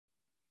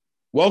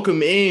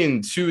Welcome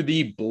in to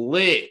the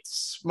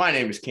Blitz. My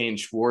name is Kane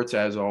Schwartz.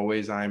 As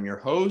always, I am your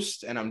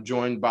host, and I'm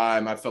joined by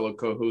my fellow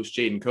co-host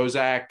Jaden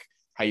Kozak.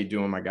 How you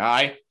doing, my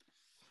guy?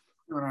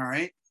 Doing all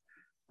right.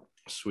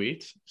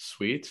 Sweet.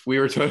 We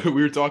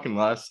were talking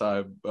last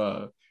time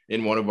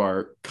in one of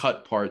our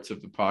cut parts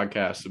of the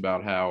podcast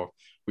about how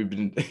we've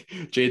been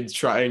Jaden's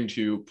trying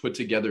to put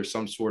together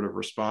some sort of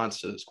response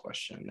to this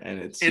question, and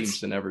it seems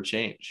to never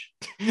change.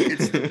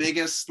 It's the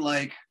biggest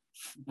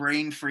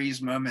brain freeze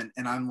moment,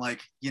 and I'm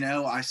like,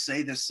 I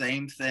say the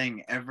same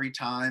thing every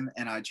time,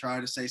 and I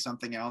try to say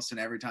something else, and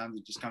every time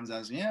it just comes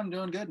out as, I'm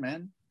doing good,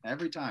 man.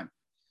 Every time.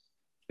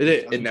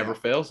 It never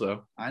fails,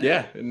 though.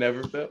 Yeah, it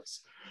never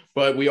fails.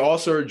 But we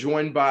also are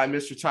joined by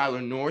Mr.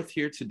 Tyler North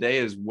here today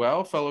as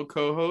well, fellow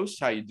co-host.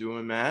 How you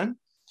doing, man?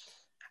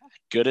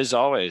 Good as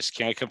always.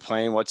 Can't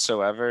complain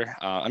whatsoever.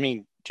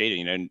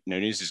 Jaden, no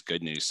news is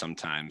good news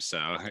sometimes.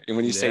 So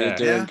when you say you're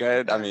doing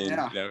good,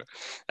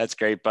 that's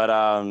great. But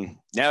I'm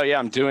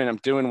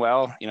doing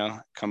well.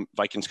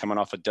 Vikings coming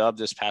off a dub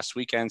this past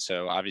weekend,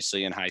 so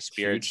obviously in high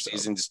spirits.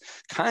 Season's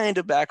kind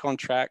of back on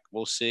track.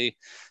 We'll see.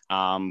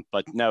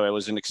 But no, it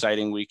was an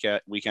exciting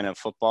weekend of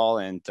football,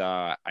 and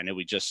I know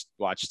we just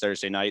watched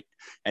Thursday night.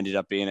 Ended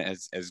up being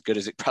as good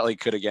as it probably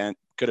could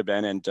have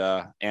been, and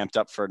amped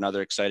up for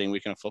another exciting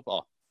weekend of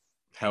football.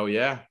 Hell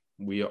yeah.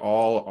 We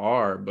all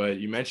are,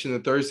 but you mentioned the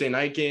Thursday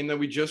night game that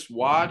we just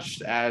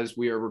watched. As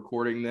we are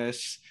recording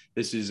this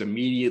is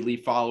immediately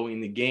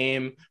following the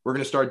game. We're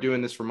going to start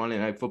doing this for Monday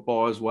Night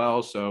Football as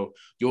well, so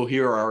you'll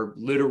hear our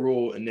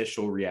literal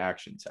initial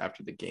reactions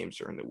after the games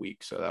during the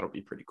week, so that'll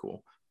be pretty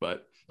cool.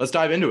 But let's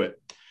dive into it.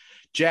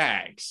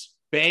 Jags,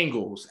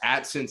 Bengals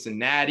at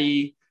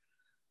Cincinnati.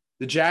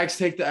 The Jags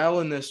take the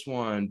L in this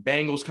one.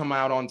 Bengals come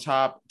out on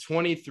top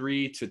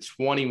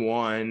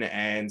 23-21.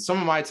 And some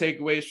of my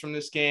takeaways from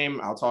this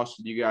game, I'll toss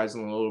to you guys in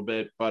a little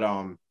bit. But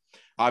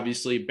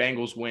obviously,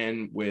 Bengals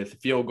win with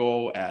field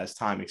goal as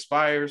time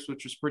expires,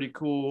 which was pretty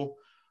cool.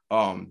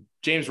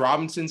 James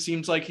Robinson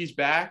seems like he's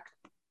back,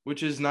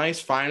 which is nice.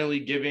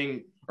 Finally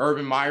giving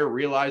Urban Meyer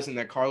realizing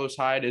that Carlos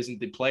Hyde isn't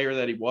the player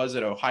that he was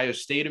at Ohio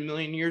State a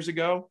million years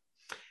ago,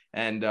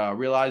 and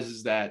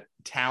realizes that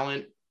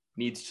talent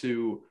needs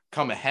to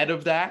come ahead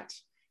of that.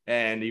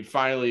 And he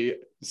finally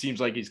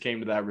seems like he's came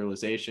to that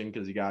realization,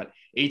 because he got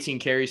 18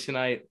 carries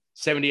tonight,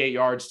 78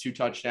 yards, 2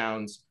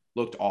 touchdowns,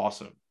 looked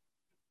awesome.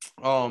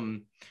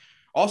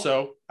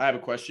 Also, I have a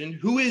question.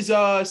 Who is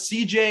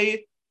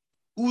CJ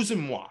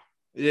Uzomah?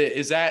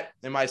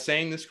 Am I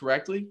saying this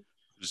correctly?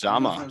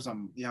 Zama. I was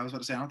about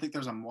to say, I don't think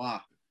there's a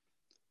moi.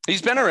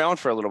 He's been around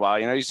for a little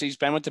while. He's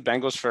been with the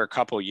Bengals for a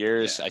couple of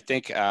years. Yeah. I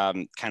think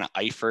kind of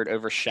Eifert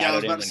overshadowed him. I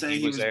was about to say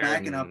he was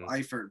backing up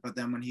Eifert, but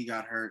then when he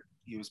got hurt,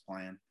 he was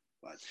playing.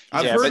 But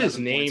I've heard his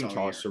name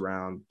tossed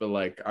around,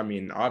 but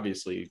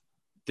obviously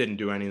didn't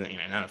do anything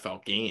in an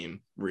NFL game,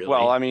 really.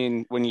 Well,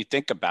 when you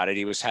think about it,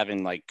 he was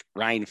having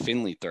Ryan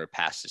Finley throw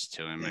passes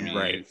to him.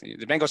 Right.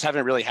 The Bengals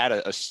haven't really had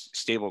a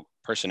stable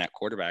person at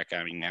quarterback.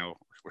 Now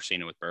we're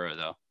seeing it with Burrow,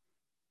 though.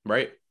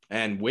 Right.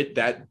 And with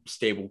that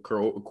stable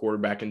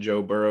quarterback in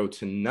Joe Burrow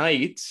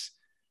tonight,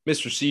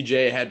 Mr.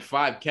 CJ had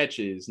 5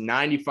 catches,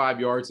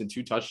 95 yards, and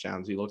 2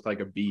 touchdowns. He looked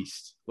like a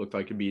beast.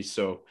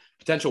 So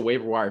potential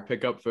waiver wire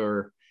pickup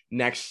for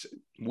next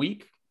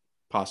week,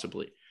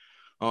 possibly.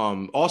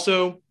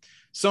 Also,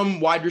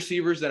 some wide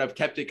receivers that have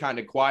kept it kind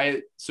of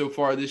quiet so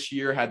far this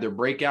year had their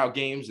breakout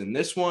games in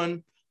this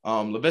one.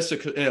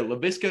 Laviska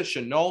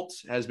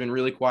Shenault has been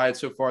really quiet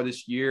so far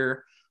this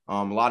year.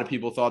 A lot of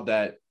people thought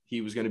that he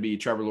was going to be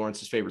Trevor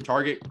Lawrence's favorite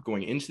target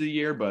going into the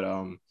year, but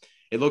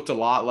it looked a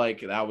lot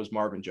like that was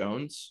Marvin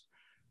Jones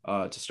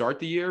to start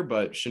the year.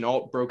 But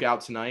Shenault broke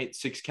out tonight,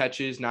 6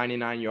 catches,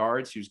 99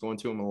 yards. He was going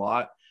to him a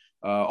lot.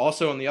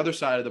 Also on the other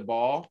side of the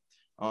ball,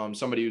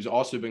 somebody who's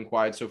also been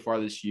quiet so far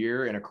this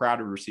year in a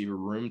crowded receiver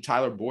room,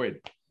 Tyler Boyd.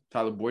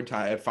 Tyler Boyd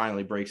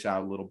finally breaks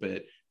out a little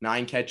bit.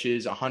 9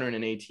 catches,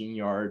 118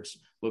 yards,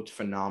 looked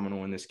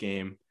phenomenal in this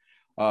game.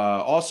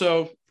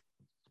 Also,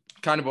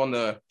 kind of on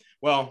the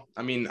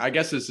I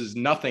guess this is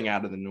nothing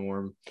out of the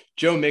norm.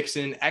 Joe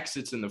Mixon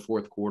exits in the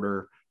 4th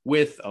quarter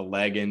with a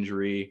leg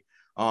injury.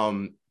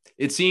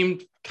 It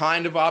seemed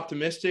kind of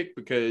optimistic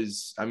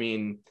because,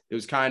 it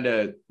was kind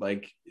of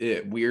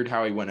weird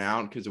how he went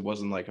out, because it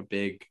wasn't a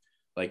big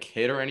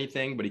hit or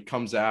anything, but he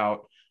comes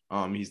out.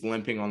 He's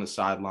limping on the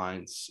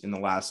sidelines in the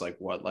last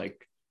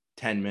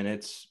 10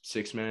 minutes,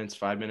 6 minutes,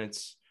 5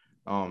 minutes.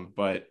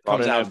 But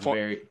comes out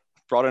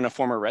brought in a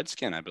former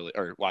Redskin, I believe,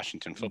 or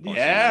Washington football.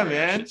 Yeah,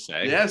 man.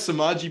 Yeah,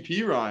 Samaje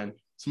Perine.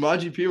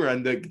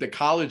 The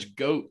college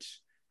GOAT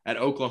at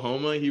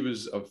Oklahoma. He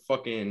was a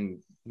fucking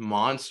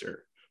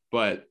monster.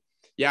 But,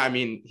 yeah,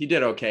 he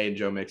did okay in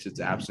Joe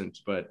Mixon's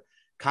absence, but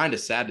kind of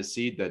sad to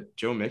see that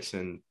Joe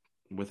Mixon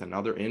with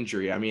another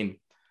injury.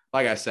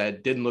 Like I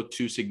said, didn't look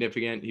too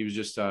significant. He was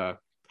just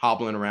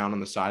hobbling around on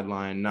the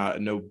sideline,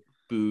 no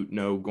boot,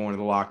 no going to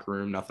the locker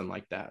room, nothing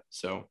like that.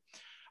 So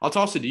I'll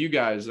toss it to you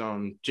guys.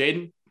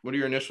 Jaden, what are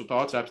your initial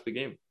thoughts after the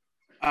game?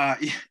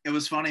 It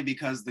was funny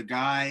because the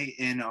guy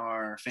in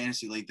our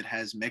fantasy league that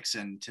has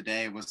Mixon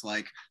today was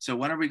like, so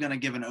when are we going to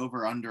give an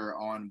over under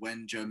on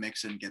when Joe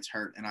Mixon gets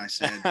hurt? And I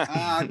said,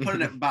 I'd put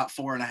it at about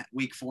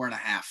week 4.5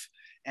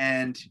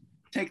 and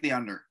take the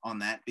under on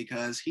that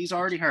because he's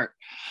already hurt.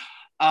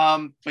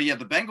 But yeah,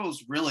 the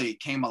Bengals really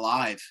came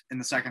alive in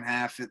the second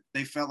half.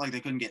 They felt like they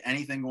couldn't get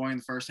anything going in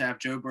the first half.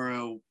 Joe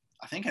Burrow,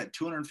 I think, had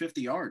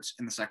 250 yards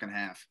in the second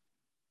half.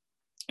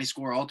 He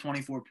scored all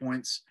 24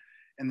 points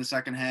in the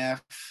second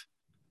half.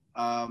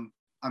 I'm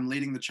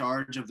leading the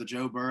charge of the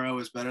Joe Burrow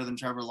is better than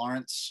Trevor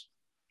Lawrence.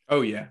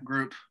 Oh yeah,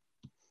 group.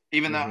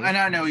 Even though, and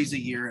I know he's a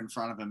year in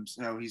front of him,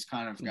 so he's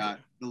kind of got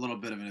a little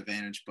bit of an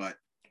advantage. But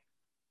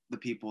the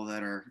people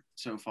that are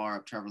so far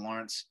up Trevor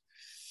Lawrence,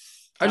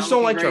 I just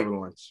don't like Trevor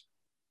Lawrence.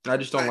 I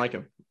just don't like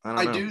him.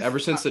 I don't know. Ever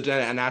since the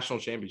national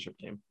championship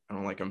game, I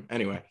don't like him.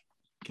 Anyway,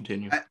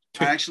 continue.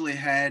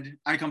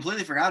 I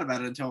completely forgot about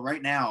it until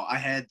right now. I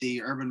had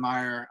the Urban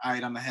Meyer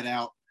I'm a head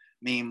out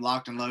meme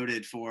locked and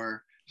loaded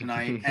for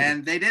tonight,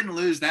 and they didn't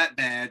lose that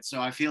bad, so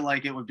I feel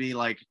like it would be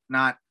like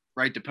not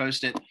right to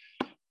post it.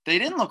 They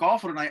didn't look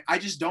awful tonight. I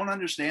just don't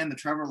understand the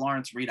Trevor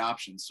Lawrence read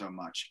options so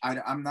much.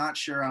 I'm not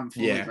sure I'm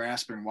fully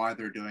grasping why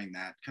they're doing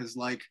that, because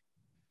like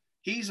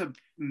he's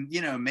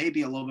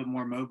maybe a little bit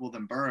more mobile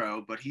than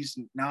Burrow, but he's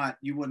not.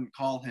 You wouldn't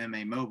call him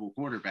a mobile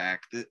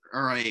quarterback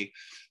or a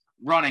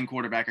running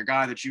quarterback, a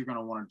guy that you're going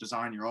to want to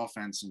design your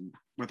offense and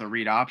with a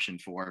read option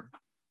for.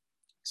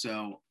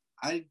 So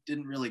I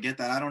didn't really get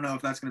that. I don't know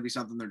if that's going to be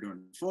something they're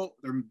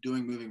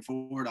doing moving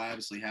forward. I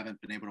obviously haven't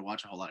been able to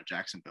watch a whole lot of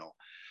Jacksonville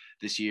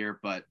this year,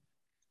 but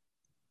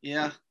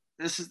yeah,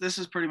 this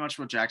is pretty much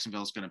what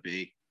Jacksonville is going to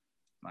be.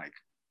 Like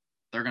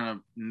they're going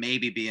to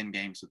maybe be in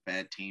games with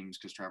bad teams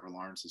because Trevor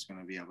Lawrence is going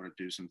to be able to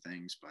do some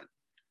things, but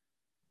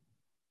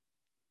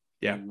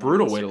yeah,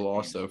 brutal way to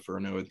lose though for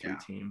an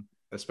 0-3 team,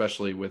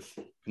 especially with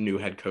a new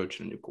head coach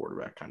and a new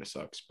quarterback. Kind of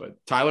sucks. But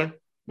Tyler,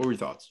 what were your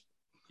thoughts?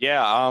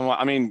 Yeah,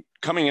 I mean,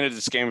 coming into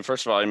this game,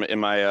 first of all, in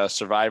my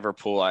survivor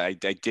pool, I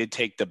did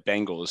take the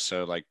Bengals,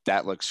 so like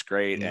that looks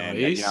great. Nice.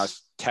 And I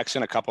was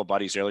texting a couple of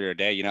buddies earlier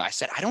today. I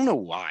said I don't know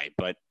why,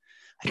 but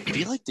I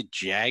feel like the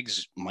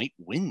Jags might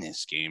win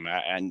this game,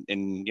 and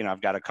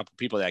I've got a couple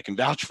people that can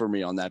vouch for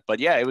me on that. But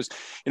yeah, it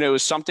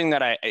was something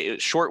that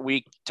short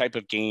week type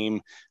of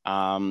game.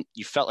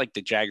 You felt like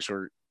the Jags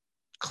were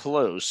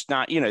close.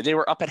 Not, they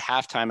were up at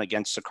halftime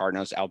against the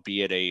Cardinals,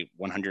 albeit a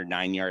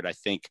 109-yard, I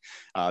think,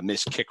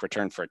 missed kick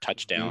return for a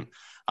touchdown.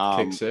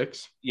 Kick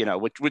six.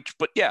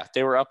 But yeah,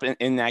 they were up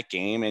in that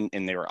game,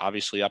 and they were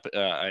obviously up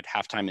at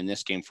halftime in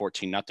this game,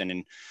 14-0.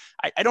 And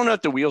I don't know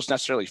if the wheels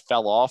necessarily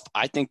fell off.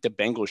 I think the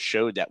Bengals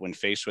showed that when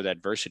faced with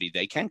adversity,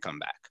 they can come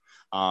back,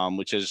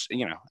 which is,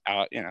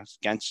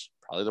 against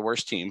probably the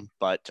worst team,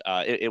 but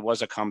it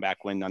was a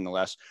comeback win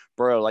nonetheless.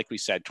 Burrow, like we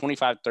said,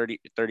 25-38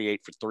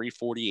 for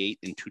 348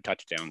 and 2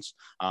 touchdowns.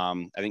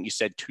 I think you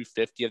said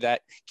 250 of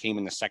that came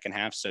in the second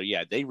half. So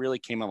yeah, they really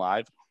came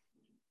alive.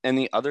 And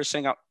the other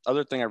thing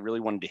I really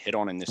wanted to hit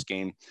on in this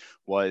game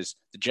was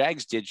the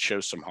Jags did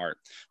show some heart.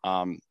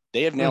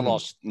 They have now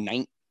lost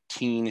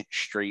 19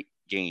 straight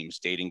games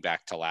dating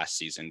back to last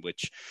season,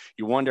 which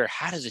you wonder,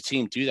 how does a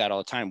team do that all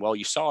the time? Well,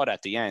 you saw it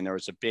at the end. There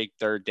was a big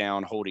third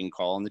down holding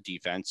call on the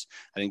defense.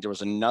 I think there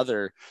was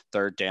another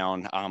third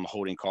down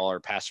holding call or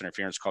pass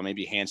interference call,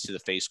 maybe hands to the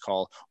face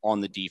call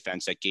on the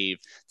defense that gave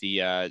the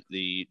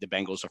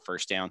Bengals a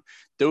first down.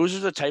 Those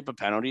are the type of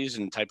penalties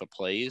and type of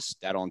plays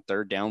that on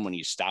third down, when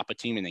you stop a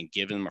team and then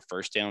give them a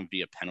first down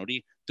via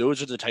penalty,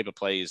 those are the type of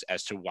plays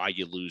as to why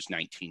you lose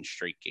 19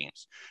 straight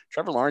games.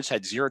 Trevor Lawrence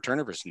had 0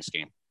 turnovers in this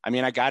game. I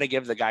mean, I got to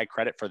give the guy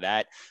credit for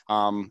that.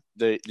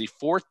 The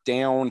fourth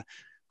down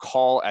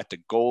call at the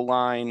goal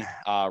line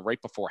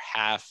right before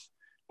half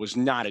was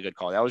not a good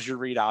call. That was your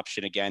read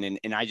option again,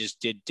 and I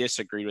just did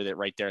disagree with it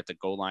right there at the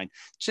goal line.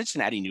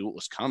 Cincinnati knew it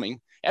was coming.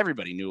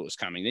 Everybody knew it was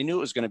coming. They knew it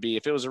was going to be,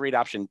 if it was a read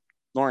option,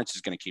 Lawrence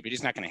is going to keep it.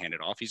 He's not going to hand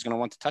it off. He's going to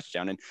want the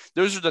touchdown. And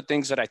those are the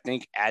things that I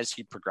think as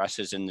he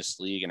progresses in this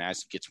league and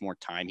as he gets more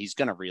time, he's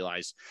going to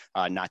realize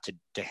not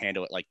to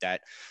handle it like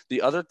that.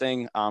 The other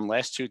thing,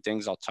 last 2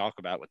 things I'll talk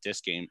about with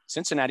this game,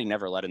 Cincinnati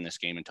never led in this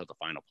game until the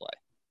final play.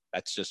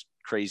 That's just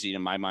crazy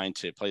in my mind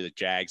to play the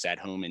Jags at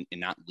home and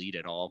not lead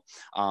at all.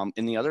 And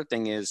the other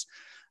thing is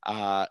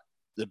the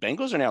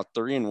Bengals are now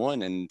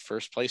 3-1 in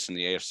first place in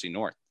the AFC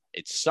North.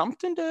 It's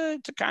something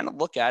to kind of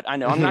look at. I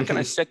know I'm not going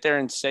to sit there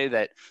and say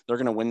that they're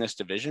going to win this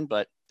division,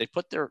 but they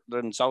put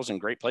themselves in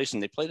great place,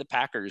 and they play the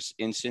Packers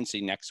in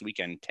Cincy next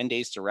weekend, 10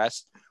 days to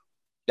rest.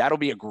 That'll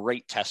be a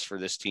great test for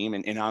this team,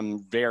 and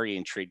I'm very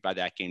intrigued by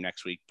that game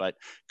next week. But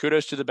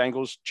kudos to the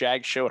Bengals.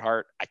 Jags showed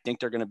heart. I think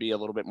they're going to be a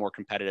little bit more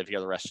competitive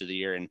here the rest of the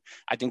year, and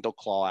I think they'll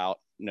claw out,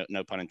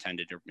 no pun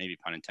intended, or maybe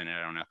pun intended,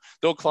 I don't know.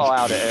 They'll claw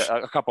out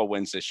a couple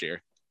wins this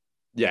year.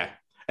 Yeah.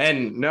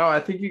 And no, I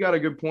think you got a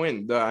good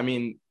point.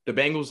 The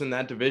Bengals in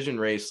that division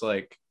race,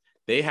 like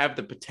they have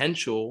the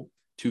potential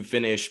to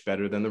finish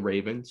better than the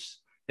Ravens.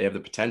 They have the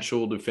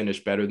potential to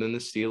finish better than the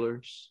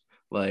Steelers.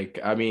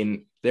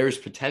 There's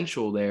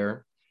potential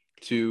there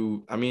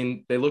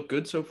they look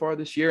good so far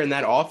this year. And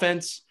that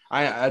offense,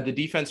 The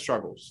defense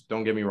struggles.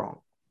 Don't get me wrong,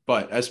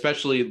 but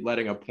especially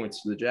letting up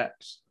points to the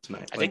Jags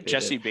tonight. I think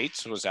Jesse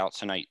Bates was out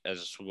tonight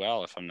as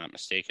well, if I'm not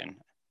mistaken.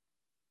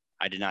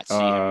 I did not see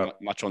him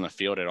much on the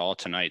field at all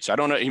tonight. So I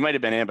don't know. He might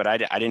have been in, but I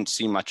didn't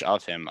see much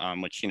of him,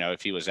 which,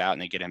 if he was out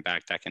and they get him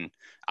back, that can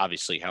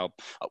obviously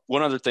help.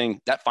 One other thing,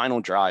 that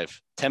final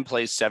drive, 10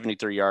 plays,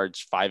 73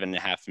 yards,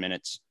 5.5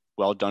 minutes.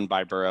 Well done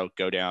by Burrow.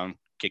 Go down,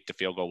 kick the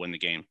field goal, win the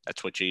game.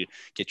 That's what you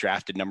get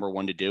drafted number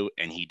 1 to do,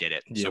 and he did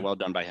it. Yeah. So well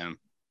done by him.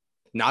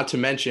 Not to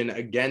mention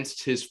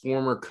against his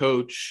former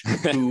coach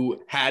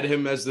who had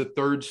him as the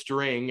 3rd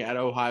string at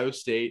Ohio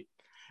State,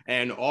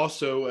 and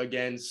also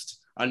against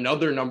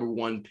another number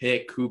 1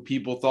 pick who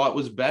people thought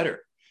was better.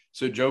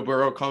 So Joe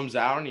Burrow comes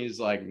out and he's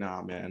like,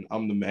 nah, man,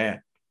 I'm the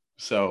man.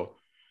 So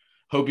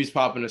hope he's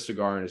popping a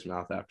cigar in his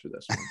mouth after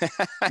this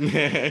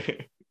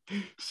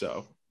one.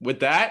 So with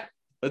that,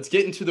 let's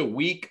get into the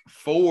week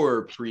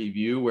 4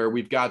 preview, where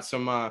we've got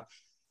some,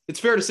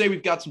 it's fair to say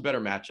we've got some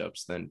better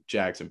matchups than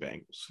Jags and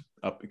Bengals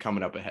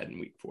coming up ahead in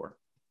week 4.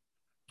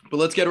 But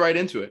let's get right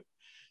into it.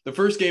 The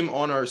first game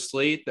on our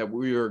slate that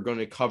we are going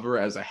to cover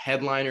as a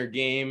headliner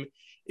game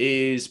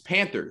is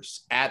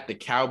Panthers at the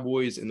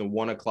Cowboys in the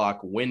 1:00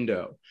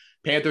 window.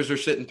 Panthers are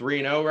sitting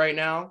 3-0 right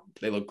now.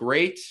 They look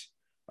great.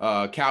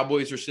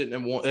 Cowboys are sitting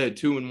at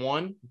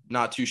 2-1,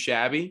 not too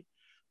shabby.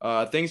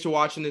 Things to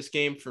watch in this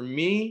game for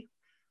me.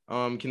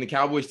 Can the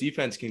Cowboys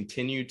defense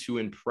continue to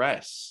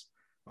impress?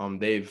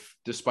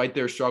 Despite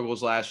their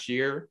struggles last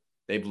year,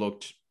 they've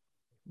looked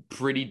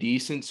pretty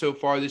decent so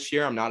far this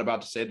year. I'm not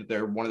about to say that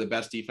they're one of the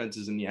best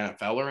defenses in the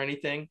NFL or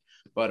anything,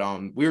 but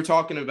we were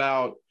talking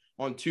about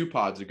on 2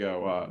 pods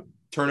ago,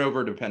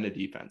 turnover dependent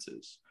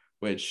defenses,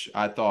 which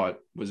I thought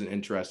was an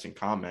interesting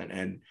comment.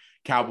 And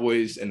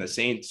Cowboys and the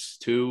Saints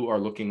too are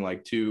looking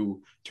like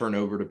 2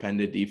 turnover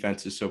dependent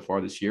defenses so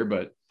far this year.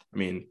 But I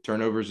mean,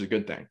 turnover is a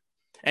good thing.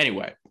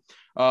 Anyway,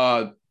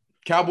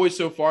 Cowboys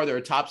so far, they're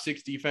a top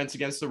 6 defense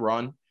against the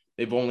run.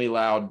 They've only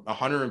allowed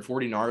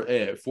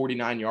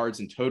 149 yards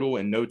in total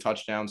and no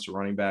touchdowns to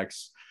running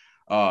backs.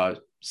 6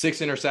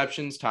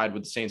 interceptions, tied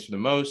with the Saints for the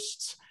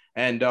most.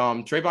 And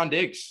Trayvon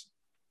Diggs,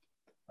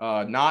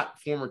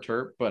 not former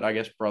Terp, but I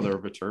guess brother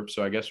of a Terp,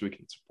 so I guess we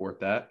can support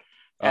that.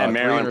 And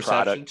Maryland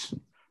product.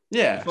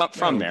 Yeah,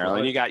 from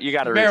Maryland. You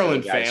got a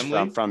Maryland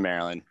family from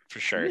Maryland for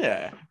sure.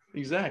 Yeah,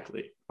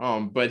 exactly.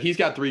 But he's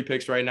got 3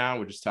 picks right now,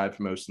 which is tied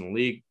for most in the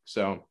league.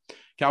 So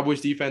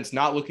Cowboys defense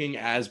not looking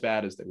as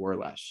bad as they were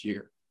last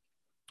year.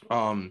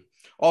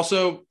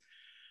 Also,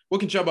 what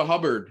can Chuba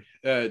Hubbard?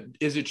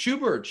 Is it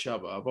Chuba or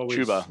Chuba?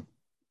 Chuba.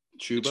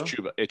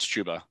 Chuba. It's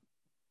Chuba.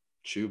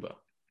 Chuba.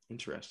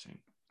 Interesting.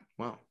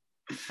 Wow.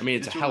 I mean,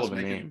 it's a hell of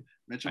a name.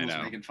 Mitchell was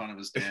making fun of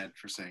his dad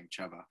for saying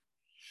Chuba.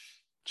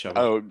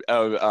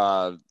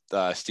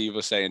 Steve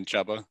was saying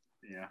Chuba.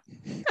 Yeah.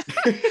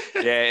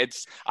 Yeah,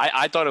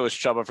 I thought it was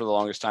Chuba for the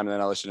longest time, and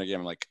then I listened again.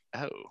 I'm like,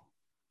 oh,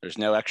 there's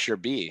no extra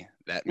B.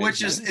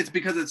 It's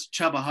because it's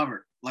Chuba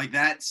Hubbard. Like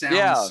that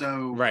sounds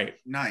so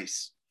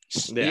nice.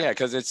 Yeah,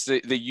 because it's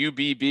the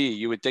UBB.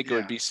 You would think it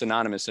would be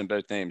synonymous in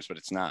both names, but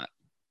it's not.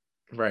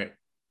 Right.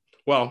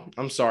 Well,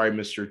 I'm sorry,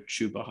 Mr.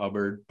 Chuba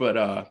Hubbard,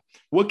 but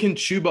what can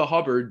Chuba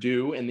Hubbard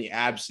do in the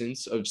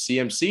absence of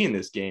CMC in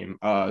this game?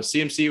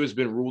 CMC has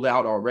been ruled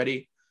out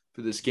already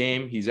for this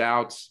game. He's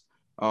out.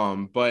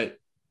 But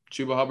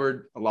Chuba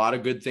Hubbard, a lot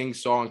of good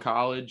things saw in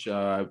college. He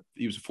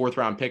was a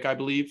 4th-round pick, I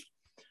believe.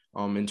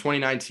 In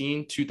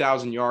 2019,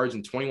 2,000 yards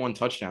and 21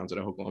 touchdowns at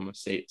Oklahoma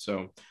State.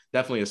 So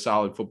definitely a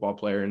solid football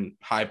player and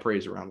high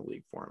praise around the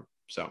league for him.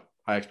 So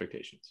high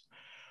expectations.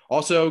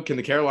 Also, can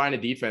the Carolina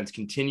defense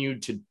continue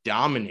to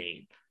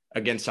dominate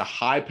against a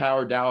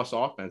high-powered Dallas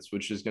offense,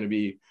 which is going to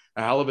be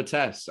a hell of a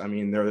test? I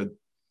mean, they're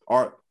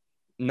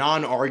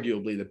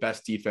non-arguably the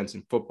best defense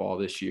in football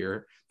this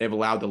year. They've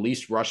allowed the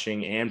least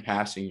rushing and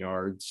passing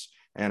yards.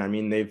 And, I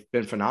mean, they've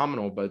been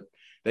phenomenal, but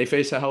they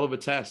face a hell of a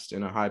test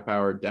in a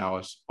high-powered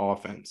Dallas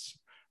offense.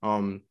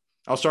 I'll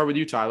start with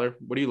you, Tyler.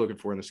 What are you looking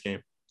for in this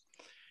game?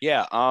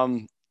 Yeah,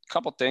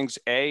 couple things.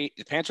 The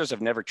Panthers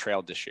have never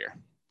trailed this year,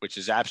 which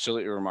is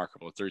absolutely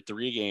remarkable. Through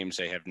 3 games,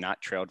 they have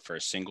not trailed for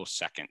a single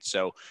second.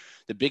 So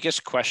the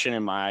biggest question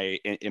in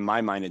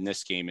my mind in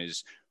this game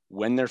is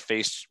when they're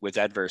faced with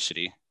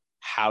adversity,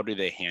 how do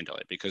they handle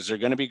it? Because they're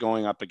going to be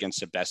going up against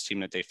the best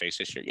team that they face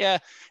this year. Yeah,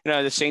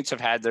 the Saints have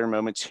had their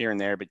moments here and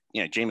there, but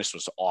Jameis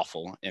was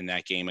awful in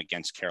that game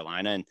against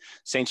Carolina, and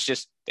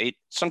Saints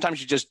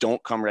sometimes you just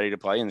don't come ready to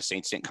play, and the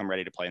Saints didn't come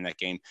ready to play in that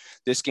game.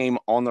 This game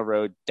on the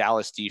road,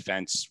 Dallas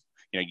defense,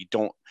 you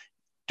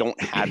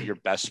don't have your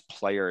best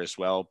player as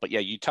well. But yeah,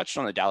 you touched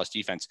on the Dallas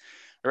defense.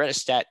 I read a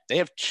stat. They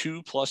have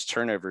 2+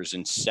 turnovers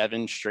in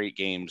 7 straight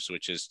games,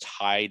 which is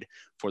tied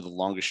for the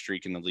longest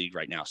streak in the league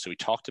right now. So we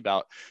talked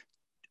about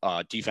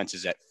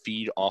defenses that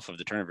feed off of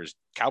the turnovers.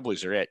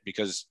 Cowboys are it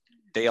because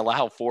they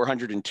allow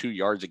 402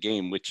 yards a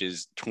game, which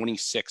is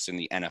 26 in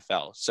the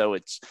NFL. So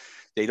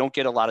they don't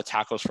get a lot of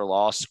tackles for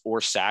loss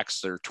or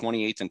sacks. They're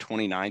 28th and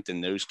 29th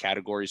in those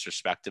categories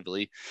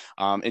respectively.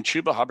 And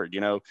Chuba Hubbard,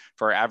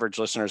 for our average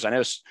listeners, I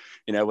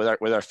know,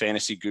 with our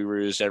fantasy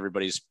gurus,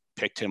 everybody's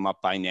picked him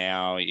up by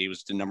now. He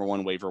was the number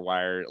one waiver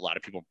wire. A lot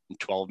of people in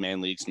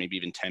 12-man leagues, maybe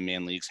even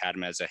 10-man leagues, had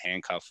him as a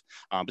handcuff.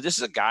 But this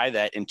is a guy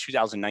that in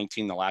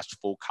 2019, the last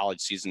full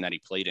college season that he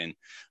played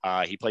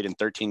in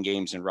 13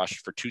 games and rushed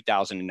for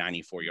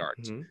 2,094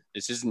 yards. Mm-hmm.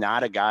 This is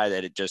not a guy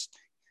that it just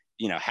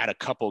had a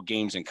couple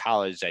games in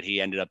college that he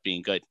ended up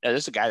being good. Now,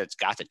 this is a guy that's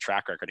got the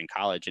track record in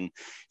college. And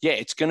yeah,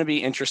 it's going to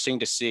be interesting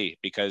to see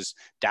because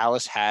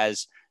Dallas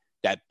has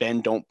that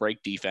bend don't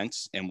break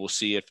defense. And we'll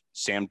see if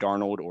Sam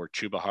Darnold or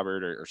Chuba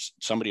Hubbard or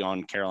somebody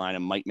on Carolina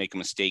might make a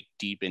mistake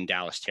deep in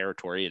Dallas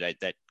territory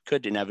that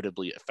could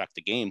inevitably affect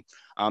the game.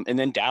 And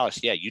then Dallas,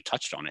 yeah, you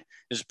touched on it.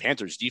 This is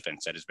Panthers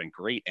defense that has been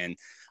great. And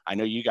I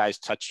know you guys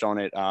touched on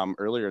it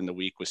earlier in the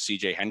week with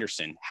CJ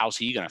Henderson. How's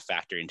he going to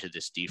factor into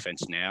this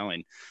defense now?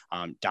 And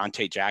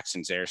Dante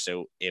Jackson's there.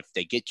 So if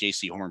they get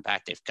JC Horn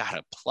back, they've got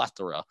a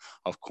plethora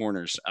of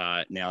corners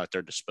now at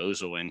their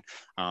disposal. And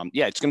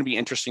yeah, it's going to be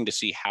interesting to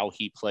see how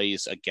he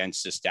plays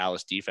against this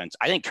Dallas defense.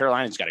 I think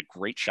Carolina's got a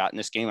great shot in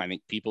this game. I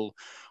think people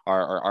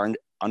are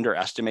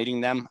underestimating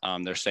them.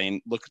 They're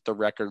saying, look at the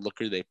record, look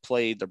who they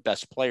played, their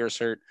best players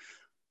hurt.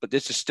 But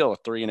this is still a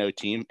 3-0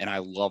 team, and I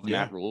love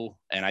Matt Rule,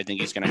 and I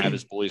think he's going to have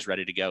his boys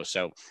ready to go.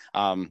 So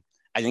I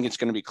think it's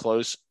going to be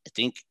close. I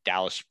think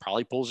Dallas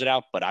probably pulls it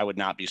out, but I would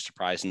not be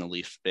surprised in the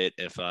least bit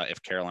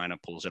if Carolina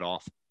pulls it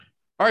off.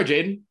 All right,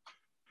 Jaden,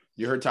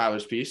 you heard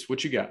Tyler's piece.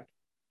 What you got?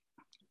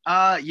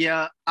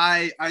 Yeah,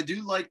 I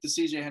do like the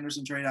CJ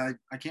Henderson trade.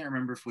 I can't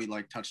remember if we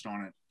touched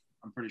on it.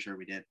 I'm pretty sure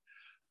we did.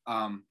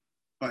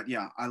 But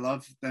yeah, I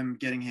love them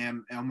getting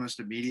him almost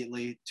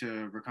immediately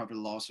to recover the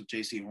loss of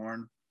JC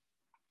Horn.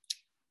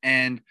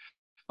 And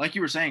like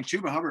you were saying,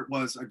 Chuba Hubbard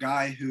was a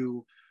guy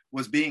who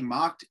was being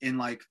mocked in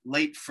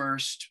late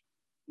first,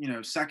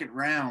 second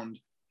round,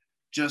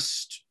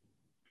 just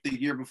the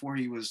year before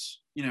he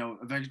was,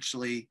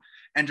 eventually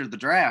entered the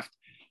draft.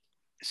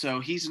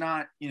 So he's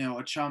not,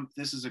 a chump.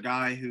 This is a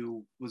guy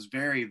who was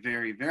very,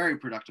 very, very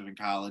productive in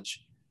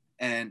college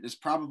and is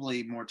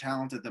probably more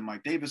talented than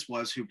Mike Davis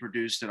was, who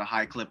produced at a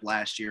high clip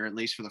last year, at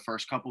least for the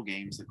first couple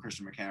games that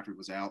Christian McCaffrey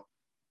was out.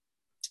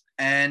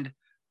 And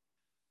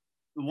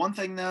the one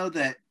thing, though,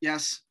 that,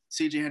 yes,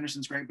 C.J.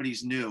 Henderson's great, but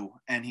he's new,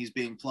 and he's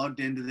being plugged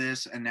into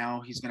this, and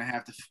now he's going to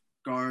have to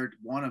guard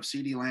one of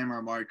CeeDee Lamb or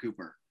Amari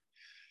Cooper.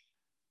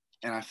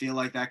 And I feel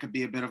like that could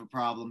be a bit of a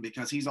problem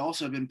because he's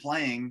also been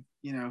playing,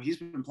 he's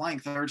been playing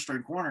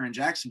third-string corner in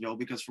Jacksonville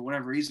because for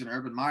whatever reason,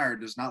 Urban Meyer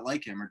does not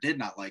like him or did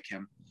not like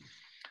him.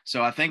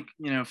 So I think,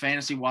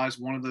 fantasy-wise,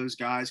 one of those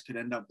guys could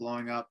end up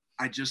blowing up.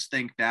 I just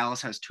think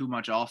Dallas has too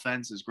much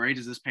offense. As great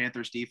as this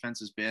Panthers defense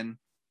has been,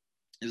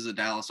 is a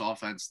Dallas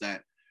offense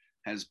that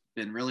has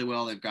been really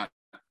well. They've got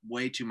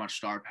way too much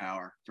star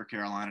power for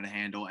Carolina to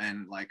handle.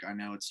 And I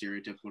know it's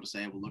stereotypical to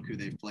say, well, look who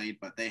they've played,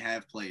 but they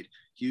have played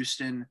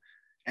Houston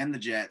and the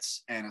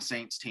Jets and a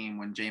Saints team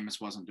when Jameis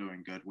wasn't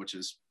doing good, which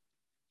is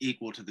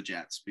equal to the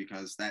Jets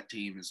because that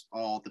team is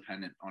all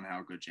dependent on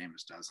how good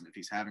Jameis does. And if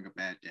he's having a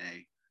bad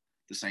day,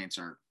 the Saints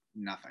are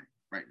nothing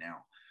right now.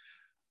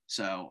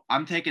 So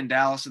I'm taking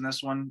Dallas in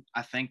this one.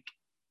 I think,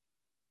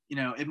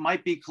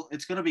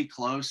 it's going to be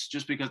close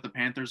just because the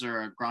Panthers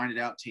are a grinded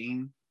out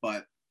team,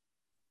 but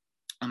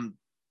I'm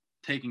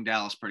taking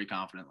Dallas pretty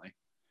confidently.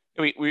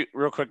 We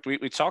real quick,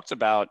 we talked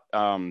about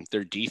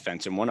their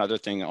defense, and one other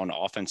thing on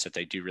offense that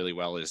they do really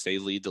well is they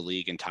lead the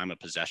league in time of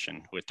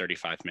possession with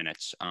 35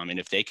 minutes. And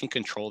if they can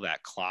control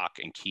that clock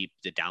and keep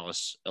the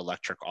Dallas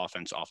Electric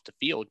offense off the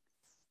field,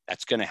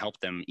 that's going to help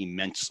them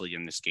immensely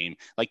in this game.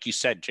 Like you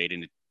said,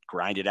 Jaden,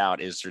 grind it out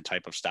is their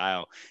type of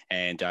style.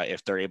 And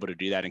if they're able to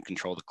do that and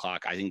control the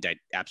clock, I think that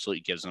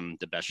absolutely gives them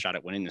the best shot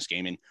at winning this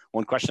game. And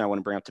one question I want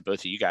to bring up to both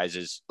of you guys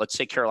is, let's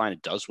say Carolina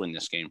does win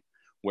this game.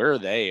 Where are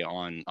they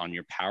on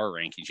your power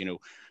rankings?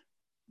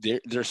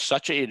 They're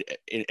such in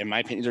my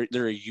opinion,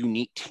 they're a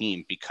unique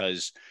team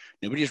because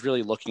nobody's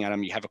really looking at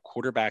them. You have a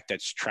quarterback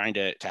that's trying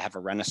to have a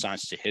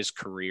renaissance to his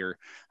career.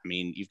 I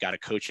mean, you've got a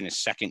coach in his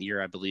second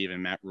year, I believe,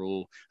 in Matt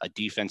Rule, a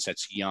defense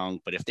that's young.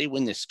 But if they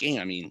win this game,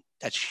 I mean,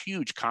 that's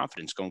huge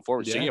confidence going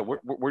forward. Yeah. So, yeah,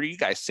 where do you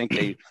guys think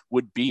they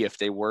would be if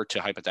they were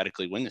to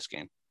hypothetically win this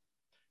game?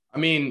 I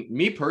mean,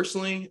 me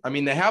personally,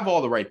 they have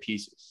all the right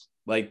pieces.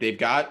 They've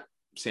got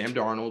Sam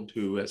Darnold,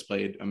 who has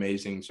played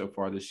amazing so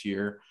far this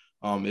year.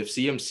 If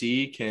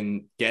CMC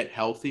can get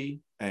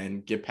healthy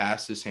and get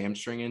past this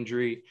hamstring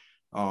injury,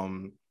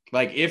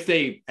 if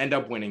they end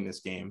up winning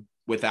this game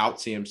without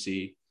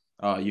CMC,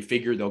 you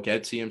figure they'll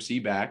get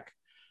CMC back.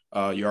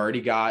 You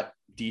already got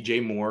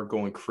DJ Moore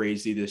going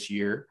crazy this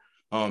year.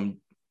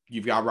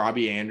 You've got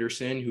Robbie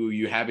Anderson, who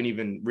you haven't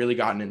even really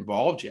gotten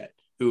involved yet,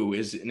 who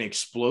is an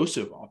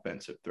explosive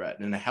offensive threat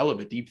and a hell of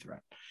a deep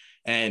threat.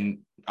 And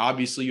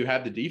obviously you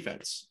have the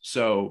defense.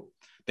 So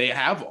they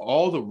have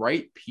all the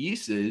right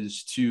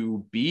pieces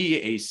to be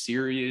a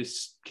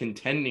serious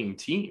contending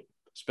team,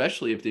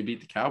 especially if they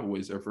beat the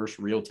Cowboys, their first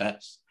real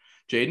test.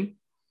 Jaden?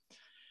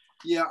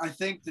 Yeah, I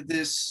think that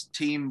this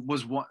team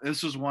was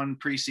one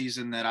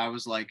preseason that I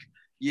was like,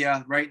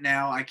 yeah, right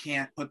now I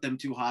can't put them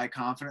too high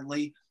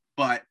confidently,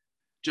 but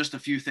just a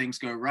few things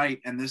go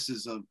right. And this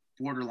is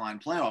borderline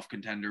playoff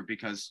contender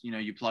because, you know,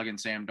 you plug in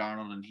Sam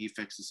Darnold and he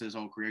fixes his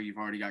whole career. You've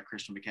already got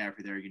Christian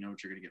McCaffrey there. You know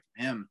what you're going to get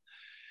from him.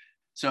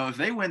 So if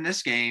they win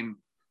this game,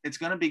 it's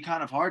going to be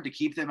kind of hard to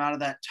keep them out of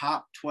that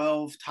top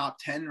 12, top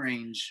 10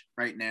 range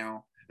right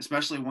now,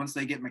 especially once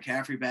they get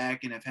McCaffrey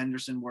back and if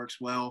Henderson works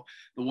well.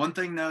 The one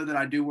thing, though, that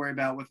I do worry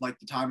about with like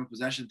the time of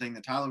possession thing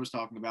that Tyler was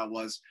talking about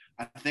was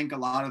I think a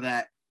lot of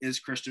that is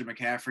Christian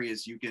McCaffrey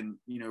is you can,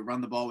 you know,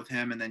 run the ball with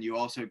him and then you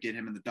also get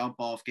him in the dump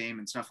off game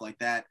and stuff like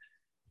that.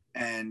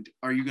 And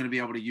are you going to be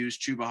able to use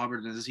Chuba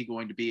Hubbard? And is he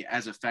going to be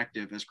as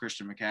effective as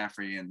Christian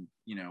McCaffrey and,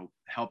 you know,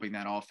 helping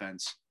that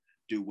offense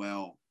do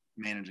well,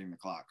 managing the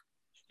clock?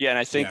 Yeah, and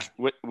I think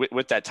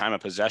with that time of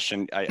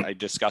possession, I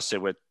discussed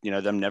it with, you know,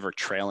 them never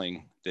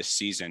trailing this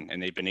season,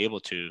 and they've been able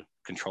to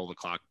control the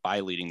clock by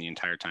leading the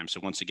entire time.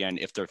 So once again,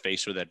 if they're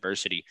faced with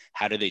adversity,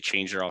 how do they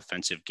change their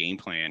offensive game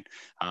plan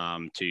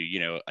to, you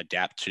know,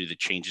 adapt to the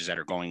changes that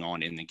are going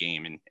on in the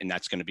game? And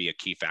that's going to be a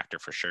key factor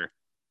for sure.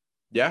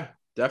 Yeah,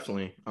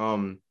 definitely.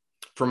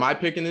 For my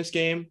pick in this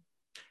game,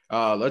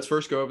 let's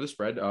first go over the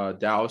spread.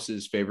 Dallas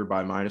is favored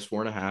by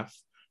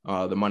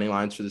 -4.5. The money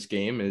lines for this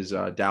game is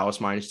Dallas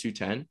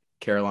 -210,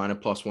 Carolina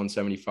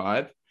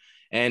 +175.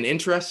 And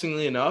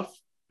interestingly enough,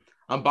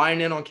 I'm buying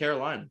in on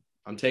Carolina.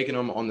 I'm taking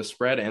them on the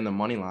spread and the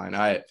money line.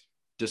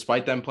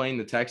 Despite them playing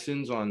the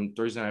Texans on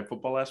Thursday Night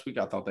Football last week,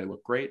 I thought they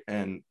looked great,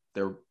 and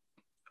they're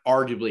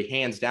arguably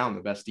hands down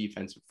the best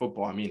defense in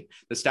football. I mean,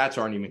 the stats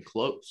aren't even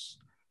close.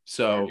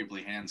 So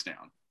arguably hands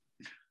down.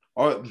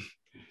 Or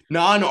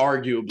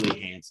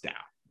non-arguably hands down.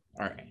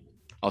 All right.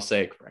 I'll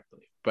say it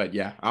correctly. But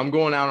yeah, I'm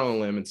going out on a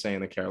limb and saying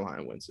that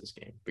Carolina wins this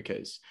game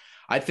because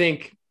I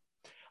think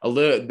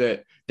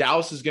that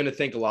Dallas is going to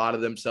think a lot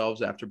of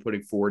themselves after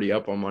putting 40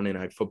 up on Monday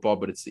Night Football,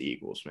 but it's the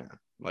Eagles, man.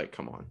 Like,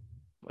 come on.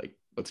 Like,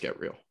 let's get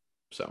real.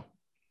 So,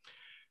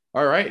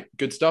 all right.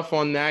 Good stuff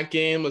on that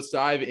game. Let's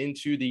dive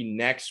into the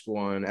next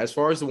one. As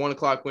far as the 1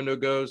 o'clock window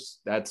goes,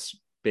 that's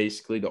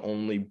basically the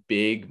only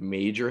big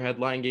major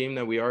headline game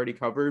that we already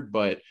covered.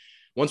 But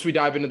once we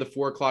dive into the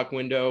 4 o'clock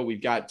window,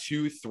 we've got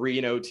 2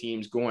 3-0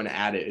 teams going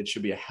at it. It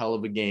should be a hell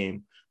of a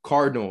game.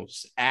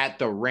 Cardinals at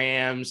the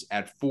Rams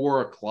at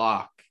 4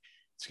 o'clock.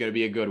 It's going to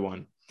be a good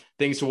one.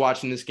 Things to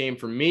watch in this game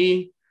for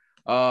me,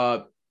 2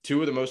 of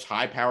the most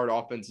high-powered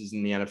offenses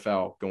in the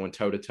NFL going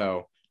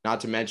toe-to-toe.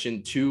 Not to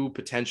mention 2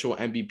 potential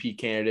MVP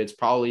candidates,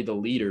 probably the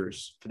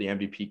leaders for the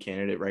MVP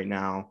candidate right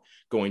now,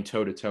 going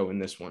toe-to-toe in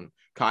this one.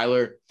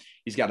 Kyler,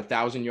 he's got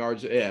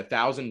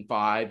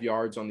 1,005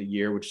 yards on the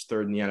year, which is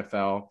 3rd in the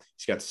NFL.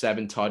 He's got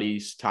 7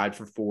 tutties, tied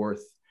for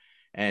 4th,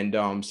 and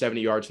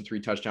 70 yards and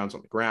 3 touchdowns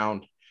on the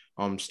ground.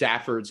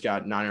 Stafford's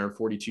got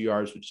 942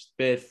 yards, which is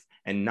 5th,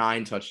 and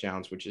 9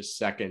 touchdowns, which is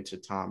 2nd to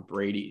Tom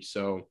Brady.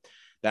 So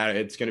that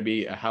it's going to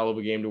be a hell of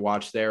a game to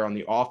watch there on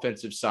the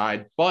offensive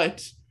side.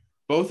 But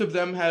both of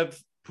them have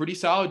pretty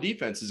solid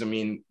defenses. I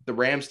mean, the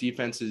Rams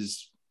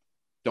defenses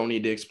don't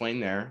need to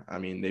explain there. I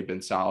mean, they've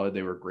been solid.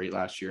 They were great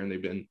last year, and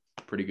they've been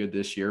pretty good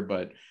this year.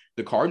 But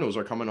the Cardinals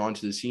are coming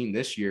onto the scene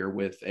this year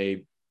with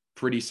a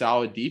pretty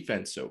solid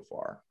defense so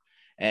far.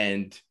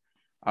 And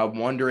I'm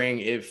wondering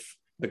if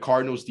the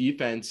Cardinals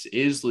defense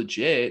is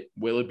legit.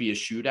 Will it be a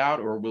shootout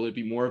or will it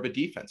be more of a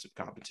defensive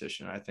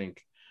competition? I think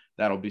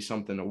that'll be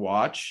something to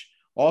watch.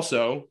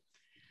 Also,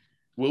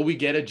 will we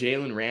get a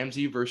Jalen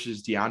Ramsey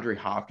versus DeAndre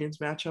Hopkins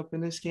matchup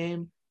in this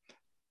game?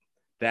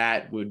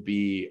 That would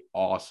be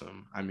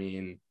awesome. I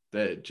mean,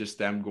 just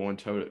them going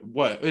toe.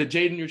 What?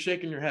 Jaden, you're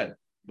shaking your head.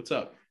 What's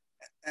up?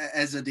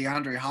 As a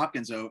DeAndre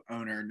Hopkins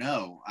owner,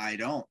 no, I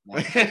don't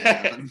want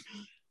that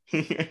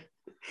to happen.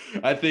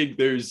 I think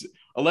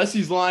unless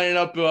he's lining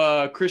up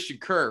Christian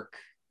Kirk.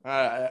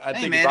 I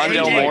think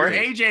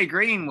AJ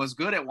Green was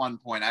good at one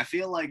point. I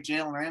feel like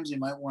Jalen Ramsey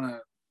might want to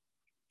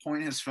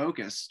point his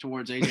focus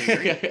towards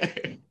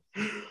AJ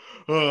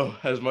Green.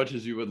 As much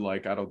as you would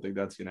like, I don't think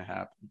that's going to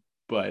happen.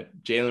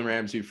 But Jalen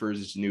Ramsey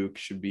versus Nuke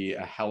should be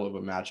a hell of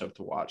a matchup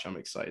to watch. I'm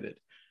excited.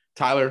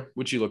 Tyler,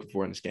 what you looking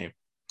for in this game?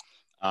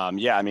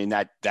 Yeah, I mean,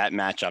 that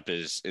matchup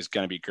is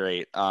going to be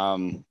great.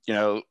 You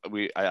know,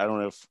 I don't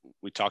know if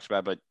we talked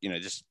about, but, you know,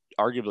 just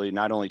arguably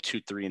not only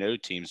 2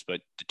 3-0 teams,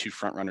 but the 2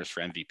 front runners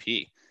for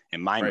MVP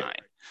in my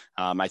mind.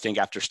 I think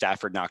after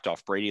Stafford knocked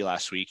off Brady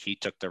last week, he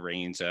took the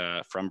reins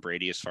from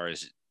Brady as far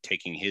as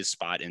taking his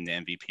spot in the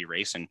MVP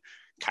race, and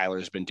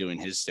Kyler's been doing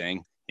his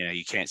thing. You know,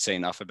 you can't say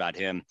enough about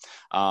him.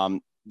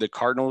 The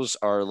Cardinals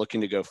are looking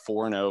to go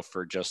 4-0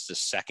 for just the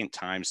 2nd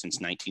time since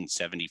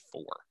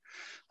 1974.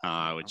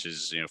 Which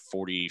is,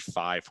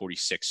 45,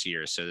 46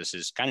 years. So this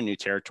is kind of new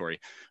territory.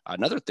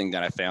 Another thing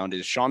that I found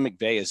is Sean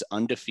McVay is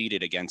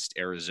undefeated against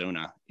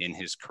Arizona in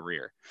his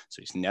career.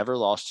 So he's never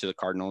lost to the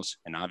Cardinals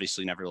and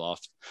obviously never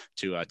lost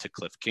to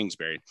Cliff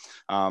Kingsbury.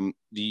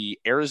 The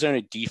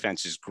Arizona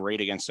defense is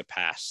great against the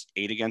pass,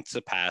 8 against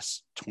the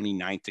pass,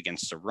 29th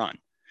against the run.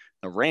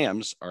 The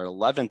Rams are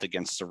 11th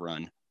against the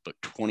run, but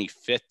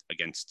 25th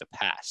against the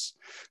pass.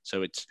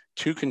 So it's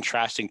 2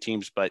 contrasting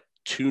teams, but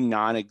 2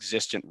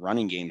 non-existent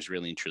running games,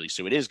 really and truly.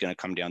 So it is going to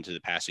come down to the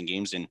passing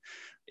games. And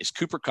Is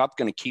Cooper Kupp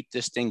going to keep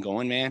this thing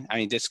going, man? I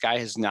mean, this guy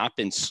has not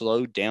been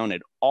slowed down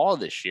at all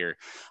this year.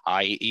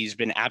 He's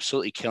been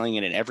absolutely killing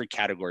it in every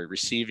category: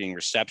 receiving,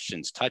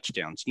 receptions,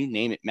 touchdowns, you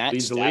name it.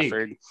 Matt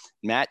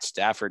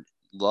Stafford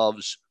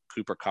loves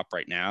Cooper Kupp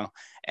right now.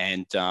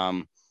 And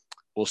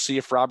we'll see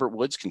if Robert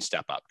Woods can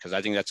step up, because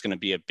I think that's going to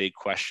be a big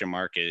question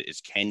mark is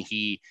can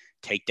he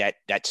take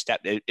that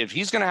step? If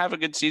he's going to have a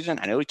good season,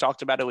 I know we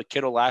talked about it with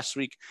Kittle last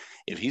week.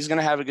 If he's going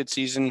to have a good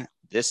season,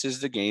 this is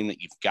the game that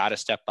you've got to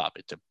step up.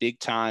 It's a big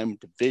time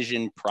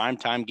division,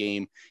 primetime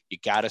game. You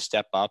got to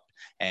step up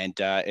and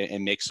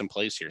make some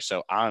plays here.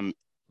 So I'm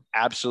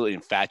absolutely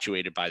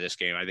infatuated by this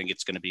game. I think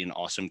it's going to be an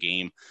awesome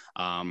game.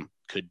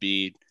 Could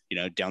be,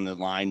 down the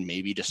line,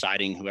 maybe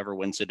deciding whoever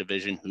wins the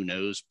division, who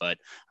knows? But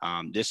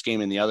this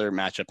game and the other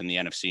matchup in the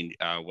NFC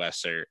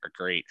West are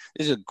great.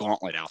 This is a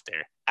gauntlet out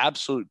there,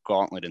 absolute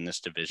gauntlet in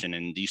this division.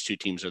 And these two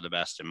teams are the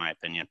best, in my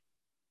opinion.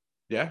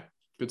 Yeah.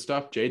 Good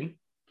stuff. Jaden?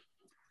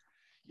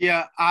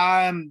 Yeah,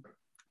 I'm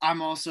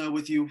also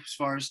with you as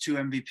far as 2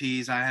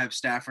 MVPs. I have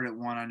Stafford at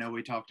 1. I know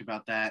we talked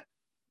about that,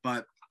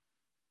 but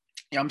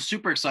yeah, I'm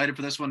super excited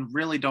for this one.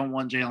 Really don't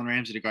want Jalen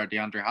Ramsey to guard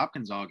DeAndre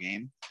Hopkins all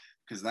game,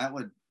 because that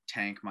would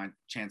tank my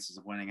chances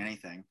of winning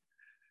anything.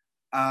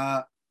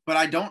 But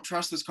I don't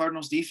trust this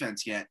Cardinals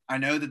defense yet. I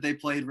know that they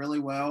played really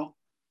well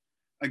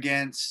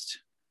against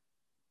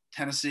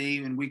Tennessee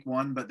in week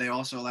 1, but they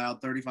also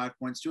allowed 35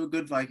 points to a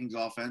good Vikings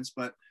offense,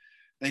 but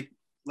they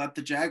let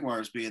the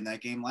Jaguars be in that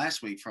game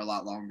last week for a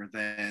lot longer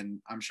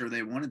than I'm sure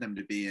they wanted them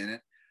to be in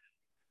it.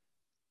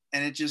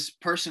 And it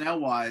just,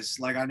 personnel-wise,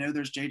 like, I know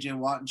there's J.J.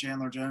 Watt and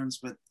Chandler Jones,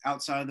 but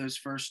outside of those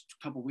first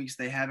couple weeks,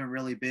 they haven't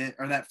really been –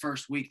 or that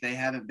first week, they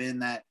haven't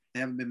been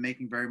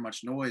making very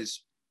much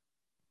noise.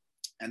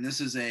 And this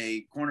is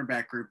a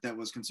cornerback group that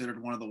was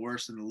considered one of the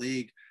worst in the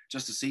league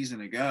just a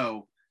season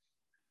ago.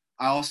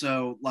 I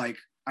also,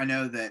 I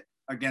know that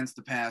against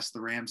the pass,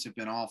 the Rams have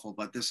been awful,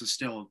 but this is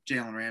still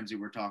Jalen Ramsey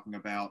we're talking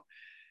about.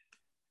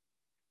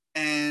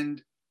 And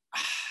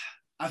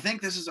I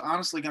think this is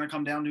honestly going to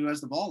come down to who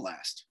has the ball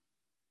last.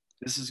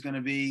 This is going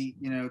to be,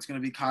 it's going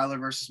to be Kyler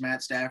versus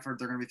Matt Stafford.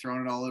 They're going to be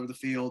throwing it all over the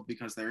field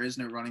because there is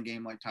no running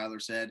game, like Tyler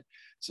said.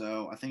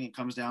 So I think it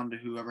comes down to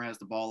whoever has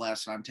the ball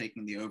last, and I'm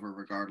taking the over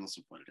regardless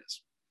of what it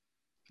is.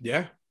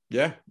 Yeah.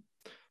 I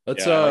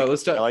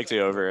like the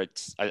over.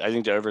 I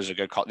think the over is a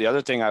good call. The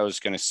other thing I was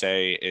going to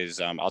say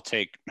is I'll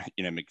take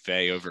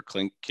McVay over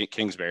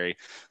Kingsbury,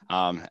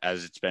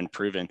 as it's been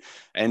proven.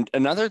 And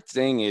another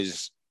thing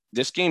is,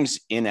 this game's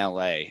in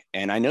LA,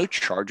 and I know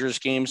Chargers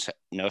games,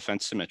 no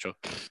offense to Mitchell,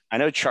 I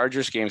know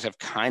Chargers games have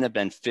kind of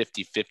been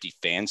 50-50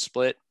 fan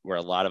split, where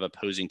a lot of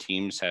opposing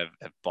teams have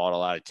bought a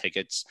lot of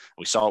tickets.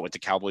 We saw it with the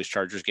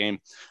Cowboys-Chargers game.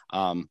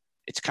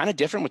 It's kind of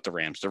different with the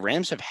Rams. The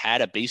Rams have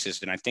had a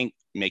basis, and I think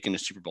making the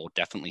Super Bowl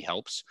definitely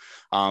helps.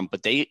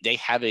 But they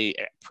have a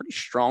pretty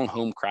strong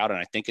home crowd, and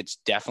I think it's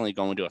definitely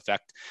going to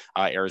affect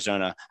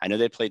Arizona. I know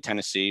they played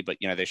Tennessee, but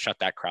they shut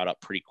that crowd up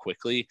pretty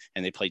quickly,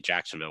 and they played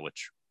Jacksonville,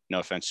 which, no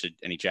offense to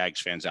any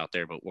Jags fans out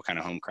there, but what kind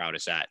of home crowd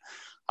is that?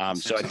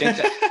 So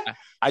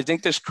I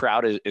think this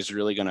crowd is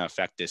really going to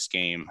affect this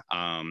game.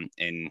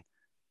 And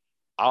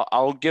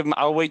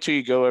I'll wait till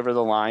you go over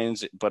the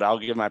lines, but I'll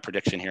give my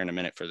prediction here in a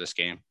minute for this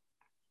game.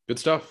 Good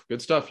stuff.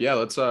 Yeah,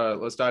 let's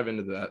dive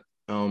into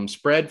that.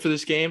 Spread for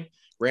this game.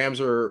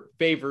 Rams are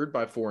favored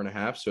by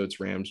 4.5, so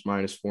it's Rams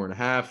minus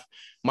 4.5.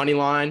 Money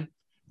line,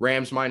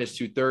 Rams minus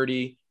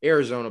 230,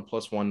 Arizona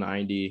plus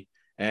 190.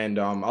 And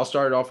I'll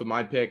start it off with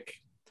my pick.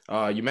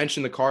 You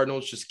mentioned the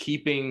Cardinals just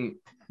keeping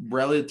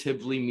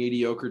relatively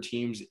mediocre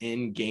teams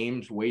in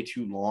games way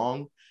too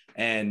long,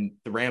 and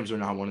the Rams are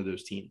not one of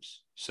those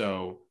teams.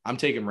 So I'm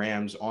taking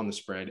Rams on the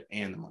spread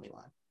and the money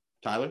line.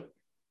 Tyler?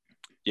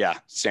 Yeah,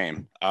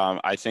 same.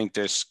 I think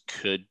this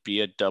could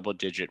be a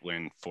double-digit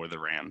win for the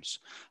Rams.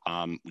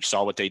 We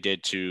saw what they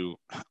did to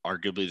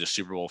arguably the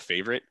Super Bowl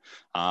favorite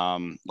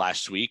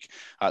last week.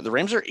 The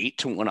Rams are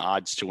 8-1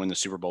 odds to win the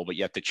Super Bowl, but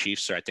yet the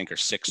Chiefs are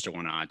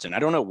 6-1 odds. And I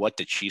don't know what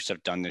the Chiefs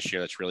have done this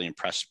year that's really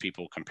impressed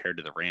people compared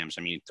to the Rams.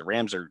 I mean, the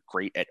Rams are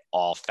great at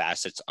all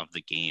facets of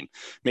the game.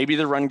 Maybe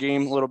the run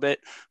game a little bit,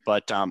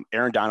 but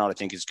Aaron Donald, I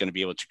think, is going to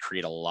be able to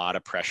create a lot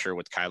of pressure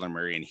with Kyler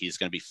Murray, and he's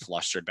going to be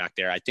flustered back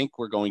there. I think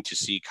we're going to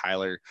see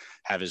Kyler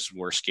have his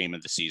worst game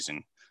of the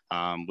season,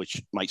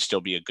 which might still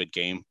be a good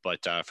game, but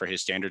for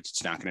his standards,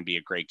 it's not going to be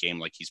a great game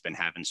like he's been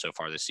having so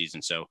far this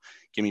season. So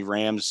give me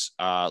Rams.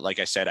 Like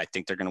I said, I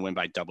think they're going to win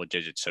by double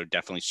digits. So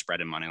definitely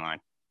spread and money line.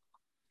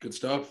 Good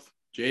stuff.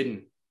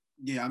 Jaden?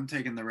 Yeah, I'm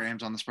taking the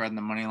Rams on the spread and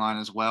the money line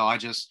as well.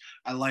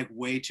 I like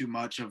way too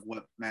much of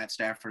what Matt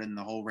Stafford and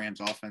the whole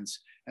Rams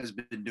offense has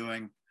been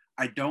doing.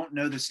 I don't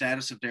know the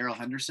status of Darrell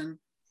Henderson,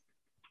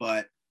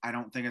 but I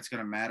don't think it's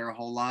going to matter a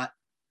whole lot.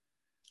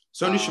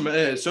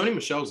 Sony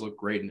Michel's looked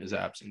great in his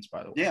absence,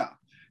 by the way. Yeah.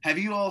 Have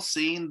you all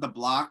seen the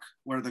block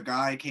where the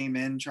guy came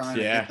in trying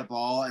to get the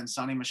ball and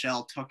Sonny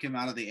Michel took him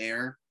out of the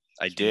air?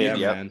 I did.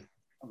 Yeah, man.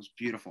 That was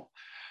beautiful.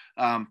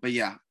 But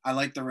yeah, I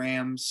like the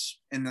Rams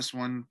in this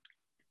one.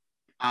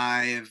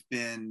 I've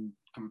been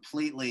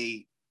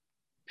completely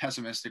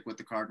pessimistic with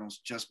the Cardinals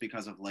just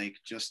because of Lake,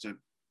 just to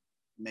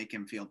make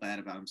him feel bad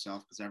about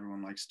himself because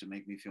everyone likes to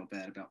make me feel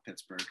bad about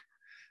Pittsburgh.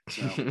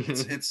 So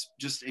it's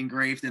just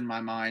engraved in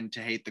my mind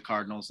to hate the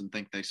Cardinals and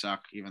think they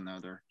suck, even though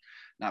they're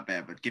not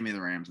bad. But give me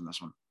the Rams in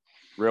this one.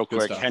 Real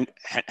quick,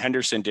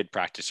 Henderson did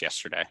practice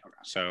yesterday,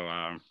 so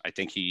I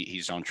think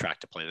he's on track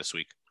to play this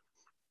week.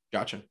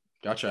 Gotcha.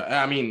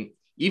 I mean,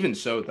 even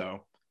so,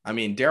 though, I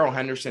mean, Darrell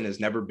Henderson has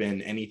never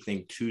been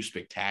anything too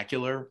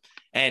spectacular,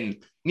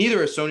 and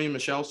neither has Sony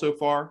Michel so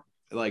far,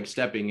 like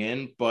stepping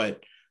in.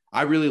 But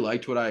I really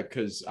liked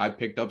because I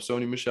picked up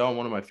Sony Michel in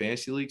one of my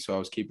fantasy leagues, so I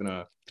was keeping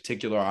a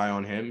particular eye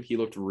on him. He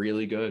looked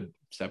really good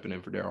stepping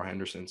in for Darrell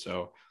Henderson,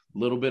 so a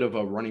little bit of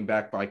a running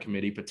back by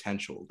committee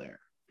potential there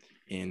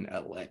in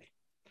LA.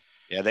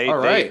 Yeah,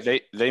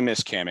 they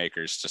miss Cam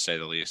Akers, to say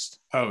the least.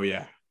 Oh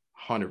yeah,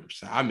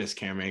 100%. I miss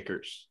Cam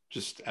Akers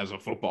just as a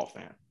football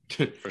fan.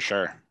 For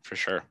sure.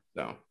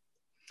 So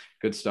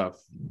good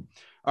stuff.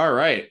 All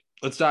right,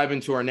 let's dive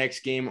into our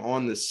next game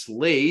on the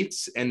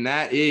slate, and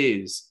that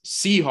is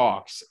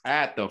Seahawks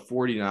at the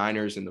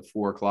 49ers in the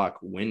 4:00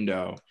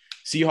 window.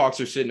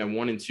 Seahawks are sitting at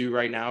 1-2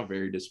 right now.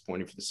 Very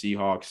disappointing for the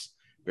Seahawks.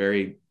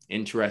 Very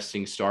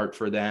interesting start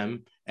for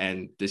them,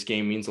 and this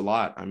game means a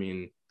lot. I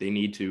mean, they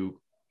need to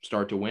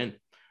start to win.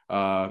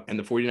 And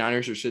the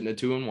 49ers are sitting at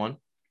 2-1.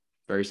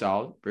 Very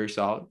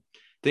solid.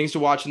 Things to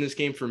watch in this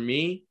game for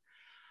me,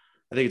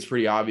 I think it's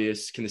pretty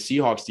obvious. Can the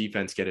Seahawks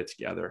defense get it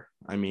together?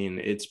 I mean,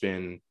 it's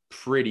been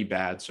pretty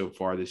bad so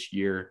far this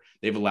year.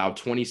 They've allowed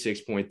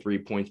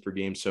 26.3 points per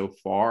game so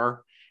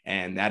far,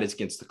 and that is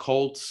against the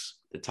Colts,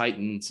 the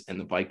Titans, and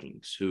the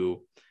Vikings,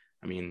 who,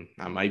 I mean,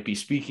 I might be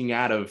speaking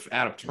out of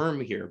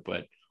term here,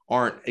 but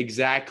aren't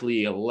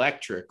exactly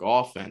electric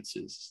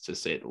offenses, to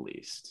say the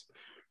least.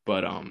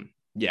 But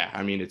yeah,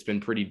 I mean, it's been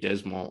pretty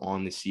dismal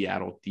on the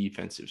Seattle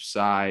defensive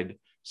side.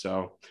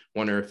 So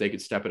wonder if they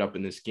could step it up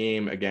in this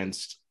game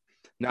against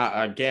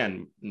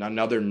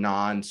another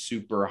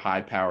non-super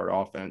high-powered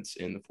offense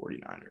in the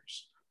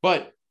 49ers.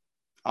 But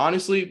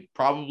honestly,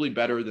 probably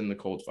better than the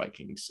Colts,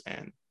 Vikings,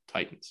 and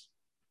Titans.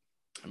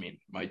 I mean,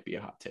 might be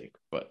a hot take,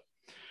 but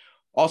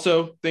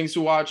also things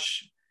to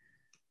watch.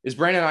 Is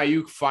Brandon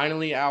Ayuk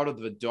finally out of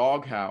the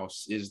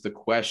doghouse is the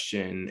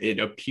question. It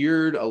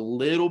appeared a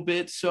little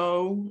bit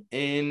so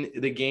in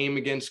the game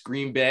against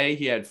Green Bay.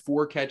 He had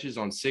 4 catches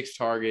on 6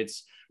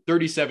 targets,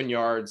 37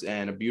 yards,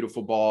 and a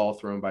beautiful ball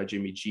thrown by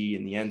Jimmy G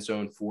in the end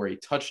zone for a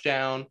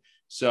touchdown.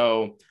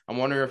 So I'm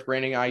wondering if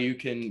Brandon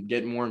Ayuk can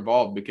get more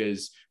involved,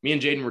 because me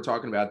and Jaden were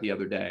talking about the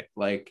other day,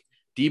 like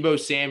Deebo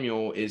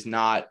Samuel is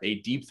not a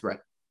deep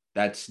threat.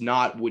 That's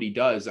not what he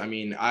does. I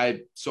mean, I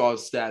saw a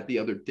stat the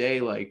other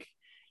day, like,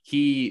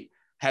 he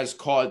has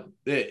caught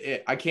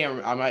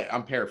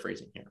I'm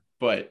paraphrasing here,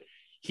 but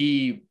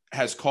he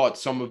has caught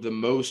some of the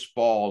most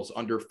balls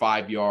under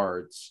 5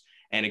 yards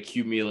and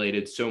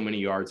accumulated so many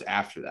yards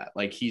after that.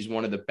 Like, he's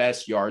one of the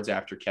best yards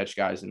after catch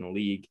guys in the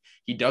league.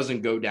 He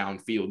doesn't go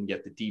downfield and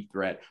get the deep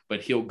threat,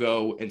 but he'll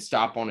go and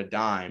stop on a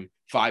dime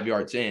 5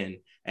 yards in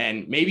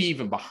and maybe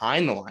even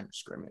behind the line of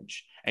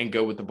scrimmage and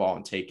go with the ball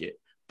and take it.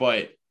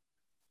 But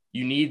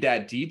you need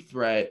that deep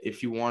threat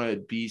if you want to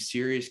be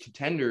serious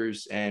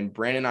contenders, and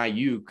Brandon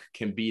Ayuk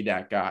can be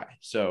that guy.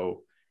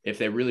 So if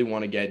they really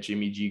want to get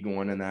Jimmy G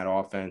going in that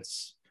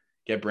offense,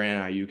 get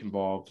Brandon Ayuk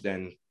involved,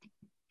 then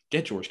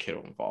get George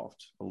Kittle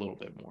involved a little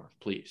bit more,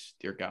 please,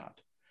 dear God.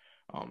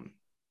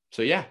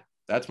 So yeah,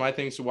 that's my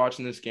things to watch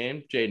in this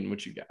game. Jaden,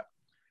 what you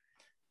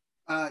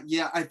got?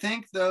 Yeah, I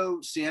think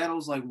though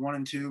Seattle's like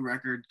 1-2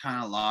 record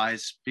kind of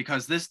lies,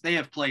 because they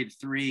have played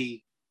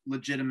 3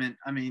 legitimate.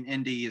 I mean,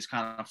 Indy is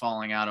kind of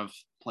falling out of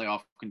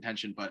playoff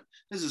contention, but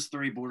this is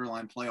 3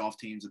 borderline playoff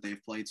teams that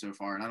they've played so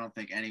far, and I don't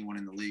think anyone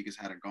in the league has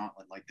had a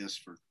gauntlet like this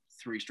for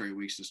 3 straight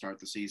weeks to start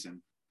the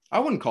season. I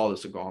wouldn't call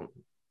this a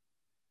gauntlet.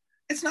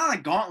 It's not a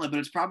gauntlet, but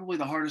it's probably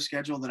the hardest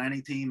schedule that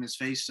any team has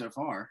faced so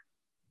far.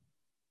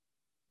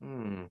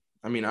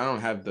 I mean, I don't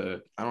have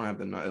the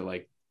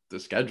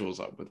schedules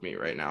up with me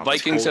right now.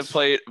 Vikings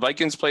played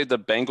the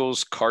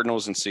Bengals,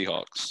 Cardinals, and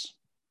Seahawks.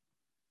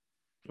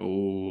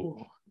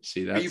 Oh,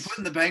 see that? Are you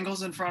putting the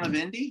Bengals in front of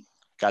Indy?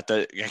 Got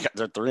the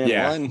 3-1.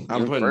 Yeah,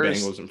 I'm putting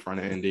Bengals in front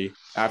of Indy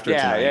after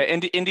tonight. Yeah.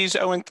 Indy's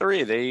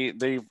 0-3.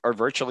 They are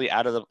virtually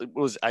out of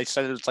the. I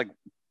said it's like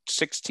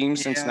 6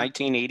 teams since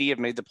 1980 have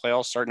made the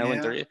playoffs starting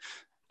 0-3.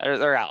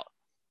 They're out.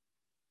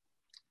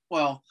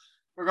 Well,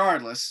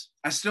 regardless,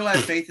 I still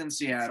have faith in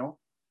Seattle.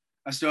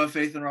 I still have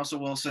faith in Russell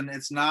Wilson.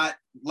 It's not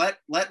let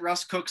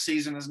Russ cook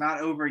season is not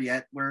over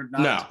yet. We're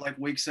not like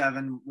week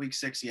 7, week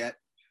 6 yet.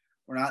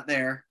 We're not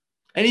there.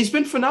 And he's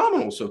been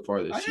phenomenal so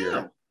far this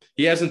year.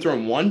 He hasn't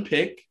thrown 1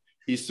 pick.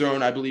 He's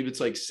thrown, I believe it's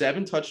like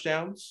 7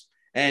 touchdowns,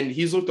 and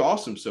he's looked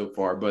awesome so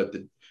far. But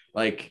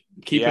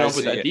keeping up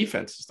with that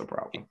defense is the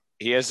problem.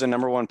 He has the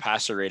number 1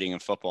 passer rating in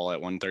football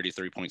at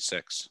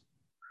 133.6.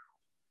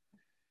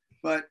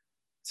 But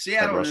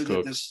Seattle knew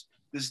that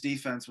this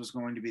defense was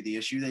going to be the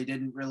issue. They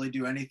didn't really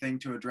do anything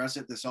to address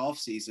it this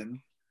offseason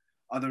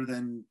other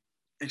than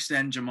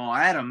extend Jamal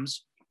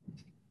Adams.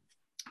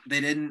 They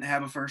didn't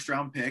have a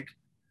first-round pick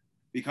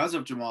because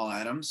of Jamal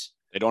Adams.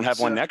 They don't have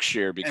one next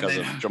year because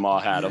of Jamal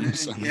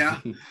Adams. Yeah.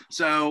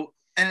 So,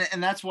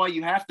 And that's why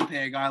you have to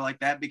pay a guy like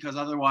that, because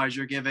otherwise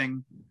you're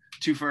giving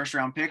 2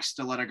 first-round picks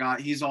to let a guy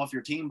 – he's off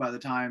your team by the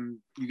time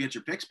you get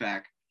your picks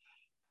back.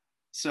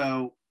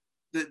 So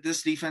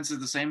this defense is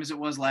the same as it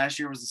was last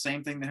year. It was the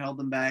same thing that held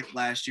them back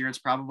last year. It's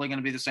probably going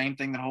to be the same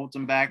thing that holds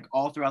them back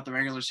all throughout the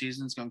regular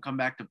season. It's going to come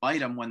back to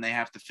bite them when they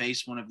have to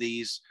face one of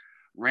these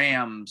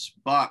Rams,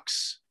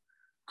 Bucks,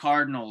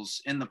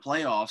 Cardinals in the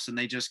playoffs, and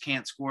they just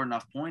can't score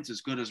enough points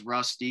as good as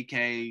Russ,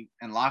 DK,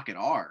 and Lockett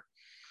are.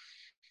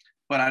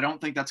 But I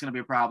don't think that's going to be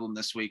a problem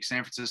this week.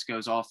 San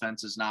Francisco's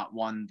offense is not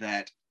one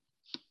that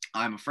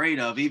I'm afraid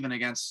of,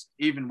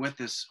 even with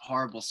this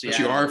horrible Seattle.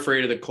 But you are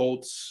afraid of the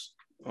Colts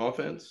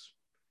offense?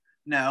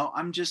 No,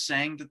 I'm just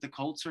saying that the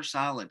Colts are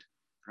solid.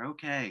 They're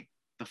okay.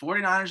 The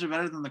 49ers are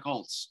better than the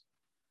Colts,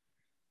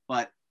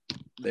 but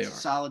they are a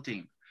solid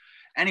team.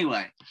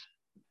 Anyway,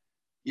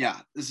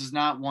 yeah, this is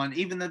not one.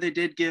 Even though they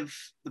did give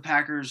the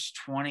Packers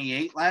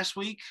 28 last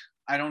week,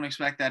 I don't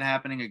expect that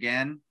happening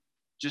again,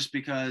 just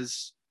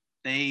because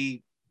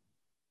it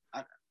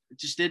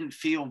just didn't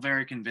feel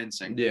very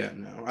convincing. Yeah,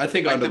 no. I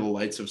think under the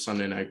lights of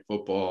Sunday Night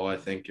Football, I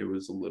think it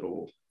was a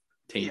little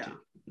tainted,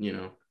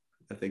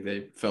 I think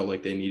they felt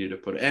like they needed to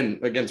put it –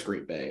 and against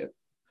Green Bay, a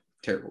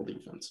terrible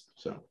defense.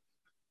 So,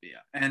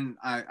 yeah. And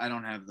I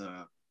don't have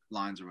the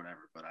lines or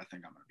whatever, but I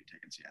think I'm going to be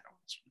taking Seattle on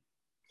this one.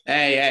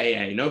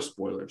 Hey. No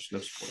spoilers. No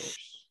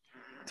spoilers.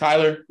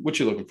 Tyler, what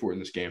you looking for in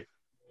this game?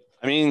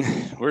 I mean,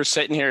 we're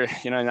sitting here,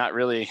 not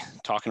really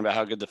talking about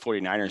how good the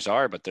 49ers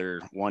are, but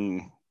they're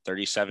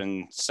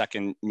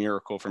 137-second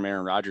miracle from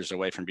Aaron Rodgers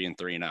away from being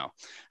 3-0.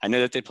 I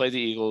know that they played the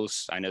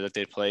Eagles. I know that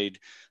they played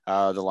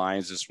the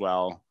Lions as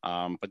well.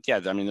 But yeah,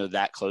 I mean, they're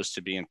that close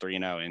to being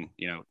 3-0, and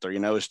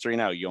 3-0 is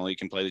 3-0. You only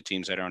can play the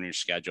teams that are on your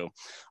schedule.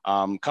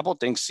 Couple of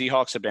things.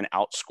 Seahawks have been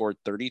outscored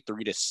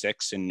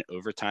 33-6 in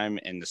overtime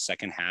in the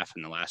second half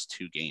in the last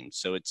 2 games.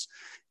 So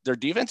their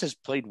defense has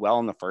played well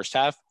in the first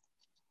half,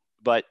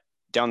 but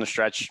down the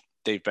stretch,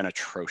 they've been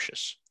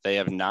atrocious. They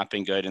have not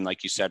been good. And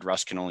like you said,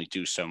 Russ can only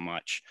do so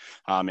much.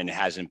 And it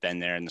hasn't been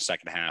there in the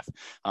second half.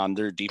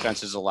 Their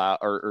defense is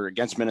or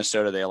against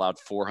Minnesota, they allowed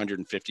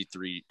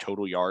 453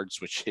 total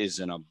yards, which is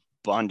an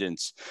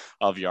abundance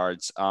of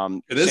yards.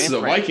 This is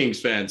a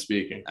Vikings fan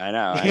speaking. I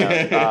know.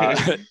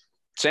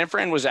 San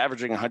Fran was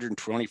averaging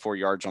 124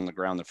 yards on the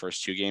ground the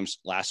first 2 games.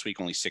 Last week,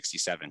 only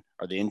 67.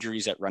 Are the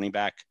injuries at running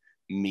back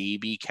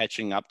maybe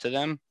catching up to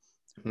them?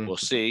 We'll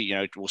see.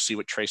 We'll see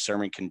what Trey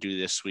Sermon can do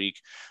this week.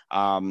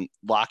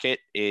 Lockett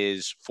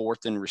is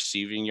 4th in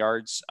receiving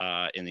yards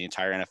in the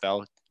entire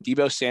NFL.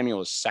 Deebo Samuel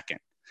is 2nd.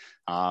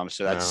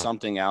 So that's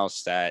something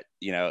else that,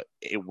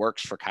 it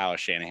works for Kyle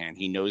Shanahan.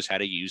 He knows how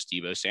to use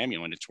Deebo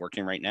Samuel, and it's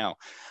working right now.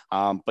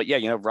 But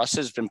yeah, Russ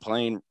has been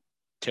playing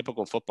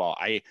typical football.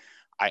 I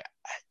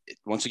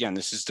once again,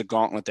 this is the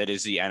gauntlet that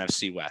is the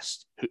NFC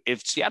West.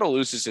 If Seattle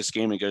loses this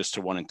game and goes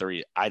to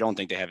 1-3, I don't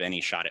think they have any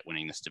shot at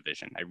winning this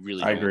division. I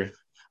agree.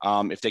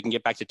 If they can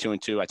get back to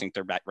 2-2, I think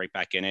they're right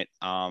back in it.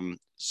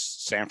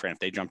 San Fran, if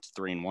they jump to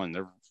 3-1,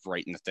 they're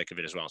right in the thick of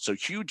it as well. So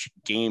huge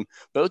game.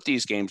 Both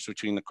these games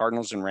between the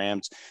Cardinals and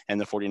Rams and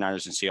the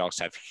 49ers and Seahawks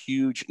have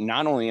huge,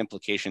 not only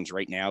implications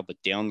right now, but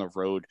down the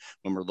road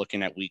when we're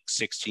looking at week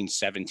 16,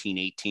 17,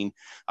 18,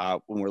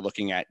 when we're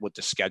looking at what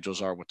the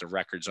schedules are, what the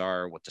records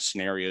are, what the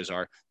scenarios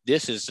are.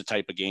 This is the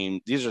type of game.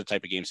 These are the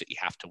type of games that you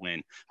have to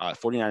win.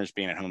 49ers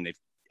being at home, they've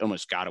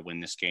almost got to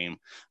win this game.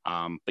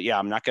 But yeah,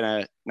 I'm not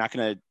gonna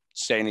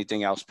say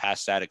anything else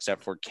past that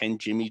except for, can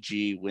Jimmy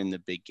G win the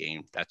big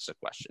game? That's the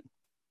question.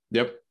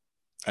 Yep.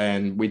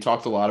 And we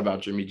talked a lot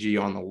about Jimmy G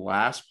on the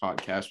last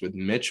podcast with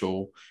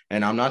Mitchell,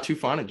 and I'm not too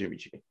fond of Jimmy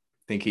G. I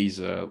think he's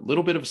a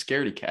little bit of a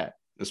scaredy cat,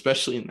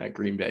 especially in that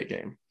Green Bay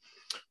game.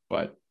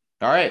 But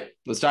all right,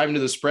 let's dive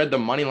into the spread, the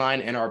money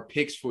line, and our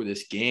picks for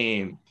this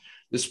game.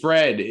 The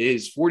spread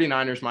is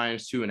 49ers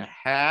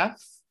 -2.5.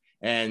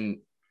 And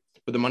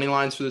for the money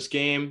lines for this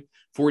game,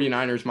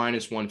 49ers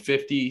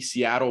 -150,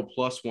 Seattle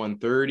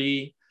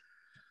 +130.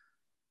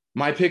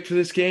 My pick for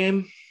this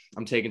game,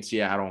 I'm taking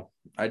Seattle.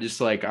 I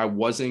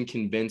wasn't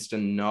convinced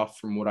enough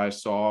from what I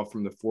saw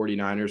from the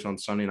 49ers on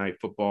Sunday Night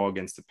Football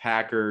against the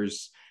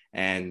Packers.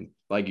 And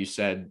like you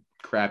said,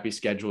 crappy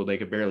schedule. They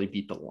could barely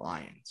beat the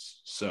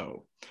Lions.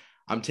 So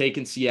I'm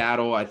taking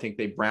Seattle. I think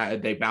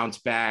they bounce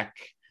back.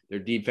 Their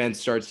defense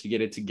starts to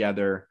get it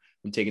together.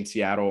 I'm taking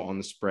Seattle on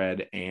the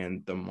spread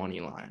and the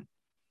money line.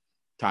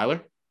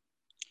 Tyler?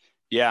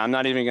 Yeah, I'm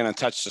not even going to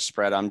touch the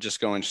spread. I'm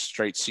just going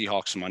straight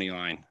Seahawks money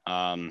line.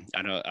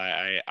 I know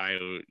I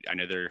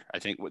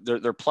think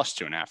they're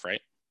 +2.5,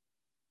 right?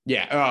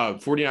 Yeah,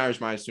 49ers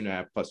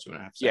 -2.5,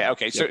 +2.5. So, yeah,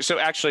 okay. Yep. So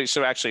actually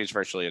it's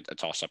virtually a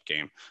toss-up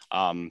game.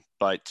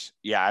 But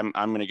yeah,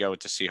 I'm going to go with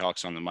the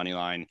Seahawks on the money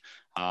line.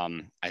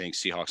 I think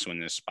Seahawks win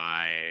this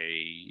by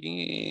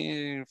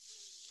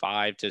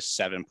 5 to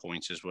 7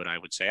 points is what I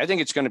would say. I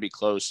think it's going to be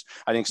close.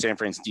 I think San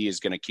Fran's D is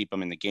going to keep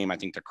them in the game. I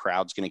think the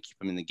crowd's going to keep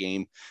them in the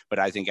game. But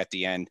I think at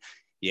the end,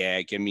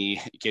 yeah, give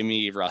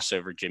me Russ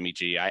over Jimmy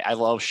G. I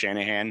love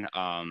Shanahan.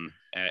 I'm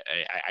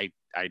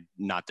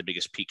not the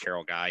biggest Pete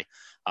Carroll guy.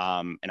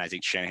 And I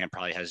think Shanahan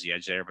probably has the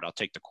edge there, but I'll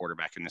take the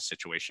quarterback in this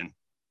situation.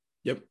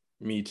 Yep.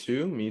 Me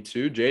too.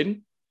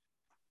 Jaden?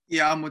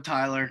 Yeah, I'm with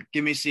Tyler.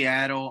 Give me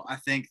Seattle. I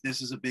think this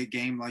is a big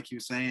game, like he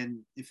was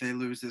saying. If they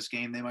lose this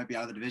game, they might be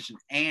out of the division.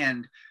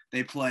 And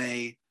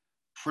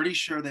pretty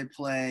sure they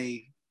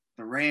play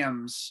the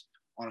Rams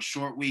on a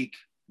short week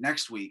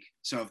next week.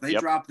 So if they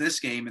drop this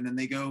game and then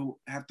they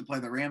have to play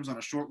the Rams on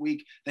a short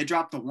week, they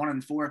drop to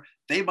 1-4,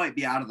 they might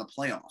be out of the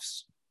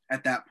playoffs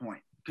at that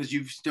point, because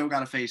you've still got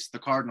to face the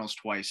Cardinals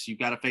twice. You've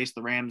got to face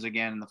the Rams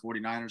again and the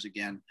 49ers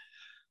again.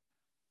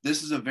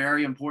 This is a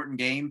very important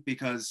game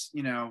because,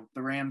 the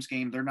Rams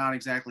game, they're not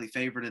exactly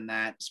favored in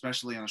that,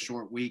 especially on a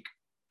short week.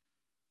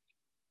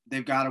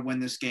 They've got to win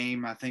this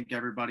game. I think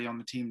everybody on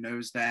the team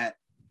knows that.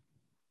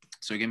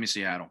 So give me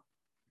Seattle.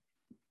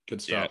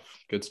 Good stuff. Yeah.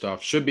 Good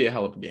stuff. Should be a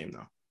hell of a game,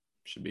 though.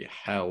 Should be a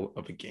hell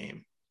of a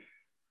game.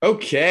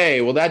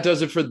 Okay, well, that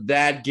does it for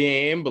that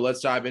game, but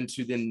let's dive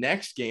into the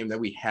next game that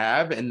we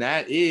have, and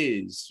that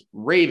is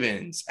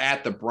Ravens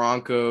at the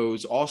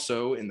Broncos,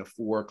 also in the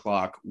 4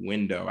 o'clock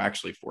window.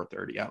 Actually,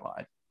 4:30, I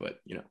lied, but,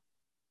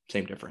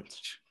 same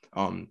difference.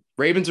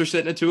 Ravens are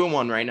sitting at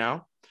 2-1 right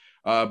now.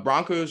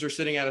 Broncos are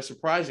sitting at a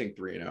surprising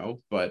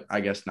 3-0, but I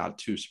guess not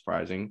too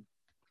surprising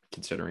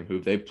considering who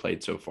they've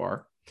played so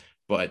far.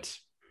 But,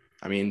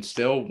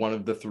 still one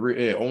of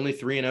the only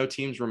 3-0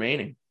 teams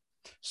remaining.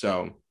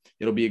 So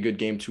it'll be a good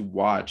game to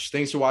watch.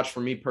 Things to watch for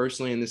me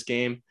personally in this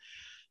game.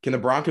 Can the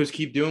Broncos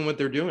keep doing what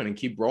they're doing and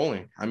keep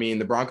rolling?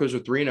 The Broncos are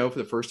 3-0 for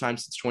the first time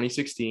since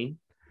 2016.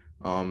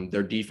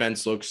 Their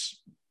defense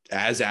looks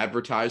as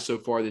advertised so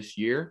far this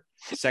year.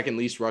 Second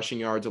least rushing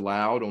yards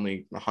allowed,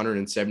 only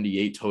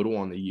 178 total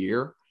on the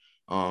year.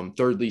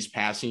 Third least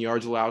passing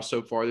yards allowed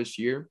so far this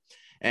year.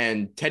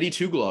 And Teddy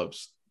Two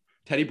Gloves,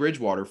 Teddy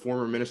Bridgewater,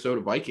 former Minnesota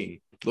Viking,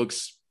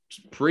 looks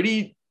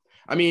pretty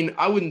 –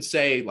 I wouldn't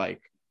say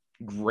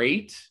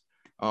great.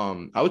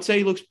 I would say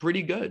he looks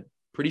pretty good,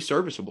 pretty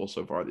serviceable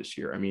so far this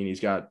year. He's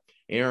got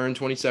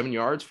 827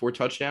 yards, 4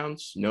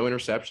 touchdowns, no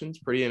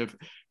interceptions,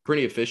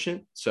 pretty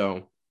efficient.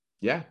 So,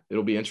 yeah,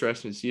 it'll be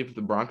interesting to see if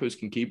the Broncos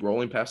can keep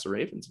rolling past the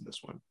Ravens in this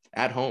one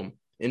at home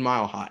in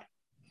Mile High.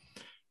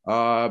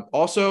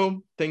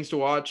 Also, things to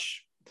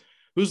watch.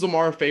 Who's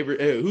Lamar's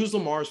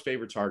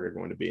favorite target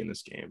going to be in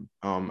this game?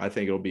 I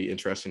think it'll be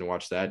interesting to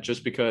watch that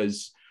just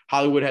because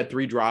Hollywood had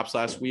 3 drops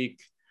last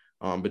week.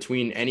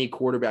 Between any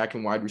quarterback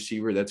and wide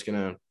receiver, that's going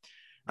to,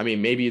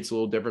 maybe it's a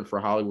little different for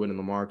Hollywood and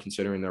Lamar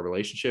considering their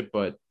relationship,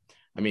 but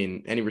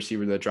any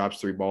receiver that drops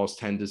 3 balls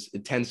tends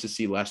to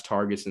see less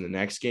targets in the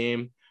next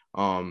game.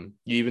 You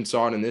even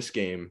saw it in this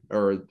game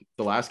or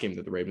the last game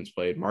that the Ravens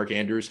played. Mark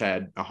Andrews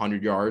had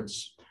 100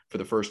 yards for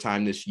the first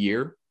time this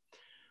year.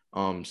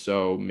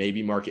 So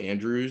maybe Mark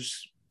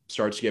Andrews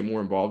starts to get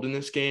more involved in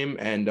this game.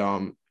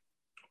 And,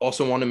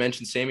 also want to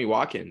mention Sammy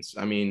Watkins.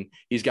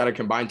 He's got a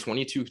combined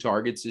 22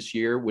 targets this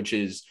year, which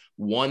is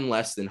 1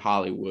 less than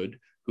Hollywood,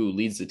 who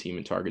leads the team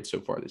in targets so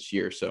far this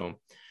year. So,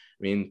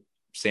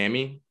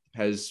 Sammy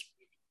has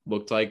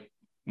looked like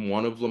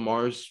one of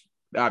Lamar's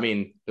 –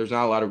 there's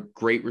not a lot of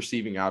great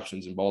receiving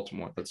options in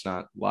Baltimore. Let's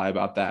not lie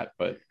about that.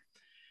 But,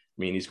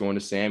 he's going to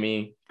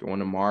Sammy, going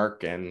to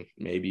Mark, and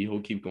maybe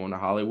he'll keep going to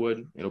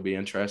Hollywood. It'll be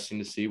interesting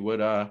to see what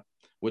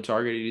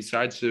target he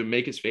decides to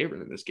make his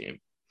favorite in this game.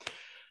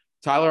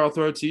 Tyler, I'll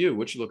throw it to you.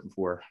 What you looking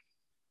for?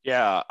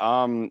 Yeah.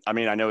 I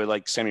know we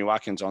like Sammy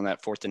Watkins on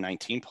that 4th and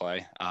 19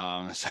 play.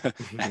 So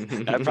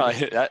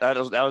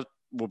that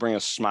will bring a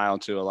smile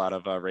to a lot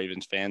of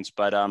Ravens fans.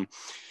 But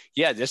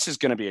this is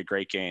going to be a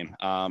great game.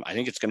 I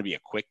think it's going to be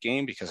a quick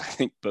game because I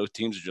think both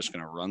teams are just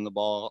going to run the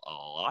ball a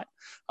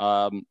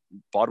lot.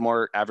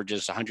 Baltimore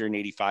averages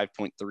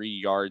 185.3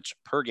 yards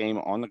per game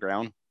on the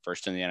ground,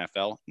 first in the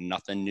NFL.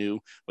 Nothing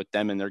new with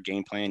them in their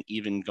game plan,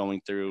 even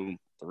going through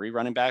 3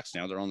 running backs.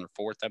 Now they're on their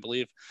 4th, I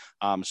believe.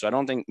 So I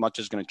don't think much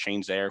is going to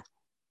change there.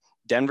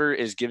 Denver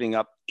is giving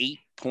up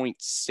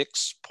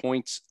 8.6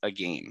 points a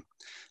game.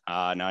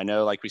 Now I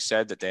know, like we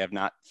said, that they have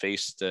not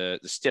faced the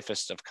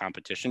stiffest of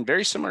competition,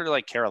 very similar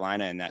to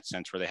Carolina in that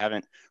sense, where they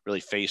haven't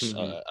really faced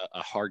a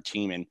hard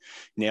team. And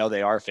now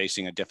they are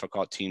facing a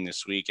difficult team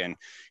this week. And,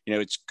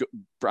 it's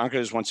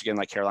Broncos, once again,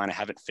 like Carolina,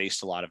 haven't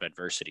faced a lot of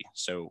adversity.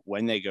 So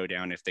when they go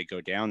down, if they go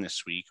down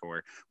this week,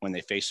 or when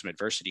they face some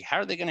adversity, how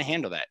are they going to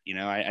handle that?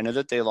 I know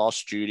that they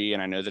lost Judy,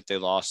 and I know that they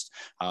lost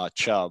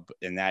Chubb,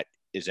 and that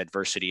is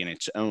adversity in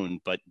its own,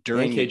 but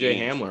during KJ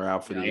Hamler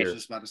out for the year,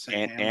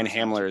 and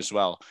Hamler as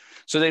well.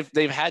 So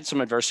they've had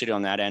some adversity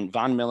on that end.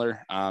 Von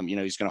Miller,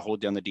 he's going to hold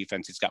down the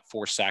defense. He's got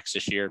 4 sacks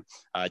this year.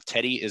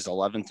 Teddy is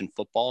 11th in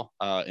football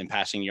in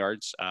passing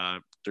yards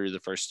through the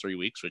first 3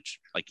 weeks, which,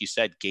 like you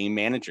said, game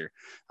manager.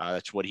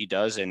 That's what he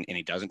does, and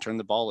he doesn't turn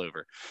the ball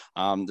over.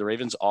 The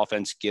Ravens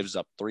offense gives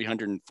up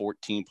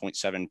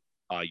 314.7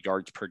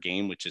 yards per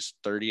game, which is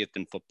 30th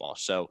in football.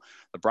 So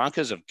the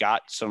Broncos have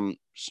got some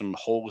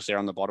holes there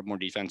on the Baltimore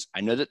defense.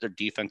 I know that their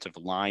defensive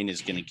line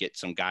is going to get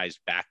some guys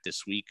back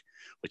this week,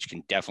 which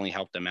can definitely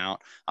help them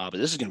out. But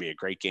this is going to be a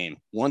great game.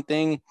 One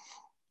thing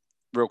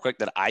real quick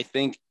that I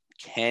think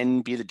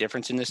can be the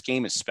difference in this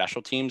game is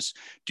special teams.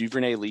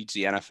 Duvernay leads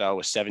the NFL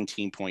with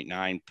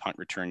 17.9 punt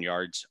return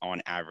yards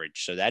on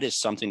average. So that is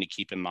something to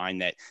keep in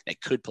mind that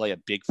could play a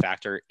big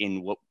factor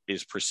in what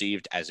is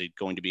perceived as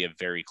going to be a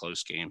very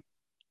close game.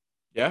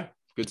 Yeah,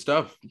 good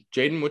stuff.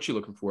 Jaden, what you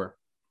looking for?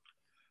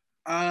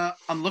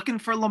 I'm looking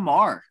for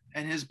Lamar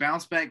and his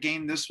bounce back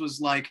game. This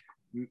was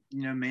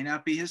may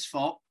not be his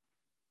fault,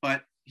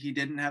 but he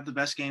didn't have the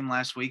best game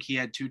last week. He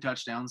had 2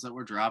 touchdowns that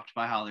were dropped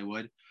by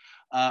Hollywood.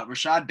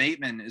 Rashad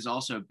Bateman is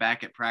also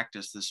back at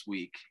practice this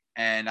week,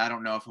 and I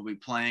don't know if he'll be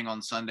playing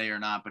on Sunday or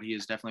not, but he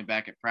is definitely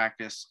back at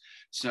practice.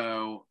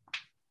 So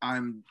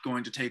I'm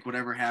going to take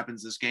whatever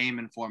happens this game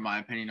and form my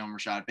opinion on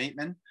Rashad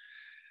Bateman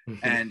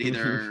and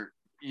either,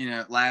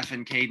 laugh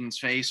in Caden's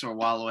face or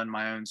wallow in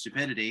my own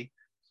stupidity.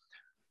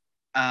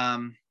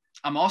 I'm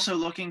also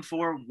looking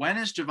for, when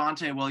is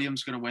Javonte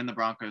Williams going to win the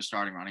Broncos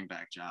starting running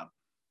back job?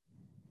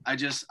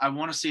 I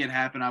want to see it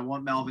happen. I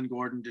want Melvin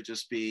Gordon to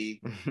just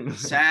be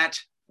sat.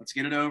 Let's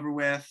get it over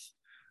with.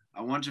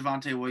 I want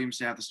Javonte Williams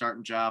to have the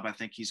starting job. I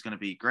think he's going to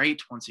be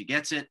great once he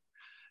gets it.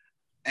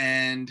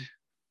 And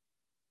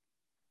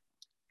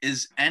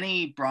is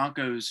Noah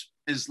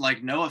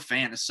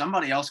Fant, is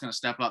somebody else going to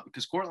step up?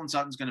 Because Cortland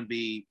Sutton's going to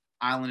be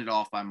islanded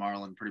off by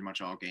Marlon pretty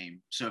much all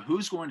game. So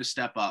who's going to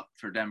step up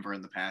for Denver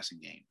in the passing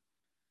game?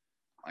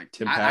 Like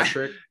Tim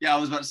Patrick? I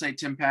was about to say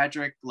Tim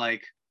Patrick,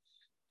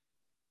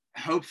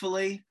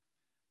 hopefully.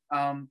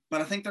 But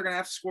I think they're going to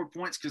have to score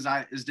points because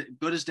as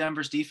good as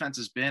Denver's defense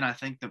has been, I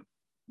think the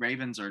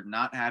Ravens are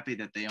not happy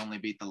that they only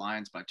beat the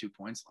Lions by 2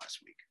 points last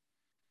week.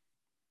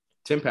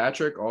 Tim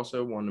Patrick,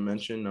 also wanted to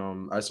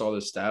mention, I saw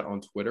this stat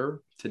on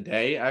Twitter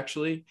today,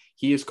 actually.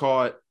 He has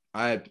caught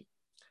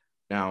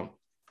now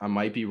I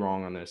might be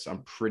wrong on this.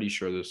 I'm pretty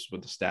sure this is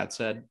what the stat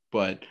said,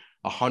 but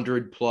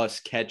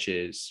 100+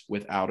 catches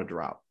without a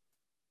drop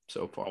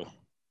so far.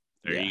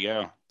 There you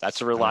go.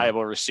 That's a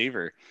reliable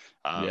receiver,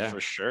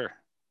 for sure.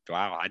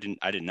 Wow, I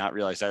did not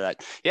realize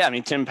that. Yeah, I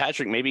mean, Tim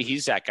Patrick, maybe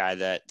he's that guy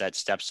that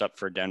steps up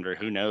for Denver.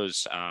 Who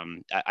knows?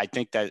 I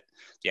think that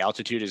the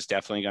altitude is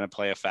definitely going to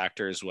play a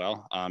factor as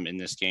well in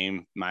this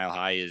game. Mile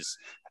High has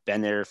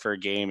been there for a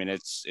game, and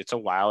it's a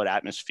wild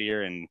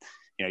atmosphere, and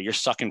you're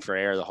sucking for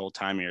air the whole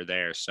time you're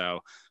there. So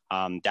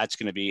that's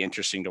going to be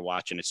interesting to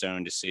watch in its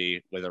own, to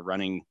see with a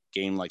running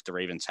game like the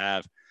Ravens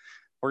have.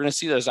 We're going to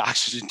see those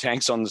oxygen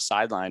tanks on the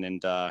sideline.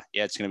 And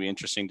it's going to be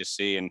interesting to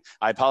see. And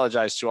I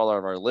apologize to all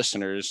of our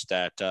listeners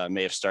that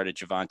may have started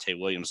Javonte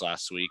Williams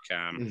last week.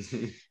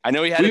 I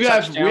know he had a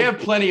touchdown. We have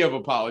plenty of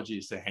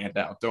apologies to hand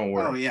out. Don't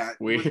worry. Oh, yeah.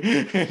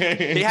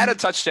 He had a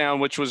touchdown,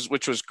 which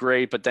was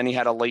great, but then he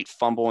had a late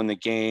fumble in the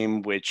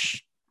game,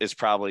 which is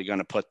probably going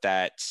to put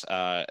that,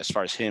 as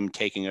far as him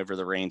taking over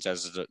the reins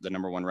as the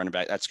number 1 running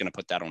back, that's going to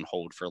put that on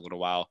hold for a little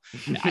while.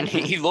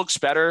 He looks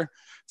better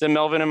than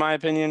Melvin, in my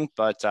opinion,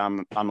 but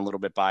I'm a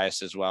little bit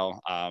biased as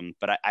well.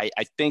 But I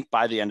think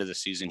by the end of the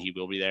season, he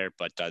will be there.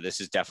 But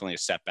this is definitely a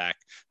setback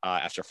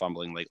after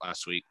fumbling late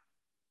last week.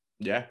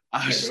 Yeah.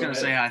 I was just going to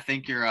say, I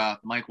think your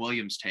Mike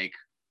Williams take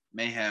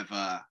may have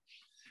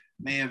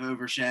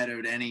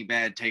overshadowed any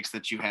bad takes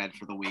that you had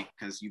for the week,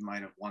 because you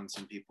might have won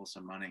some people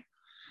some money.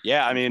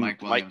 Yeah, I mean,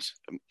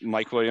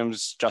 Mike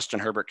Williams,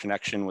 Justin Herbert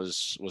connection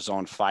was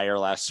on fire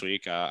last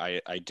week. I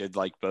did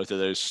like both of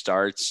those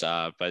starts,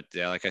 but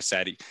yeah, like I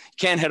said, he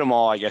can't hit them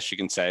all, I guess you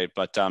can say.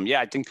 But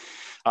I think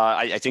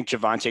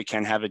Javonte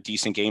can have a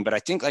decent game. But I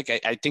think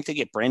I think they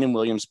get Brandon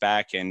Williams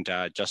back and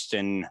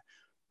Justin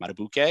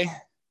Madubuike.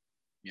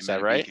 Is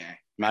that right?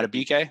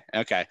 Madubuike?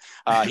 Okay.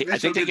 I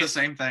think they get the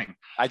same thing.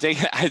 I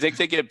think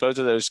they get both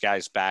of those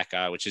guys back,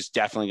 which is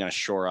definitely going to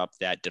shore up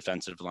that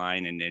defensive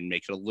line and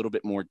make it a little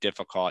bit more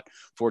difficult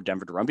for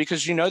Denver to run,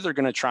 because they're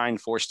going to try and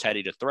force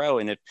Teddy to throw.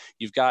 And if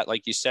you've got,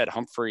 like you said,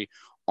 Humphrey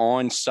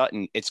on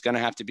Sutton, it's going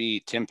to have to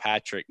be Tim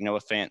Patrick,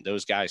 Noah Fant,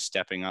 those guys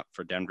stepping up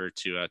for Denver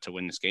to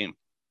win this game.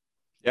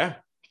 Yeah,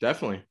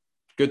 definitely.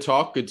 Good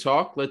talk.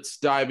 Let's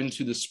dive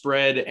into the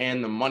spread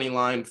and the money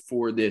line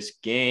for this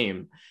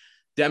game.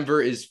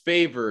 Denver is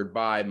favored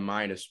by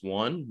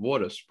 -1.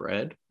 What a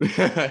spread.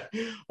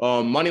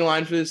 Money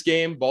line for this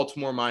game,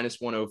 Baltimore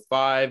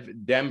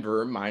 -105,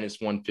 Denver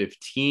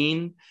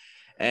 -115.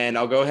 And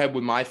I'll go ahead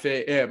with my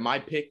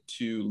pick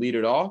to lead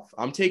it off.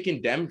 I'm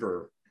taking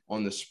Denver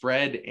on the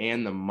spread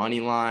and the money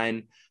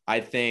line.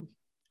 I think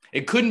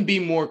it couldn't be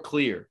more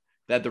clear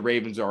that the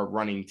Ravens are a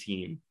running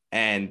team,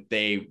 and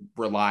they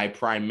rely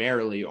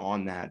primarily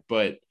on that.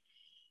 But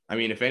I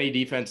mean, if any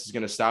defense is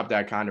going to stop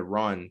that kind of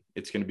run,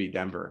 it's going to be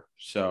Denver.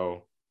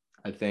 So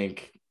I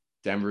think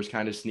Denver's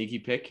kind of sneaky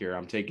pick here.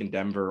 I'm taking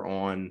Denver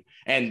on,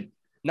 and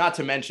not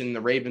to mention the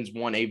Ravens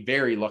won a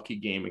very lucky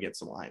game against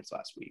the Lions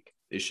last week.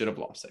 They should have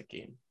lost that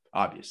game,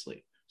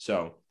 obviously.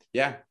 So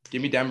yeah,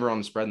 give me Denver on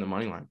the spread and the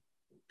money line.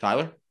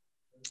 Tyler?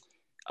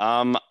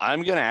 I'm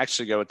going to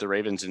actually go with the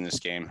Ravens in this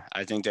game.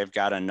 I think they've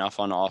got enough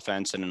on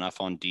offense and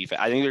enough on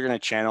defense. I think they're going to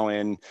channel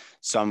in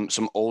some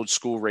old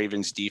school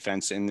Ravens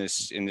defense in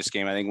this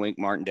game. I think Wink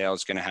Martindale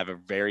is going to have a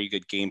very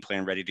good game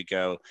plan ready to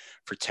go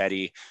for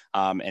Teddy.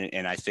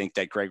 And I think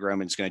that Greg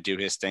Roman's going to do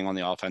his thing on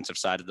the offensive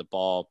side of the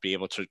ball, be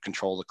able to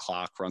control the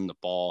clock, run the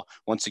ball.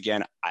 Once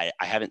again, I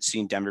haven't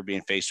seen Denver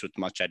being faced with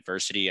much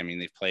adversity. I mean,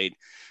 they've played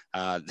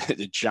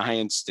the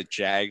Giants, the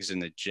Jags,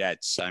 and the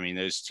Jets. I mean,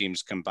 those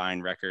teams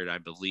combined record, I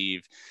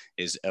believe,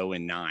 is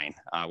 0-9.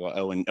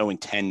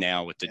 0-10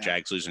 now with the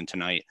Jags losing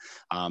tonight.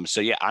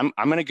 So yeah, I'm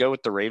going to go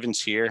with the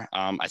Ravens here.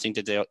 I think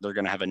that they're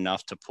going to have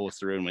enough to pull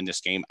through and win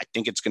this game. I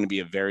think it's going to be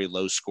a very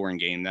low scoring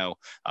game though,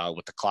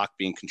 with the clock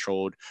being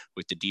controlled,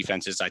 with the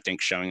defenses, I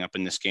think, showing up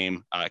in this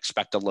game.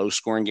 Expect a low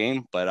scoring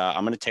game, but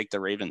I'm going to take the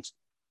Ravens.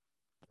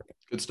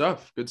 Good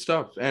stuff.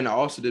 And I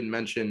also didn't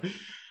mention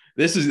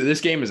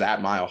this game is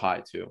at Mile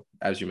High too,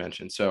 as you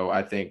mentioned. So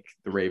I think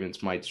the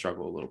Ravens might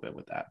struggle a little bit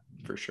with that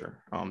for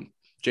sure.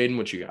 Jaden,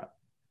 what you got?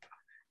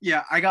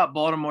 Yeah, I got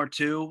Baltimore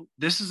too.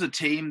 This is a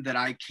team that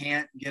I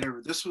can't get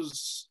over. This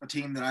was a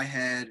team that I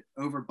had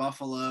over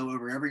Buffalo,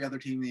 over every other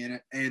team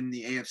in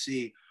the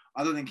AFC,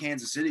 other than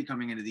Kansas City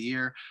coming into the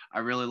year. I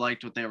really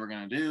liked what they were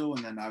going to do.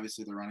 And then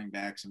obviously the running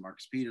backs and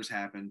Marcus Peters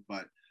happened.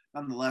 But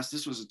nonetheless,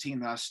 this was a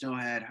team that I still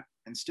had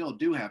and still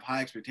do have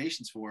high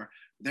expectations for.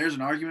 There's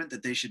an argument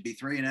that they should be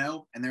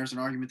 3-0, and there's an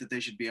argument that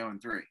they should be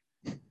 0-3.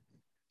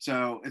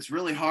 So it's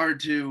really hard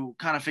to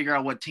kind of figure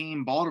out what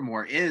team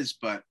Baltimore is,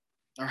 or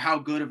how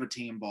good of a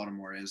team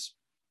Baltimore is.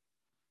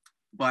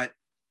 But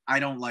I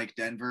don't like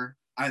Denver.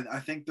 I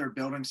think they're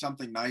building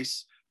something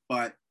nice,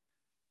 but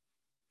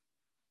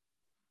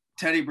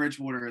Teddy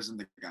Bridgewater isn't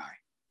the guy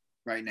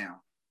right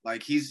now.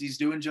 Like he's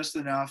doing just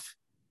enough,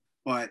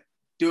 but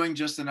doing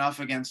just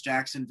enough against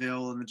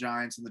Jacksonville and the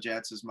Giants and the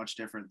Jets is much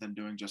different than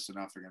doing just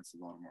enough against the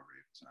Baltimore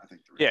Ravens. I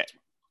think the Ravens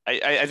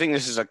I think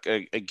this is a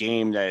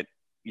game that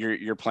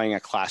you're playing a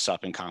class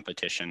up in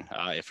competition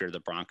if you're the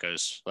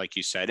Broncos, like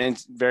you said. And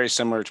it's very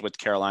similar to with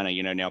Carolina,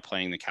 now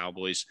playing the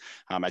Cowboys.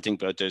 I think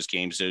both those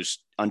games, those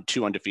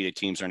two undefeated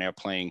teams are now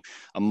playing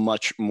a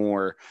much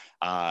more,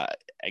 I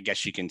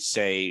guess you can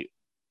say,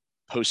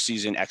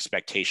 postseason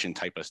expectation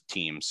type of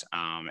teams.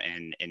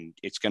 And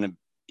it's going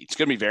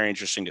to be very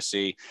interesting to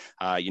see,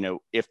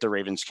 if the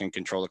Ravens can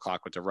control the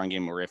clock with the run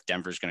game or if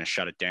Denver's going to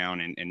shut it down,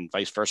 and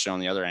vice versa on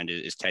the other end.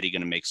 Is Teddy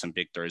going to make some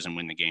big throws and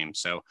win the game?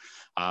 So,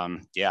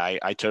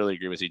 I totally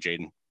agree with you,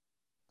 Jaden.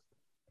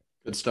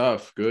 Good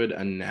stuff. Good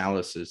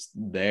analysis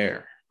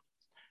there.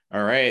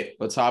 All right,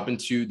 let's hop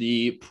into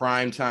the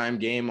primetime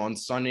game on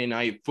Sunday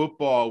Night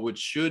Football, which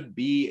should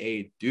be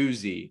a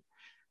doozy.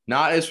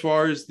 Not as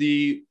far as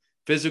the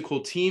physical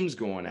teams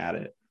going at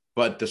it,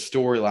 but the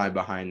storyline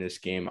behind this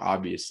game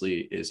obviously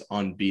is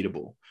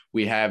unbeatable.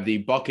 We have the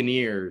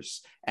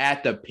Buccaneers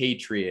at the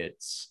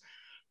Patriots.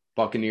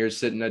 Buccaneers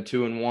sitting at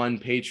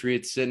 2-1,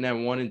 Patriots sitting at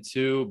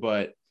 1-2,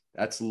 but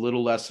that's a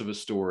little less of a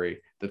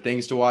story. The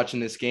things to watch in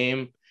this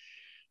game: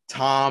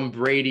 Tom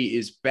Brady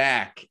is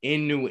back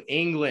in New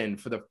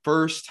England for the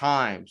first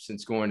time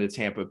since going to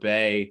Tampa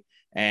Bay,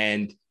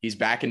 and he's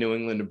back in New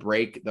England to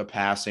break the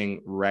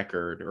passing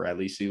record, or at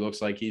least he looks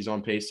like he's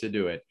on pace to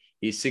do it.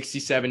 He's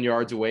 67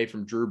 yards away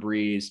from Drew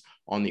Brees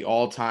on the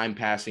all-time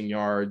passing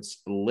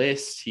yards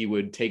list. He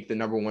would take the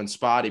number one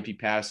spot if he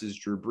passes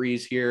Drew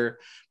Brees here.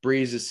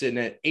 Brees is sitting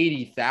at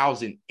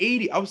 80,000.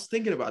 I was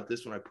thinking about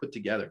this when I put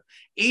together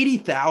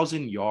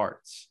 80,000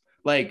 yards.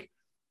 Like,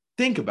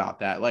 think about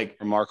that. Like,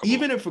 remarkable.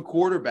 Even if a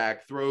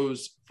quarterback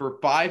throws for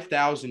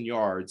 5,000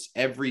 yards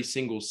every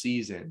single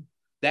season,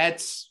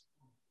 that's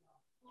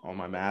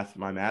my math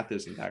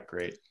isn't that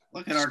great.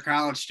 Look at our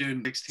college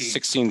student,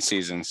 16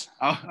 seasons.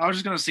 I was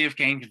just going to see if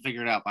Kane can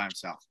figure it out by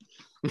himself.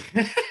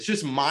 It's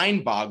just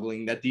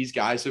mind-boggling that these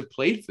guys have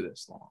played for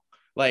this long.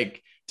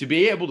 Like, to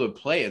be able to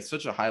play at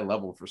such a high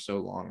level for so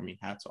long, I mean,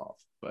 hats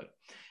off. But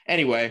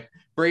anyway,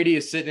 Brady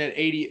is sitting at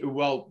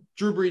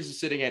Drew Brees is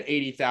sitting at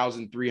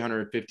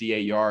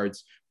 80,358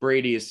 yards.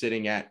 Brady is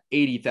sitting at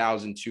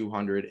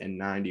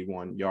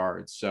 80,291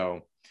 yards.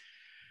 So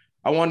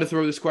I wanted to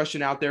throw this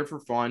question out there for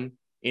fun.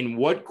 In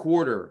what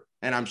quarter,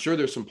 and I'm sure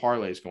there's some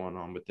parlays going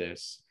on with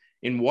this,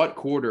 in what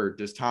quarter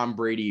does Tom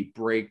Brady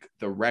break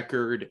the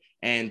record,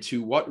 and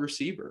to what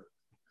receiver?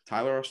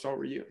 Tyler, I'll start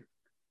with you.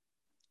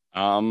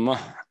 I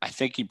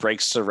think he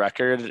breaks the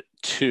record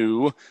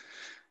to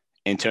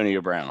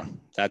Antonio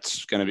Brown.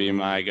 That's going to be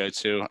my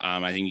go-to.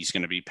 I think he's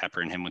going to be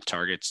peppering him with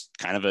targets,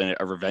 kind of a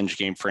revenge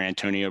game for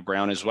Antonio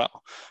Brown as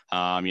well.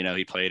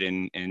 He played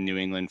in New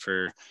England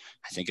for,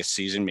 I think, a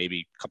season, maybe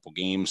a couple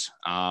games.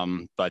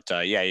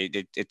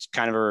 It's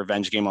kind of a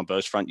revenge game on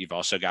both fronts. You've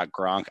also got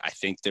Gronk. I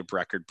think the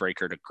record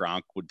breaker to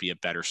Gronk would be a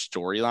better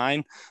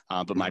storyline,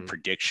 but my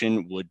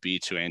prediction would be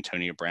to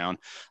Antonio Brown.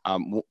 A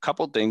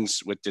couple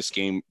things with this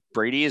game.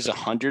 Brady is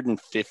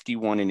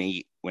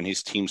 151-8 when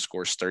his team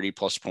scores 30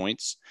 plus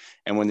points.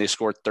 And when they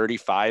score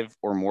 35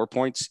 or more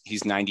points,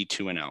 he's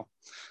 92-0.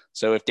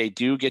 So if they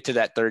do get to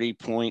that 30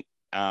 point,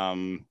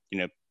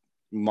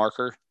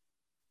 marker,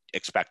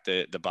 expect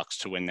the Bucs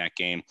to win that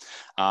game.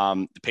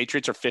 The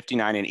Patriots are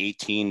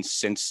 59-18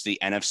 since the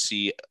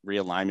NFC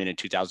realignment in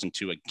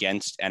 2002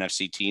 against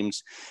NFC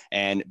teams,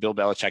 and Bill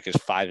Belichick is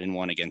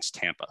 5-1 against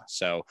Tampa.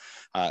 So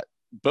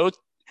both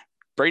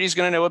Brady's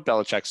going to know what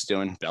Belichick's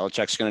doing.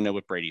 Belichick's going to know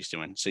what Brady's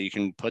doing. So you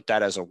can put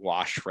that as a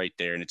wash right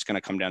there, and it's going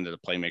to come down to the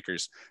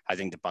playmakers. I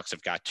think the Bucs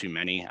have got too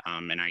many,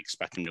 and I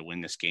expect them to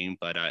win this game.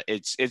 But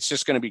it's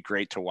just going to be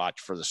great to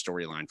watch for the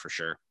storyline for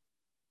sure.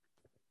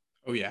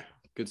 Oh, yeah.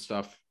 Good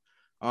stuff.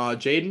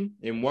 Jaden,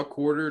 in what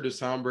quarter does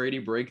Tom Brady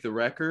break the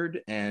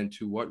record, and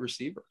to what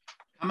receiver?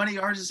 How many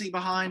yards is he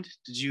behind?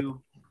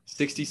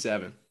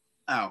 67.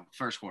 Oh,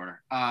 first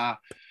quarter.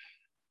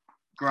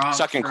 Gronk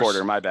second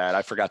quarter, my bad.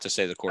 I forgot to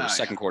say the quarter.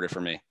 Second quarter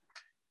for me.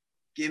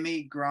 Give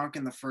me Gronk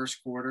in the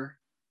first quarter,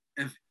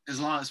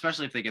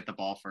 especially if they get the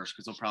ball first,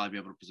 because they'll probably be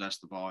able to possess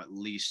the ball at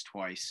least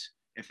twice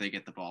if they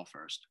get the ball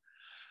first.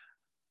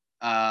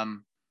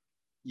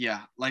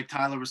 Yeah, like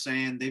Tyler was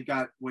saying, they've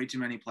got way too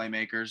many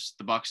playmakers.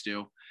 The Bucs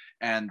do,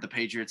 and the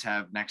Patriots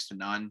have next to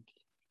none.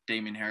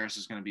 Damian Harris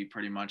is going to be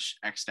pretty much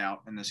X'd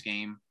out in this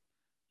game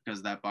because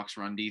of that Bucs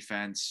run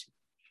defense,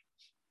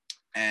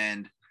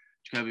 and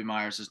Jacoby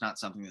Myers is not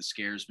something that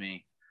scares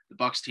me. The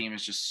Bucs team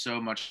is just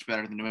so much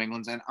better than New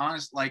England's. And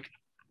honestly,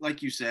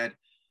 like you said,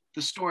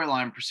 the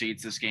storyline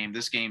precedes this game.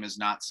 This game is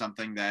not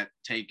something that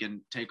take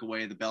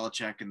away the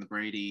Belichick and the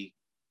Brady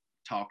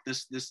talk.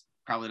 This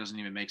probably doesn't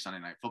even make Sunday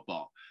Night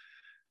Football.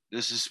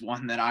 This is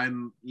one that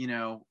I'm,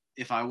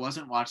 if I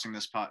wasn't watching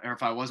this or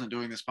if I wasn't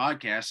doing this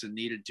podcast and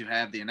needed to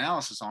have the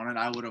analysis on it,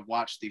 I would have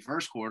watched the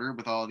first quarter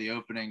with all the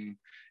opening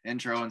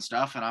intro and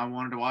stuff, and I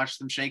wanted to watch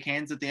them shake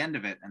hands at the end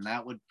of it, and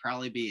that would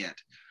probably be it,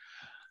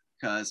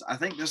 because I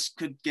think this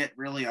could get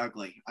really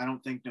ugly. I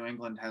don't think New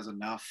England has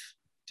enough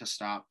to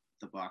stop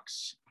the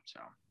Bucs. So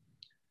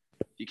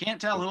you can't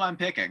tell who I'm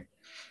picking.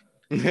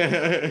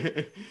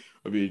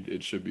 I mean,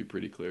 it should be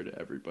pretty clear to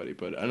everybody.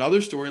 But another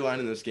storyline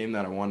in this game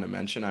that I wanted to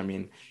mention, I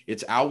mean,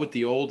 it's out with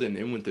the old and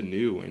in with the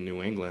new in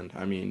New England.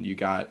 I mean, you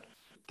got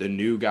the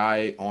new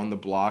guy on the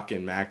block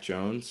in Mac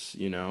Jones,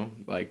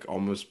 like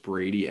almost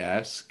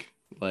Brady-esque,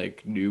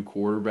 like new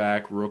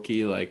quarterback,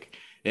 rookie. Like,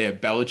 yeah,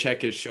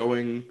 Belichick is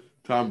showing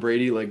Tom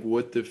Brady like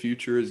what the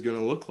future is going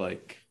to look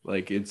like.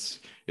 Like,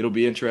 it'll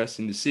be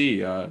interesting to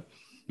see.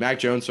 Mac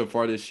Jones so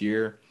far this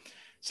year,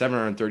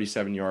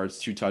 737 yards,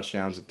 2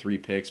 touchdowns, and 3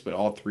 picks, but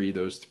all 3 of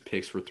those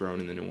picks were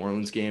thrown in the New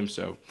Orleans game,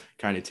 so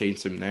kind of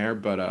taints him there.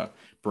 But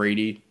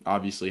Brady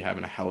obviously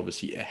having a hell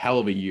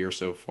of a year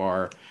so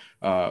far,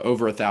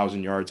 over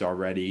 1,000 yards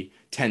already,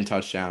 10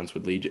 touchdowns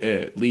with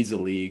leads the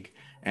league,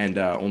 and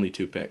only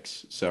 2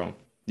 picks. So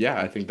yeah,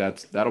 I think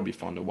that'll be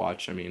fun to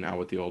watch. I mean, out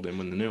with the old and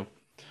with the new.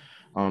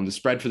 The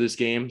spread for this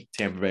game: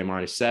 Tampa Bay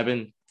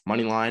 -7,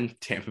 money line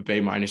Tampa Bay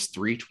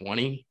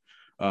 -320,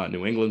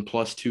 New England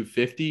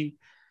 +250.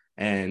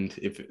 And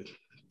if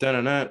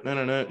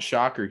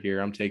shocker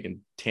here, I'm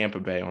taking Tampa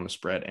Bay on the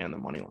spread and the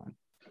money line.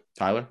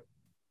 Tyler?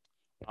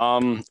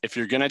 If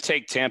you're going to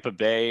take Tampa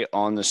Bay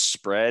on the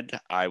spread,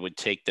 I would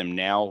take them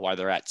now while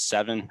they're at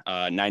 7.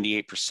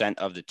 98%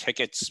 of the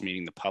tickets,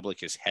 meaning the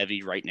public, is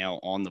heavy right now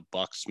on the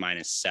Bucs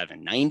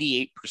 -7.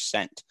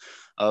 98%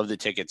 of the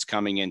tickets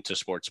coming into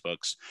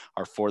sportsbooks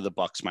are for the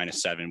Bucs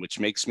 -7, which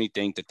makes me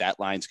think that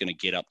line's going to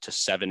get up to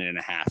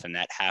 7.5, and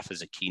that half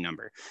is a key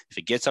number. If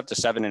it gets up to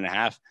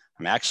 7.5,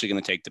 I'm actually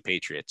going to take the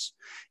Patriots.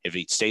 If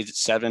he stays at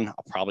 7,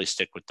 I'll probably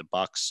stick with the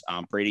Bucs.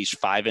 Brady's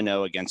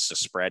 5-0 against the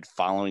spread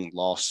following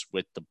loss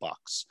with the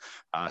Bucs.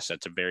 So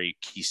that's a very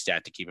key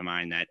stat to keep in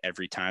mind, that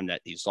every time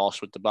that he's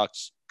lost with the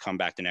Bucs, come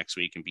back the next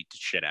week and beat the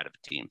shit out of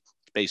a team.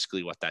 It's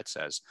basically what that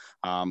says.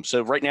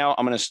 So right now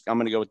I'm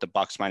gonna go with the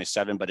Bucs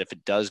 -7. But if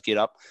it does get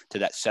up to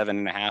that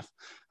 7.5,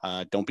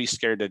 don't be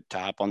scared to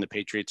hop on the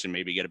Patriots and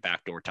maybe get a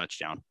backdoor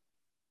touchdown.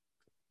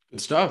 Good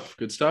stuff.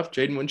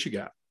 Jaden, what you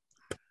got?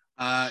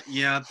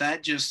 Yeah,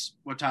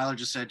 what Tyler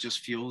just said just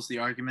fuels the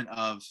argument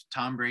of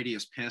Tom Brady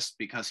is pissed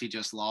because he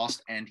just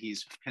lost, and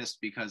he's pissed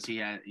because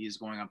he's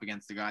going up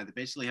against the guy that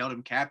basically held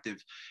him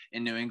captive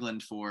in New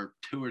England for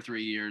 2 or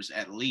 3 years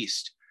at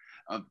least,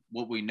 of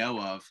what we know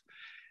of.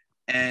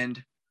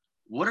 And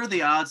what are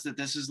the odds that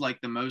this is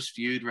like the most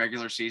viewed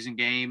regular season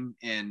game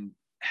in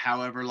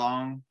however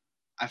long?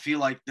 I feel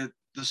like the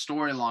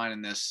storyline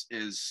in this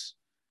is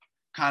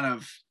kind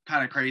of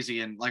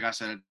crazy, and like I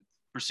said, it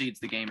precedes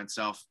the game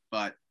itself.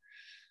 But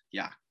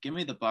yeah, give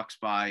me the Bucs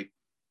by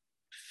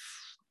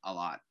a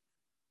lot.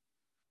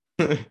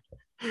 Good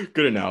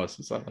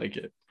analysis. I like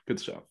it.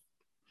 Good stuff.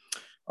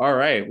 All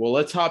right. Well,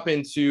 let's hop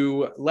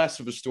into less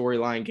of a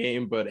storyline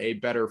game, but a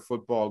better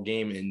football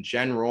game in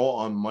general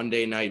on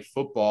Monday Night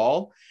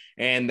Football.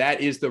 And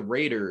that is the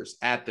Raiders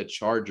at the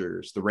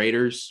Chargers. The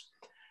Raiders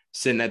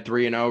sitting at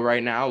 3-0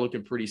 right now,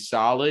 looking pretty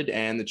solid.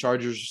 And the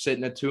Chargers are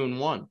sitting at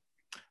 2-1.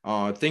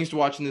 Things to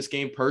watch in this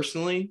game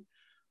personally: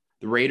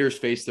 the Raiders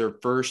face their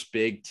first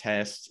big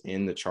test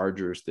in the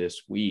Chargers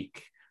this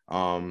week.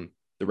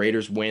 The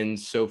Raiders'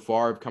 wins so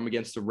far have come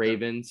against the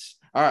Ravens.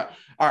 All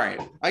right.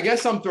 I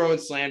guess I'm throwing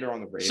slander on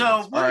the Ravens.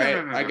 All right.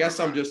 I guess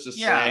I'm just a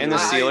slander. And the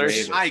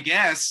Steelers. I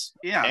guess.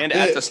 Yeah. And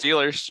at the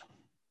Steelers.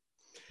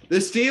 The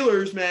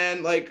Steelers,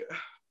 man, like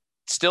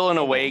still an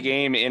away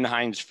game in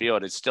Heinz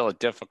Field. It's still a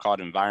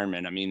difficult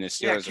environment. I mean, the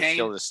Steelers are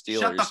still the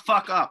Steelers. Shut the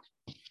fuck up.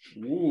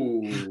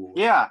 Ooh.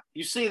 Yeah,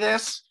 you see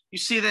this?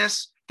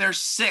 There's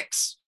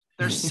 6.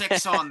 There's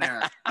 6 on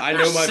there. I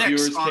know my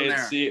viewers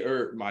can't see,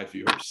 or my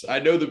viewers. I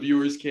know the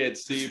viewers can't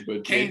see,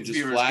 but Jaden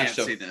just flashed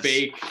a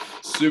fake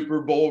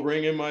Super Bowl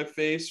ring in my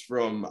face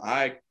from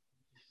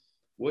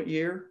what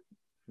year?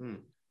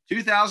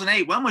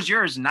 2008. When was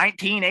yours?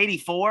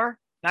 1984?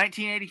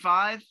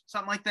 1985?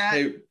 Something like that?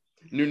 Hey,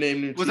 new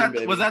name, new team,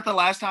 baby. Was that the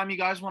last time you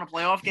guys won a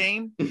playoff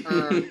game?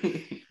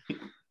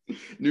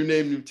 New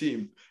name, new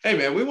team. Hey,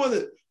 man, we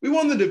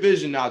won the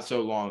division not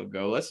so long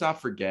ago. Let's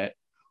not forget.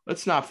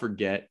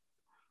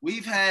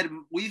 We've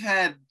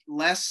had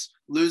less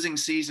losing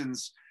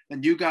seasons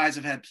than you guys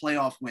have had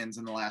playoff wins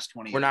in the last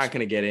 20 years. We're not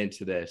going to get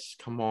into this.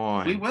 Come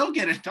on. We will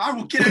get it. I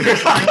will get into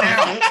it right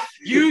now.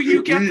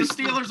 You kept the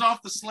Steelers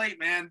off the slate,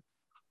 man.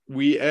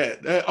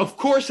 Of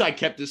course I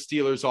kept the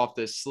Steelers off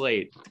this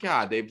slate.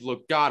 God, they've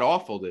looked god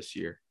awful this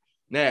year.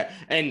 Yeah,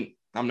 and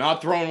I'm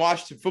not throwing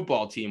Washington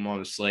football team on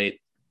the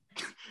slate.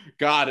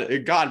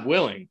 God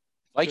willing.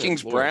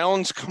 Vikings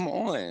Browns, come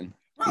on.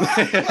 Bro,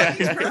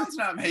 Vikings Browns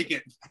not make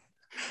it.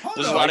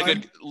 There's a lot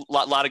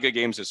of good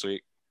games this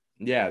week.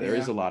 Yeah, there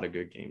is a lot of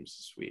good games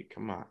this week.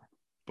 Come on,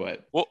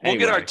 but we'll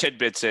get our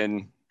tidbits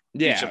in.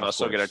 Yeah, each of us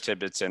will get our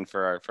tidbits in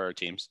for our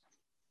teams.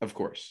 Of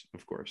course.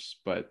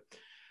 But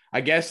I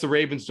guess the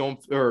Ravens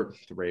got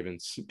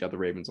the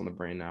Ravens on the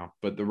brain now.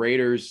 But the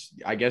Raiders,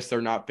 I guess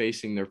they're not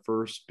facing their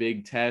first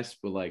big test,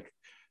 but like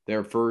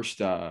their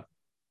first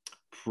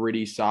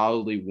pretty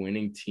solidly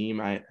winning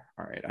team. I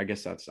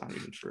guess that's not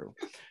even true.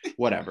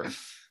 Whatever,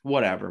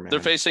 man. They're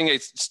facing a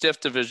stiff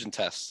division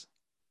test.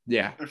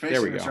 Yeah, they're facing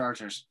there we the go.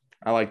 Chargers.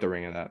 I like the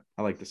ring of that.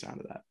 I like the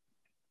sound of that.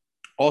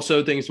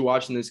 Also, things to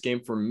watch in this game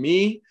for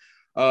me.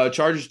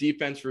 Chargers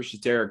defense versus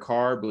Derek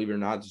Carr. Believe it or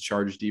not, the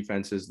Chargers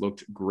defense has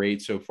looked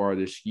great so far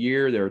this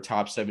year. They're a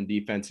top 7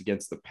 defense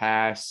against the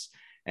pass,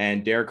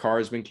 and Derek Carr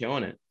has been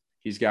killing it.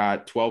 He's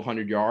got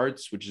 1,200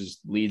 yards, which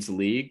leads the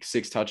league,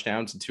 6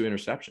 touchdowns and 2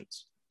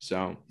 interceptions.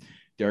 So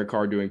Derek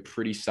Carr doing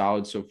pretty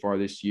solid so far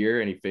this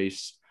year, and he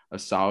faced a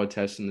solid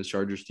test in the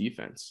Chargers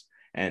defense.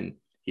 And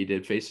he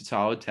did face a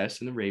solid test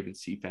in the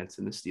Ravens defense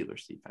and the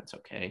Steelers defense.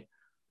 Okay.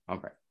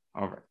 All right.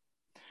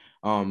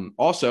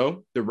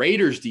 Also, the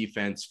Raiders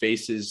defense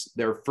faces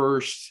their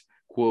first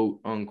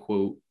quote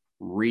unquote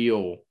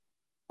real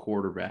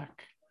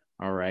quarterback.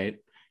 All right.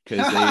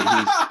 Because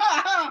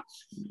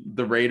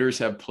the Raiders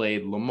have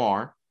played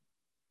Lamar.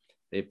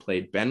 They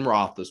played Ben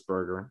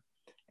Roethlisberger,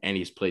 and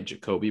he's played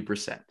Jacoby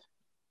Brissett.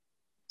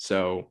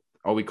 So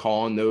are we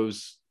calling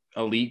those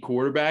elite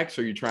quarterbacks?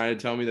 Are you trying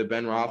to tell me that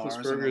Ben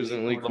Roethlisberger is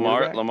an elite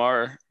quarterback?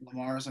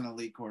 Lamar's an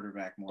elite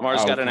quarterback.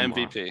 Lamar's got an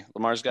MVP.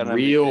 Lamar's got an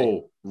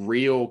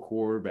real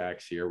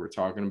quarterbacks here. We're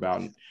talking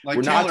about. Like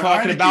we're not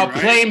talking about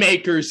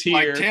playmakers here.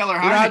 Like Taylor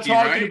Heineke, we're not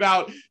talking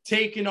about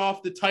taking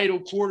off the title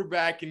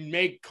quarterback and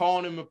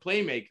calling him a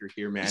playmaker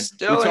here, man.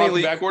 Still we're an talking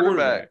elite about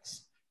quarterback.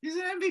 He's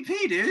an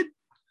MVP, dude.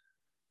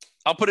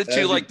 I'll put it to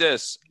you like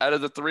this: out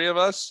of the 3 of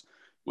us,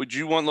 would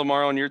you want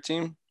Lamar on your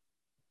team?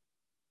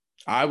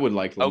 I would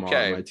like Lamar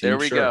on my team.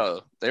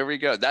 There we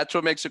go. That's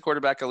what makes a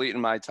quarterback elite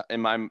in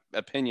my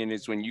opinion,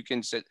 is when you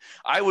can sit.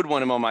 I would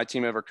want him on my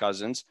team over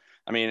Cousins.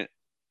 I mean,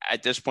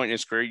 at this point in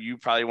his career, you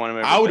probably want him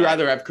over. I would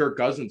rather have Kirk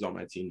Cousins on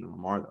my team than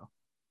Lamar, though.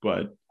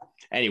 But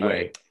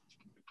anyway,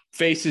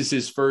 faces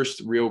his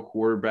first real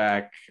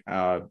quarterback.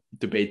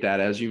 Debate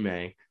that as you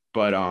may.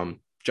 But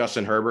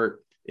Justin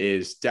Herbert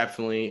is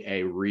definitely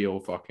a real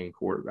fucking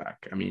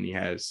quarterback. I mean,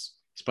 he's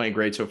playing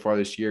great so far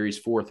this year.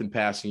 He's 4th in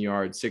passing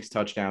yards, 6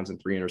 touchdowns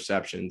and 3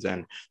 interceptions.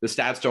 And the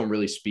stats don't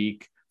really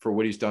speak for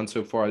what he's done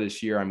so far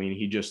this year. I mean,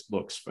 he just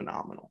looks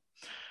phenomenal.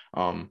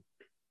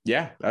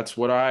 That's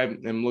what I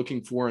am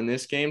looking for in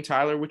this game.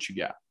 Tyler, what you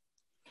got?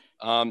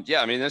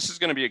 I mean, this is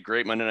going to be a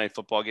great Monday Night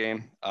Football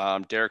game.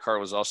 Derek Carr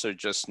was also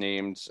just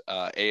named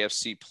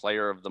AFC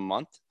Player of the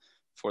Month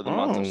for the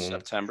month of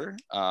September.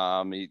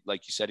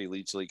 Like you said, he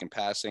leads the league in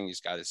passing.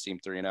 He's got his team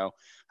 3-0.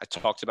 I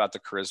talked about the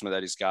charisma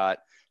that he's got.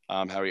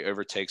 How he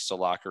overtakes the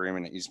locker room,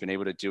 and he's been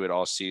able to do it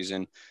all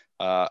season.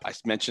 I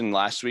mentioned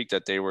last week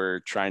that they were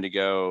trying to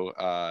go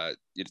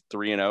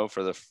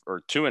 3-0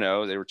 or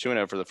 2-0. They were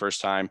 2-0 for the first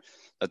time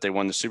that they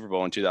won the Super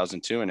Bowl in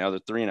 2002, and now they're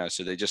 3-0.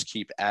 So they just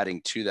keep adding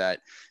to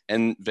that.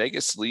 And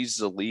Vegas leads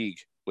the league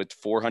with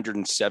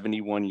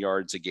 471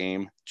 yards a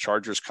game.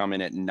 Chargers come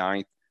in at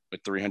 9th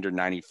with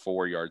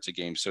 394 yards a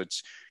game. So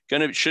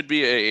should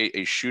be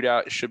a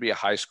shootout. It should be a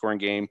high scoring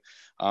game.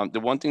 The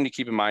one thing to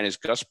keep in mind is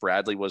Gus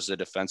Bradley was the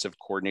defensive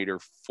coordinator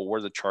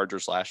for the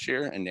Chargers last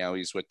year, and now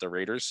he's with the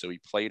Raiders. So he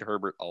played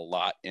Herbert a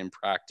lot in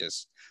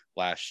practice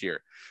last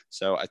year.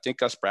 So I think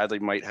Gus Bradley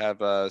might have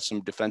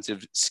some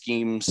defensive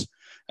schemes,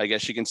 I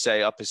guess you can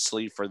say, up his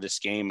sleeve for this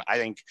game. I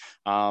think,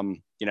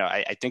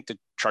 I think the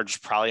Chargers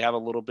probably have a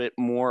little bit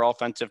more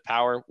offensive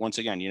power. Once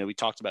again, we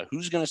talked about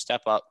who's going to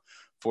step up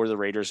for the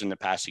Raiders in the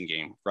passing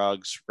game: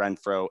 Ruggs,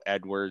 Renfro,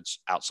 Edwards,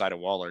 outside of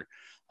Waller.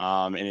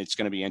 And it's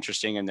going to be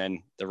interesting. And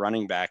then the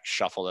running back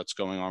shuffle that's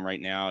going on right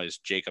now is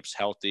Jacobs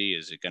healthy?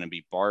 Is it going to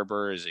be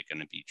Barber? Is it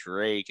going to be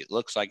Drake? It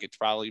looks like it's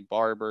probably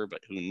Barber,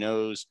 but who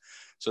knows?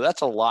 So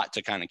that's a lot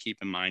to kind of keep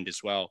in mind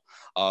as well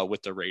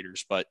with the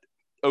Raiders. But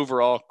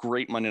overall,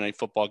 great Monday Night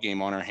Football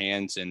game on our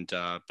hands, and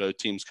both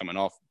teams coming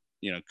off,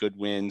 good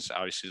wins.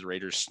 Obviously, the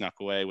Raiders snuck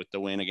away with the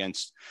win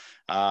against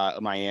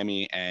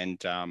Miami, and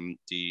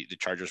the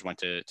Chargers went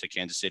to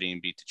Kansas City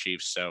and beat the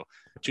Chiefs. So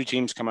two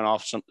teams coming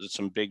off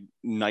some big,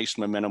 nice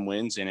momentum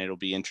wins, and it'll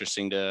be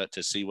interesting to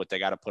see what they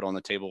got to put on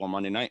the table on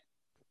Monday night.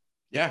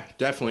 Yeah,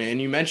 definitely.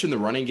 And you mentioned the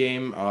running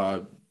game.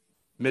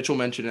 Mitchell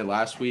mentioned it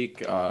last week.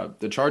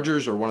 The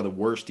Chargers are one of the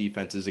worst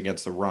defenses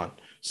against the run.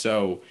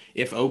 So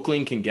if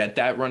Oakland can get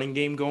that running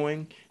game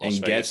going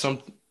and get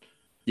some,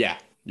 yeah,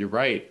 you're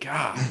right.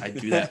 God, I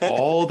do that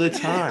all the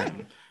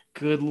time.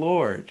 Good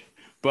Lord.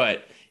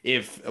 But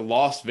if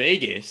Las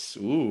Vegas,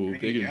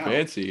 big and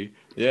fancy.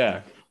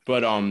 Yeah.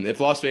 But if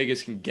Las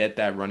Vegas can get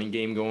that running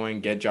game going,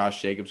 get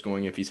Josh Jacobs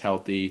going if he's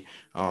healthy,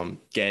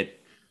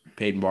 get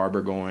Peyton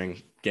Barber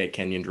going, get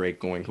Kenyon Drake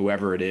going,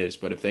 whoever it is.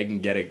 But if they can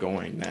get it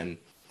going, then,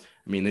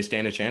 they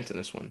stand a chance in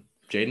this one.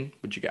 Jaden,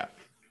 what you got?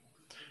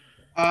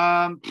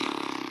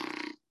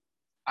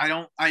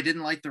 I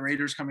didn't like the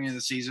Raiders coming into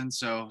the season,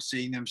 so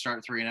seeing them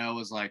start 3-0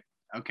 was like,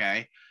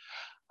 okay.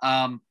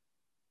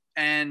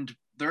 And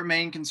their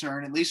main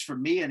concern, at least for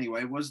me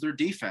anyway, was their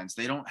defense.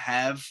 They don't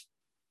have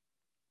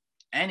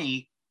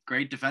any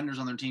great defenders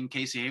on their team.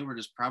 Casey Hayward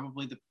is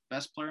probably the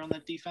best player on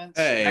that defense.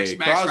 Hey,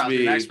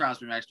 Max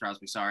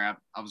Crosby. Sorry,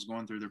 I was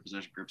going through their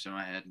position groups in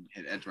my head and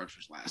hit edge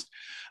rushers last.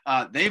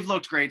 They've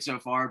looked great so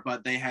far,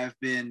 but they have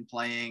been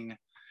playing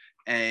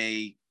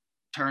a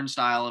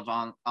turnstile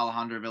of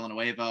Alejandro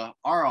Villanueva,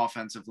 our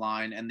offensive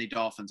line, and the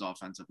Dolphins'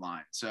 offensive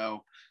line.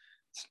 So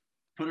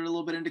put it a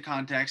little bit into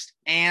context.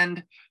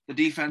 And the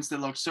defense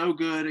that looked so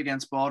good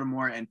against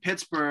Baltimore and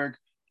Pittsburgh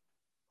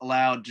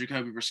allowed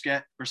Jacoby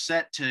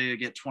Brissett to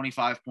get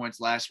 25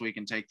 points last week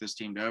and take this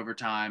team to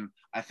overtime.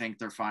 I think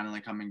they're finally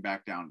coming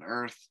back down to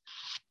earth.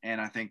 And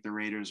I think the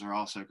Raiders are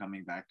also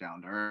coming back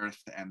down to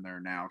earth, and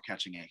they're now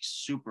catching a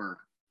super,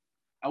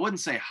 I wouldn't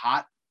say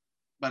hot,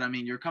 but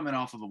you're coming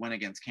off of a win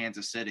against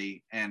Kansas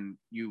City and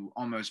you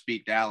almost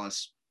beat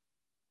Dallas.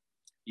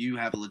 You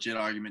have a legit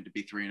argument to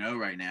be 3-0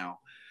 right now.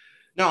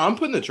 No, I'm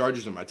putting the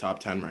Chargers in my top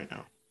 10 right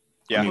now.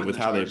 Yeah, with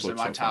how they've looked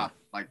so far.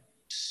 Like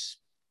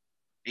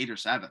 8 or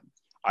 7.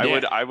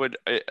 I would.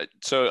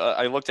 So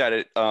I looked at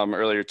it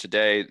earlier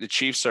today. The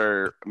Chiefs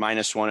are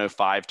minus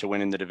 105 to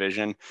win in the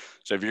division.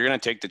 So if you're going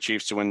to take the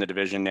Chiefs to win the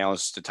division, now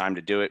is the time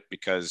to do it,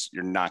 because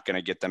you're not going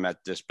to get them at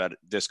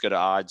this good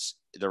odds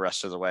the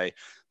rest of the way.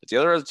 But the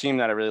other team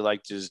that I really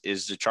liked is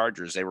the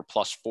Chargers. They were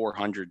plus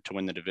 400 to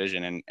win the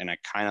division, and I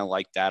kind of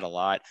like that a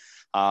lot.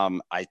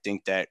 I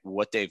think that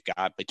what they've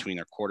got between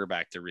their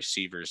quarterback, their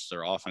receivers,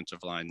 their offensive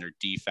line, their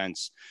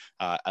defense,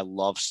 I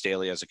love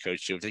Staley as a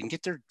coach too. If they can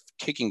get their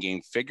kicking game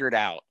figured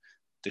out,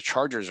 the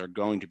Chargers are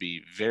going to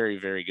be very,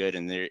 very good,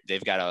 and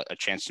they've got a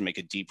chance to make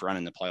a deep run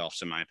in the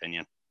playoffs, in my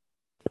opinion.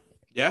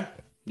 Yeah,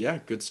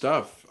 good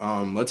stuff.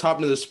 Let's hop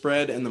into the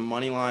spread and the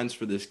money lines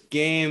for this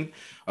game.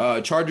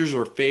 Chargers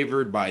are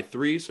favored by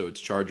 3, so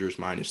it's Chargers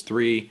minus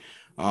 3.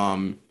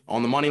 On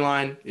the money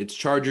line, it's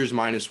Chargers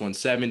minus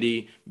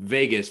 170,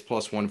 Vegas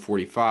plus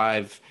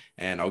 145,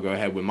 and I'll go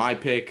ahead with my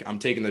pick. I'm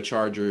taking the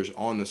Chargers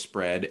on the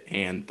spread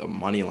and the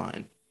money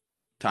line.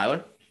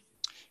 Tyler?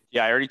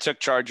 Yeah, I already took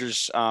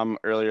Chargers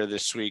earlier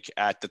this week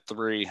at the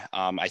 3.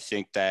 I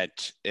think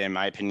that, in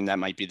my opinion, that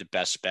might be the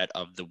best bet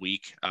of the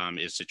week,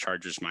 is the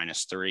Chargers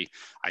minus 3.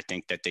 I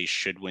think that they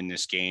should win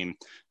this game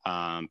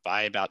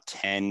by about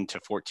 10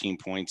 to 14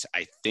 points.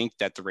 I think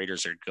that the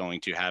Raiders are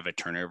going to have a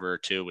turnover or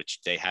two,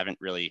 which they haven't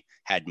really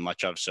had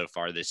much of so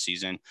far this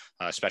season,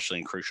 especially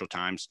in crucial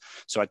times.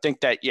 So I think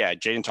that,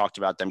 Jaden talked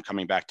about them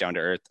coming back down to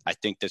earth. I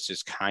think this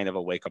is kind of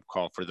a wake-up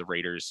call for the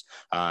Raiders,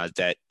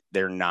 that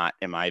they're not,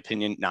 in my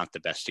opinion, not the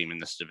best team in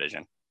this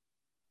division.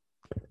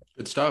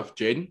 Good stuff.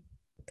 Jaden?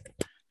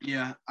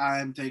 Yeah,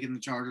 I'm taking the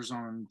Chargers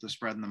on the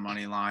spread and the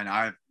money line.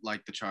 I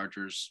like the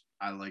Chargers.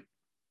 I like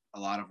a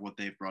lot of what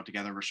they've brought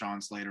together.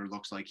 Rashawn Slater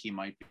looks like he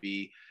might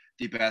be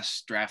the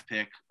best draft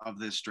pick of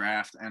this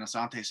draft. And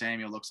Asante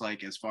Samuel looks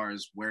like, as far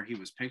as where he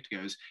was picked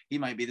goes, he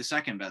might be the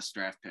second best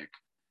draft pick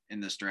in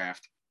this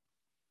draft.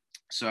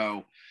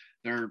 So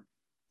they're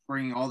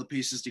bringing all the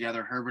pieces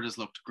together. Herbert has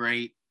looked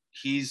great.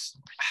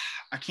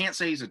 I can't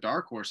say he's a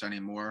dark horse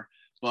anymore,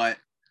 but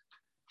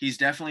he's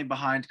definitely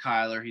behind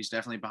Kyler. He's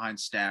definitely behind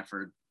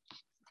Stafford.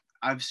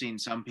 I've seen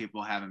some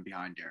people have him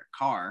behind Derek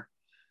Carr,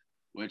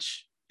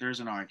 which there's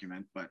an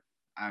argument, but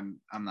I'm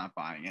not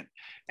buying it.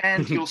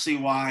 And you'll see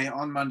why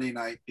on Monday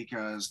night,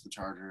 because the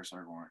Chargers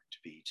are going to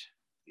beat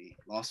the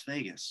Las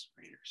Vegas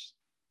Raiders.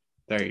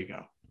 There you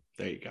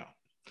go.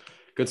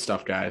 Good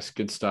stuff, guys.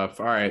 Good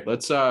stuff. All right,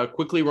 let's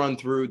quickly run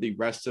through the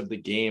rest of the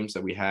games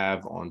that we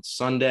have on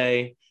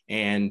Sunday.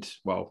 And,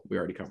 well, we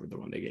already covered the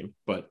Monday game,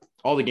 but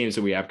all the games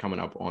that we have coming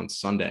up on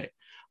Sunday.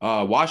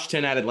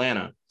 Washington at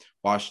Atlanta.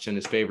 Washington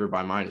is favored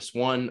by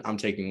 -1. I'm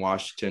taking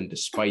Washington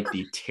despite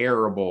the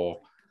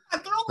terrible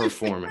They're only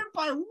favored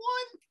by 1.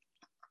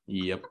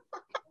 Yep.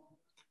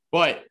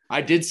 But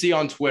I did see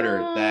on Twitter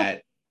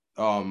that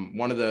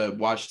one of the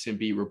Washington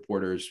beat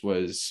reporters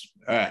was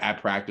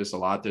at practice a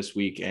lot this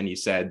week, and he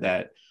said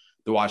that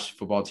the Washington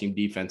football team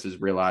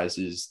defenses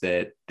realizes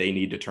that they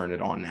need to turn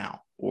it on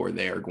now, or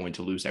they are going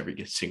to lose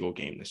every single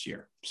game this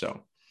year.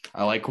 So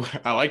I like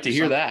to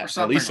hear that,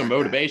 at least some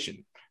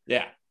motivation.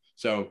 Yeah.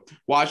 So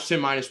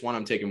Washington -1.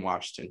 I'm taking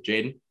Washington.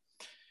 Jaden?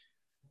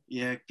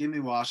 Yeah, give me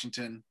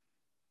Washington.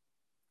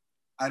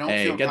 I don't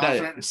feel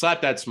confident.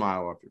 Slap that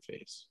smile off your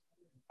face.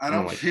 I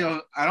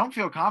don't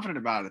feel confident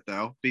about it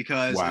though,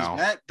 because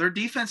their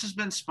defense has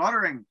been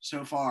sputtering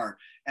so far,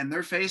 and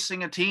they're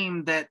facing a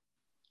team that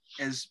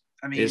is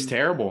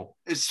terrible.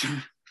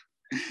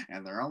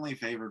 And they're only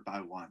favored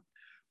by 1.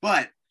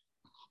 But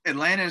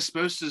Atlanta is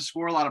supposed to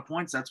score a lot of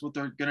points. That's what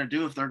they're going to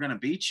do if they're going to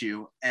beat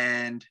you.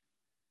 And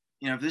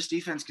if this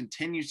defense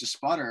continues to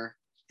sputter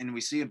and we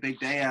see a big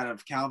day out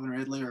of Calvin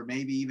Ridley or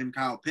maybe even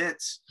Kyle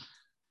Pitts,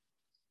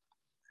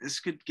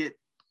 this could get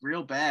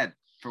real bad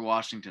for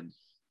Washington.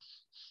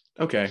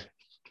 Okay.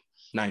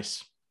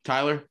 Nice.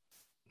 Tyler?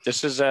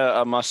 This is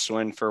a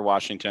must-win for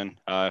Washington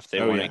if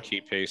they want to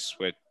keep pace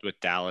with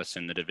Dallas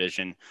in the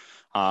division.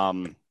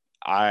 Both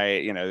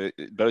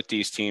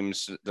these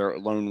teams, their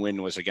lone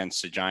win was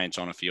against the Giants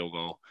on a field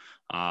goal.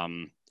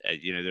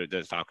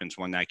 The Falcons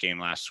won that game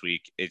last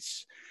week. It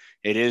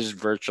is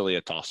virtually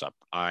a toss-up.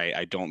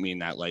 I don't mean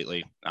that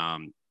lightly.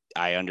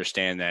 I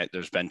understand that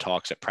there's been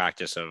talks at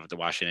practice of the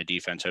Washington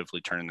defense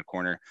hopefully turning the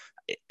corner.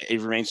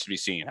 It remains to be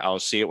seen. I'll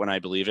see it when I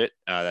believe it.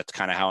 That's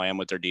kind of how I am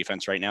with their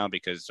defense right now,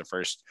 because the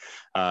first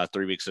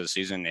 3 weeks of the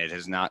season, it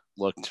has not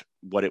looked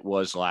what it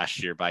was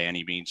last year by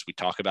any means. We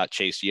talk about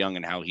Chase Young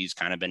and how he's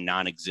kind of been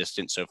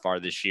non-existent so far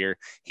this year.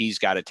 He's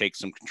got to take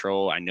some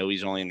control. I know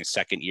he's only in his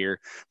second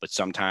year, but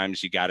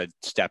sometimes you got to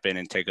step in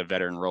and take a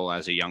veteran role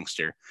as a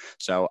youngster.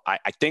 So I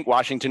think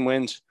Washington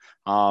wins,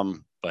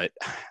 but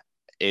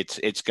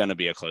it's going to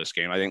be a close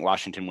game. I think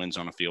Washington wins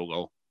on a field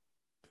goal.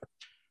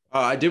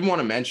 I did want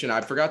to mention,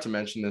 I forgot to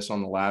mention this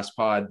on the last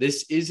pod.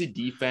 This is a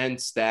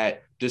defense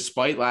that,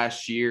 despite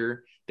last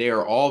year, they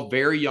are all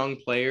very young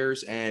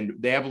players, and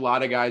they have a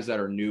lot of guys that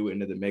are new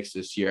into the mix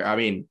this year. I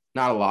mean,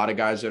 not a lot of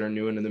guys that are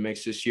new into the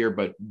mix this year,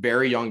 but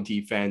very young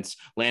defense.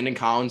 Landon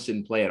Collins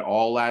didn't play at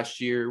all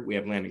last year. We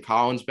have Landon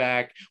Collins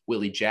back.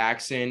 Willie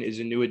Jackson is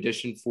a new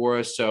addition for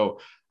us. So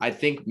I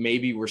think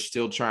maybe we're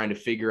still trying to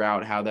figure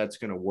out how that's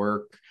going to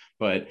work.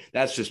 But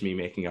that's just me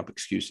making up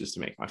excuses to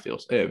make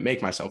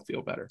myself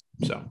feel better.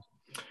 So,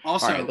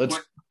 also, right,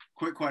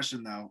 quick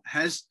question though: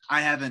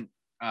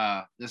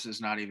 this is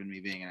not even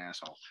me being an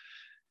asshole.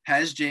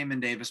 Has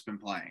Jamin Davis been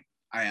playing?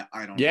 I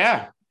don't.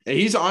 Yeah,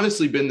 he's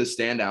honestly been the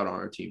standout on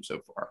our team so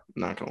far.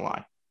 I'm not gonna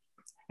lie,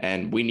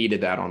 and we needed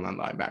that on the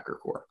linebacker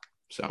core.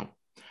 So,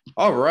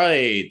 all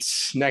right,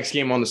 next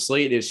game on the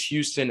slate is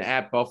Houston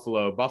at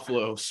Buffalo.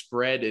 Buffalo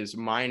spread is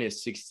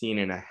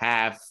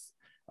 -16.5.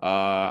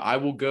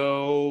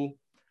 I'll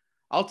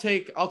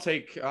take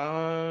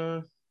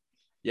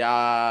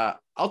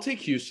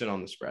Houston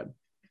on the spread.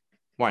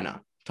 Why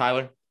not?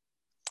 Tyler?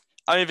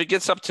 I mean, if it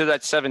gets up to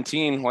that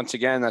 17, once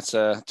again, it's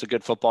a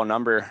good football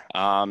number.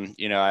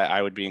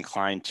 I would be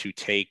inclined to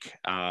take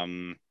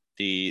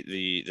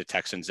the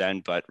Texans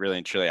end, but really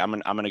and truly, I'm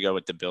going to go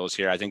with the Bills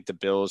here. I think the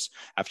Bills,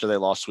 after they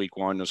lost week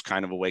 1, was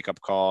kind of a wake-up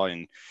call,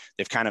 and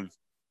they've kind of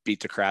beat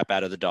the crap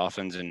out of the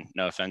Dolphins, and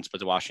no offense, but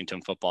the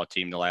Washington football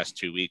team the last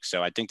 2 weeks.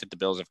 So I think that the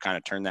Bills have kind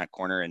of turned that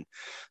corner, and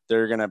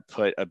they're going to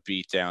put a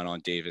beat down on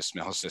Davis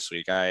Mills this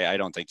week. I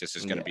don't think this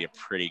is going to be a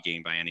pretty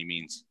game by any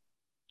means.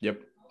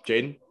 Yep.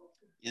 Jaden?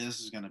 Yeah, this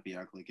is going to be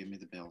ugly. Give me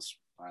the Bills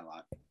by a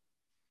lot.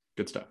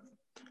 Good stuff.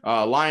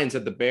 Lions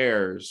at the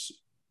Bears.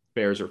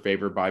 Bears are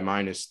favored by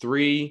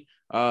 -3.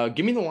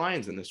 Give me the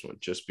Lions in this one,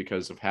 just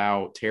because of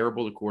how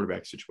terrible the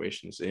quarterback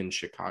situation is in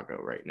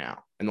Chicago right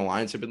now. And the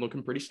Lions have been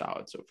looking pretty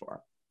solid so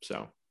far.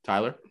 So,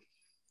 Tyler?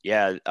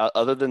 Yeah,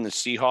 other than the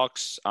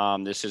Seahawks,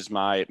 this is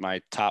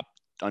my top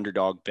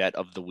underdog bet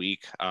of the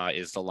week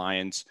is the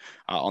Lions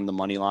on the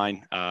money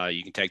line.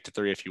 You can take the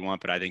 3 if you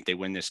want, but I think they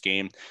win this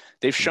game.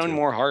 They've shown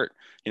more heart.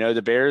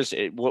 The Bears,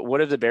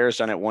 what have the Bears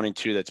done at 1 and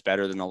 2 that's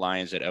better than the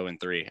Lions at 0 and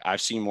 3? I've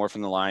seen more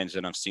from the Lions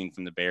than I've seen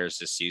from the Bears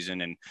this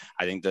season, and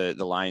I think the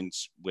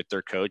Lions with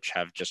their coach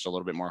have just a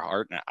little bit more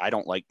heart. And I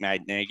don't like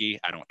Matt Nagy.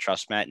 I don't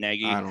trust Matt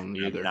Nagy. I don't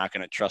either. I'm not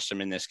going to trust him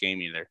in this game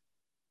either.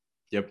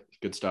 Yep,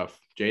 good stuff.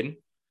 Jaden?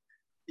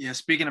 Yeah,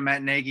 speaking of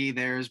Matt Nagy,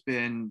 there's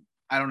been,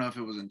 I don't know if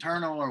it was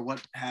internal or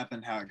what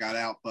happened, how it got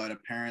out, but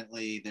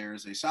apparently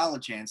there's a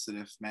solid chance that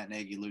if Matt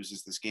Nagy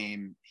loses this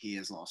game, he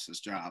has lost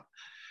his job.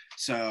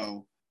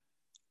 So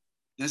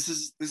this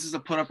is a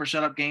put up or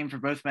shut up game for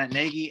both Matt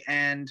Nagy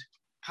and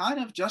kind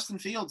of Justin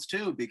Fields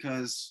too,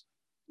 because,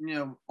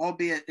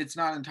 albeit it's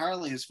not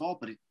entirely his fault,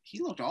 but he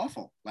looked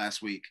awful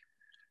last week.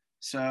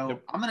 So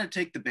yep. I'm going to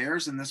take the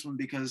Bears in this one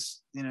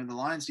because, the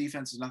Lions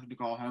defense is nothing to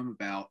call home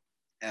about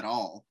at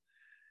all.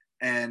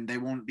 And they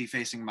won't be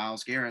facing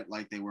Myles Garrett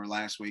like they were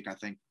last week. I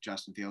think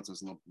Justin Fields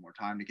has a little bit more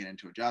time to get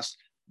into adjust.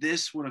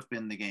 this would have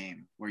been the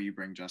game where you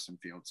bring Justin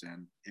Fields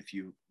in if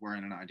you were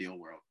in an ideal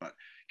world. But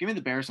give me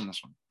the Bears in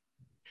this one.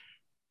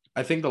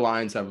 I think the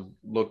Lions have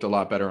looked a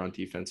lot better on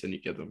defense than you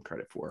give them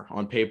credit for.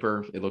 On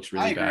paper, it looks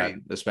really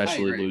bad,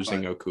 especially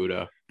losing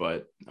Okudah.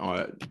 But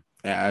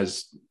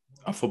as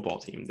a football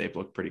team, they've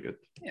looked pretty good.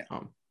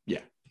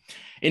 Yeah.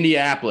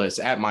 Indianapolis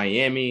at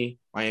Miami.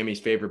 Miami's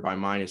favored by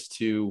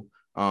 -2.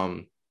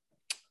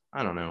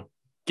 I don't know.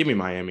 Give me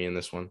Miami in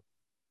this one.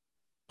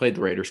 Played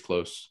the Raiders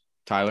close.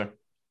 Tyler?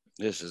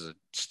 This is a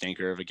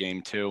stinker of a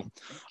game too.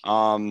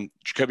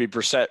 Jacoby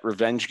Brissett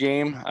revenge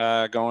game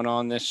going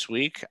on this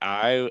week.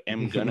 I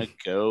am going to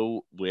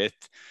go with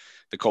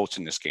the Colts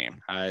in this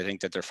game. I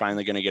think that they're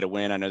finally going to get a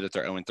win. I know that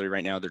they're 0-3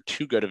 right now. They're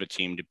too good of a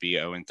team to be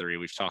 0-3.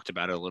 We've talked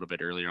about it a little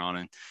bit earlier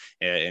on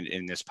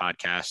in this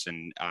podcast.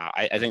 And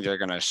I think they're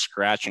going to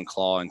scratch and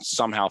claw and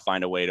somehow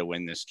find a way to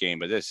win this game.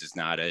 But this is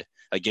not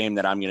a game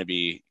that I'm going to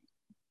be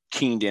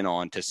keened in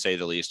on, to say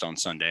the least, on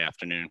Sunday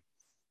afternoon.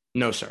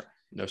 No, sir.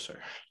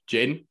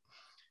 Jaden?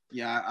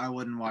 Yeah, I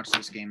wouldn't watch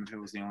this game if it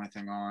was the only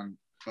thing on,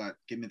 but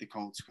give me the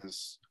Colts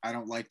because I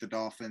don't like the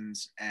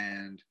Dolphins,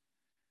 and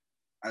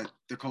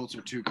the Colts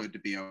are too good to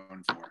be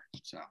 0-4.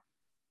 So,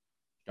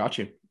 got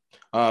you.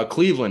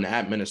 Cleveland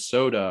at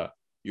Minnesota.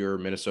 Your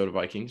Minnesota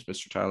Vikings,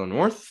 Mr. Tyler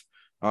North.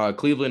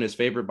 Cleveland is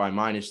favored by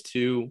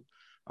 -2.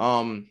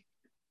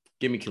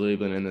 Give me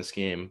Cleveland in this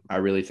game. I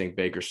really think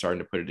Baker's starting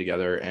to put it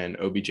together, and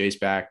OBJ's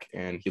back,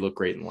 and he looked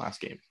great in the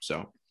last game.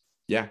 So,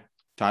 yeah,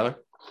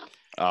 Tyler.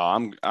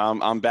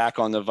 I'm back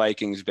on the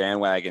Vikings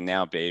bandwagon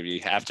now,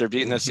 baby. After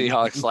beating the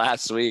Seahawks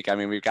last week, I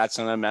mean, we've got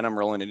some momentum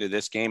rolling into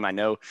this game. I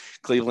know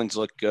Cleveland's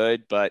looked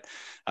good, but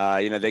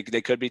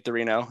they could be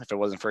 3-0 if it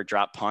wasn't for a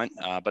drop punt.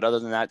 But other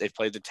than that, they've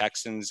played the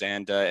Texans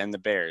and the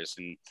Bears,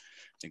 and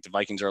I think the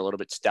Vikings are a little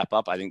bit step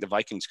up. I think the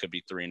Vikings could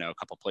be 3-0, a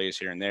couple plays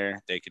here and there.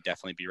 They could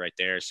definitely be right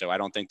there. So I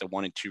don't think the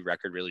 1-2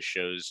 record really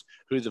shows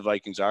who the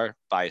Vikings are.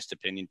 Biased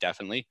opinion,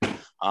 definitely.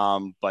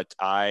 But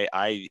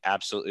I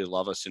absolutely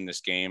love us in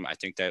this game. I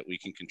think that we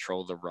can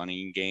control the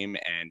running game,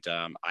 and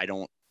I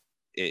know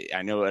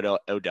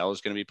Odell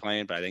is going to be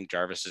playing, but I think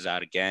Jarvis is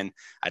out again.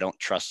 I don't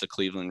trust the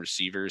Cleveland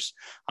receivers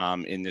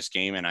in this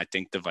game, and I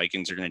think the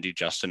Vikings are going to do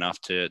just enough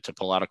to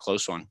pull out a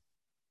close one.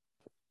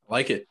 I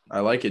like it,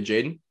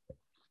 Jaden.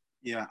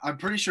 Yeah, I'm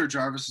pretty sure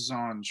Jarvis is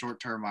on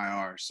short-term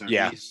IR. So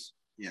yeah.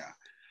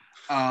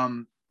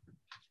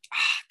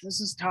 This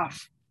is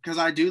tough because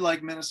I do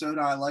like Minnesota.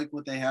 I like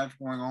what they have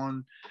going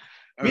on.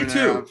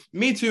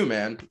 Me too,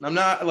 man. I'm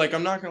not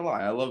gonna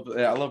lie. I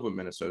love what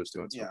Minnesota's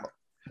doing so far.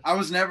 I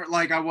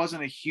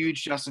wasn't a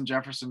huge Justin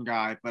Jefferson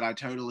guy, but I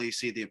totally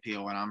see the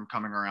appeal, and I'm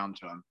coming around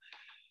to him.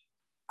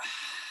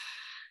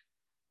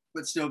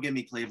 But still, give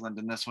me Cleveland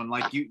in this one.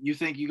 Like you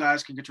think you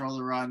guys can control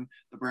the run.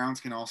 The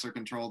Browns can also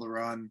control the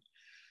run.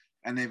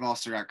 And they've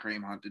also got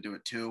Kareem Hunt to do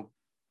it too.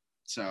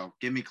 So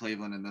give me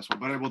Cleveland in this one,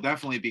 but it will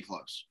definitely be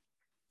close.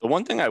 The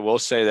one thing I will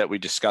say that we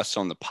discussed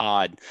on the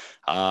pod,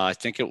 I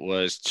think it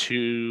was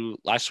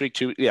last week,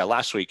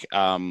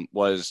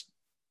 was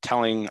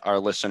telling our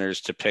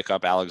listeners to pick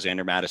up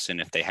Alexander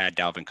Mattison if they had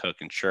Dalvin Cook.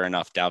 And sure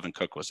enough, Dalvin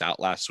Cook was out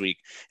last week,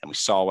 and we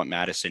saw what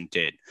Mattison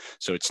did.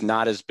 So it's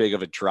not as big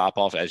of a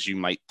drop-off as you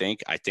might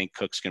think. I think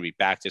Cook's going to be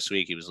back this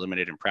week. He was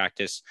limited in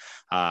practice.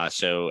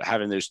 So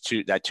having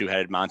that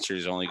two-headed monster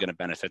is only going to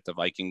benefit the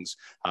Vikings.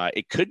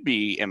 It could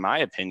be, in my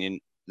opinion,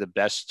 the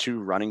best two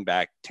running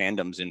back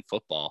tandems in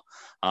football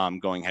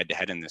going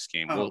head-to-head in this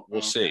game.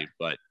 We'll see,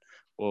 but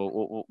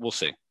we'll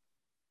see.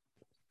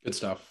 Good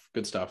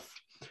stuff.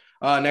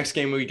 Next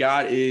game we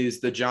got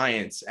is the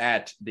Giants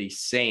at the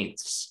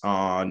Saints.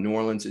 New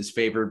Orleans is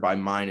favored by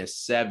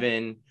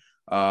 -7.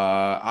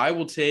 I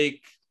will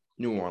take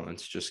New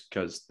Orleans just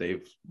because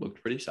they've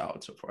looked pretty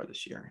solid so far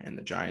this year, and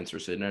the Giants are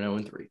sitting at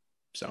 0-3.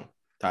 So,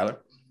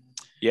 Tyler?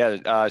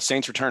 Yeah,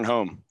 Saints return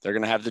home. They're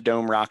going to have the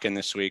dome rocking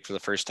this week for the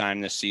first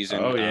time this season.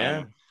 Oh,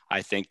 yeah.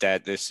 I think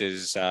that this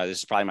is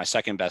probably my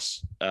second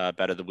best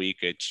bet of the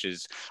week. Which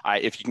is,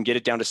 if you can get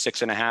it down to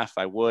 6.5,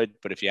 I would.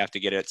 But if you have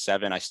to get it at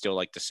 7, I still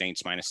like the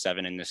Saints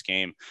 -7 in this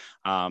game.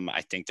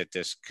 I think that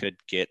this could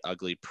get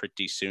ugly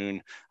pretty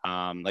soon.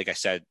 Like I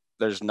said,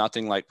 there's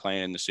nothing like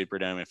playing in the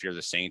Superdome if you're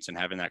the Saints, and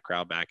having that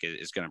crowd back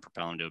is going to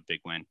propel them to a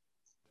big win.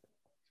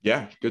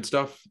 Yeah, good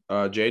stuff.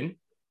 Jaden?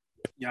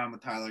 Yeah, I'm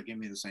with Tyler. Give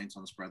me the Saints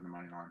on the spread and the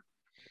money line.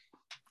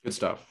 Good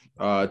stuff.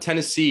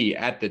 Tennessee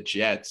at the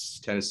Jets.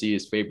 Tennessee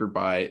is favored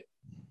by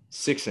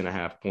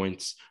 6.5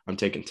 points. I'm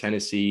taking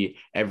Tennessee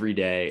every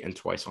day and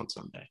twice on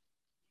Sunday.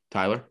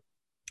 Tyler?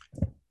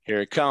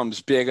 Here it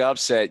comes. Big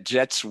upset.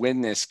 Jets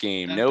win this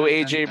game. No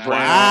A.J. Brown.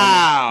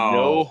 Wow.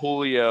 No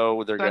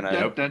Julio. They're going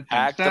to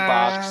pack the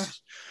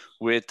box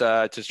with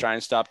to try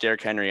and stop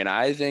Derrick Henry. And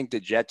I think the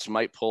Jets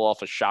might pull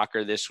off a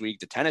shocker this week.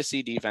 The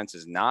Tennessee defense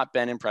has not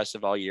been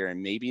impressive all year,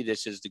 and maybe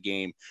this is the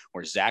game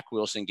where Zach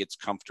Wilson gets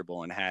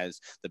comfortable and has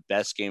the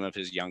best game of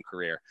his young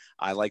career.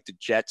 I like the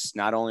Jets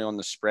not only on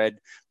the spread,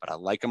 but I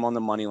like them on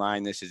the money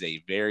line. This is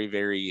a very,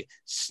 very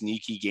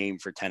sneaky game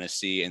for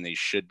Tennessee, and they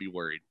should be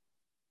worried.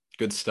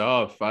 Good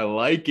stuff. I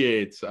like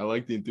it. I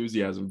like the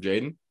enthusiasm,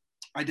 Jaden.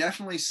 I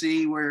definitely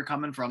see where you're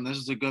coming from. This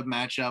is a good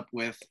matchup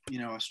with,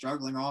 a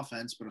struggling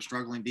offense, but a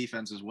struggling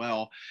defense as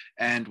well.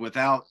 And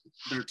without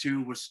their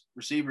two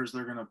receivers,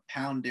 they're going to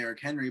pound Derrick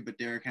Henry, but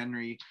Derrick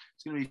Henry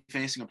is going to be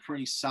facing a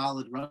pretty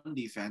solid run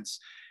defense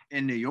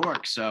in New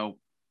York. So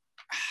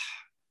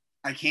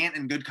I can't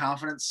in good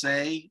confidence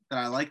say that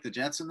I like the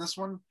Jets in this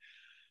one,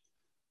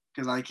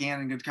 because I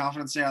can't in good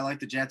confidence say I like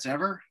the Jets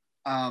ever.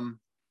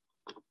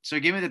 So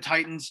give me the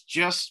Titans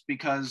just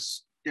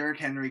because Derrick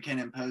Henry can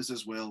impose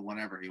his will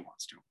whenever he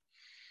wants to.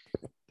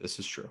 This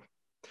is true.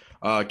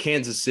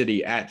 Kansas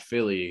City at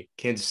Philly.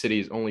 Kansas City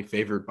is only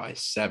favored by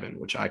 7,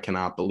 which I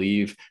cannot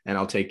believe, and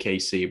I'll take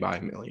KC by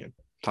 1 million.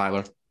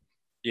 Tyler?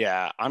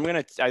 Yeah, I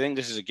think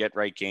this is a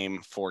get-right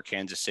game for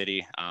Kansas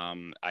City.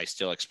 I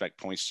still expect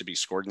points to be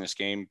scored in this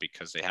game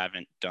because they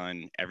haven't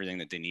done everything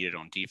that they needed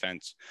on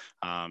defense.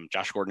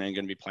 Josh Gordon ain't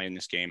going to be playing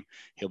this game.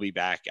 He'll be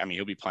back. I mean,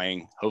 he'll be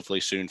playing hopefully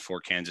soon for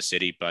Kansas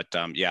City. But,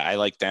 yeah, I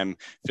like them.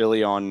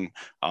 Philly on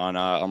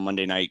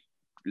Monday night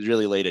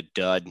really laid a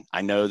dud.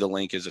 I know the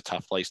Link is a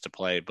tough place to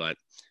play, but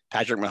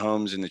Patrick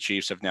Mahomes and the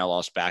Chiefs have now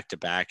lost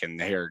back-to-back, and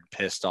they are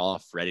pissed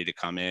off, ready to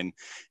come in.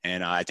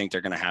 And I think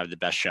they're going to have the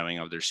best showing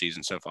of their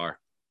season so far.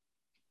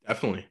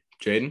 Definitely.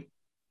 Jaden?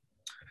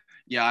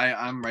 Yeah,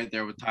 I'm right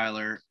there with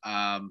Tyler.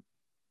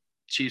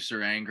 Chiefs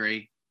are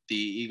angry. The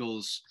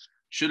Eagles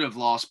should have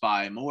lost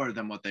by more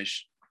than what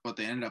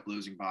they ended up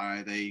losing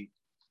by.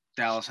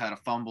 Dallas had a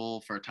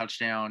fumble for a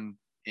touchdown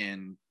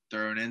in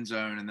their own end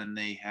zone, and then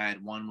they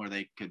had one where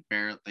they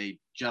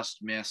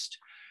just missed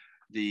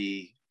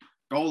the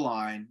goal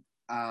line.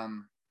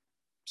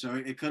 So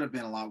it could have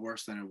been a lot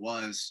worse than it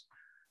was.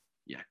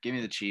 Yeah, give me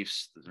the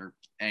Chiefs. They're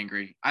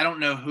angry. I don't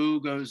know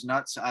who goes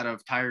nuts out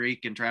of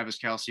Tyreek and Travis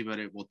Kelce, but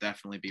it will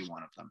definitely be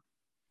one of them.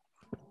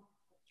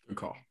 Good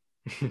call.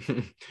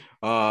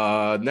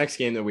 Next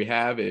game that we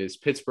have is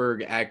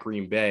Pittsburgh at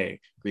Green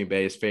Bay. Green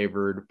Bay is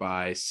favored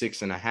by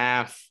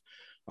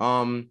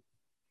 6.5.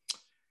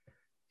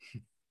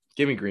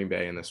 Give me Green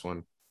Bay in this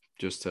one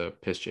just to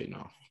piss Jaden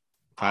off.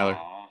 Tyler?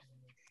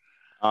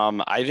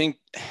 I think,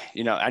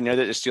 I know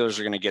that the Steelers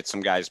are going to get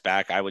some guys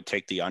back. I would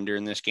take the under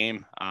in this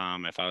game.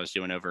 If I was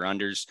doing over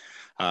unders,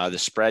 the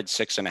spread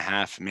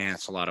 6.5, man,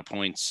 it's a lot of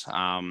points.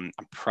 I'm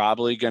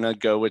probably going to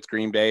go with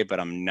Green Bay,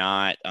 but I'm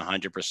not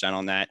 100%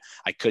 on that.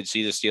 I could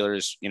see the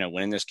Steelers,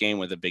 winning this game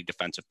with a big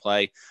defensive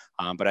play.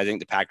 But I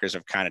think the Packers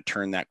have kind of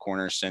turned that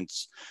corner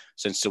since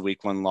the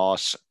week 1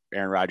 loss.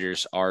 Aaron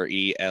Rodgers,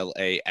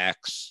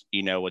 RELAX,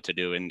 you know what to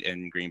do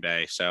in Green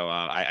Bay. So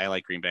I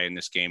like Green Bay in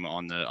this game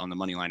on the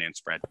money line and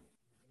spread.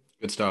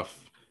 Good stuff.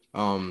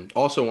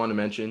 Also want to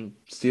mention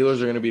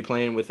Steelers are going to be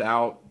playing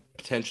without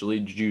potentially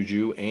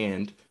Juju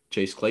and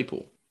Chase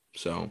Claypool.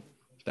 So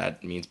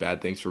that means bad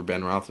things for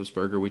Ben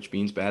Roethlisberger, which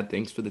means bad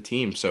things for the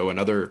team. So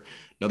another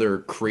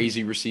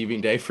crazy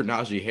receiving day for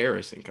Najee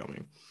Harris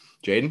incoming.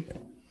 Jaden?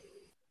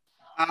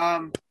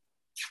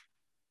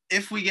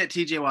 If we get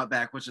TJ Watt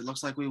back, which it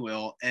looks like we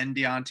will, and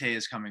Deontay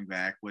is coming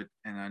back,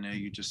 and I know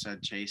you just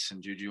said Chase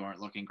and Juju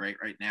aren't looking great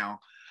right now.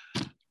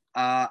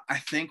 I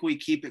think we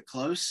keep it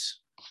close.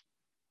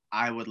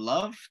 I would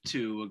love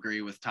to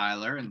agree with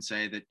Tyler and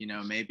say that,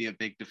 maybe a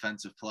big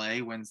defensive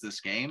play wins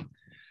this game.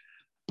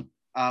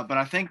 But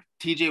I think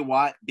TJ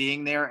Watt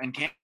being there and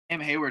Cam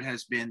Hayward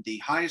has been the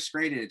highest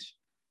graded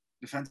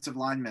defensive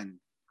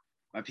lineman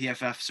by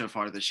PFF so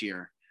far this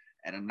year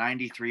at a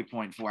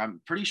 93.4.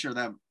 I'm pretty sure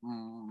that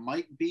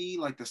might be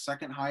like the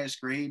second highest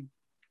grade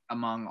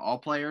among all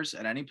players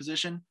at any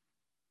position.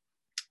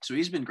 So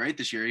he's been great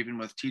this year, even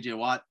with TJ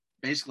Watt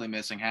basically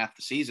missing half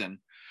the season.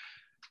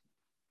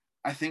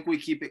 I think we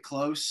keep it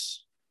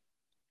close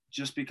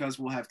just because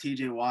we'll have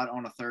TJ Watt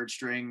on a third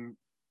string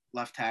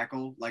left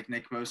tackle like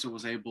Nick Bosa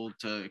was able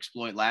to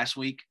exploit last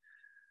week.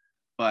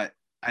 But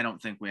I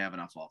don't think we have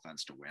enough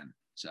offense to win.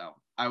 So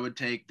I would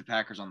take the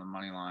Packers on the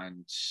money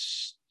line,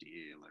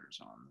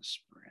 Steelers on the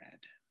spread.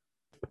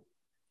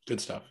 Good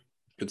stuff.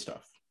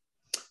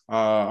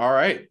 All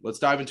right, let's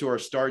dive into our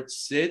start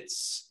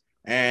sits.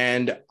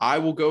 And I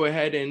will go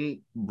ahead and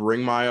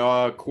bring my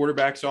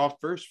quarterbacks off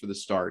first for the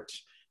start.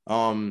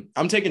 I'm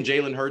taking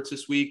Jalen Hurts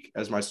this week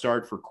as my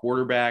start for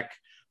quarterback.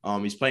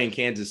 He's playing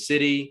Kansas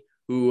City,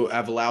 who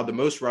have allowed the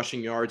most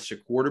rushing yards to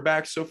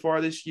quarterbacks so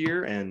far this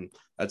year, and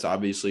that's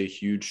obviously a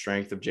huge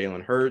strength of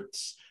Jalen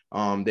Hurts.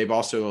 They've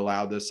also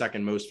allowed the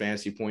second most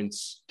fantasy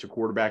points to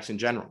quarterbacks in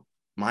general,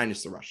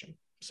 minus the rushing.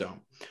 So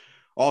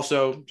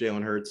also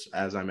Jalen Hurts,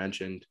 as I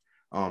mentioned,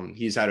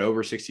 he's had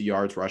over 60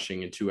 yards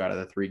rushing in 2 out of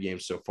the 3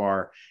 games so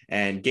far.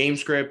 And game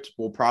script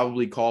will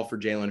probably call for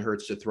Jalen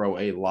Hurts to throw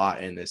a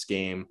lot in this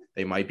game.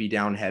 They might be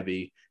down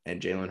heavy,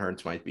 and Jalen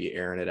Hurts might be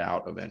airing it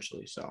out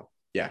eventually. So,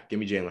 yeah, give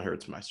me Jalen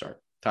Hurts in my start.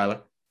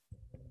 Tyler?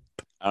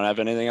 I don't have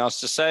anything else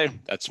to say.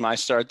 That's my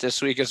start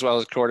this week, as well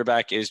as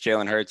quarterback is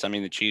Jalen Hurts. I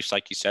mean, the Chiefs,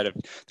 like you said,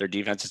 if their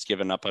defense has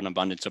given up an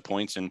abundance of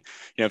points, and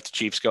if the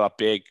Chiefs go up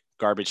big,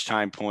 garbage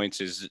time points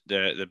is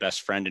the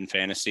best friend in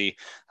fantasy.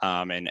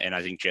 And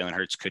I think Jalen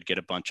Hurts could get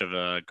a bunch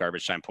of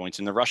garbage time points,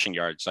 and the rushing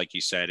yards, like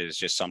you said, is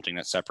just something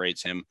that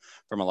separates him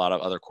from a lot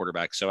of other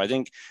quarterbacks. So I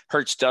think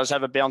Hurts does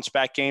have a bounce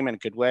back game in a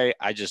good way.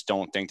 I just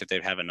don't think that they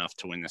have enough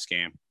to win this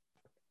game.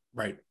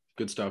 Right.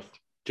 Good stuff.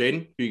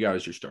 Jaden, who you got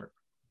as your start?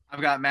 I've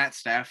got Matt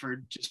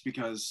Stafford just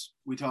because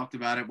we talked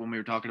about it when we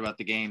were talking about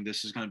the game.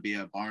 This is going to be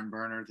a barn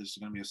burner. This is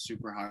going to be a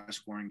super high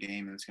scoring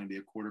game, and it's going to be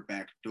a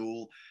quarterback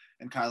duel.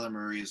 And Kyler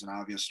Murray is an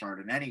obvious start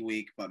in any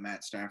week, but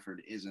Matt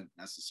Stafford isn't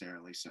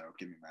necessarily. So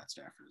give me Matt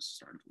Stafford as the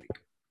start of the week.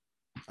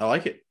 I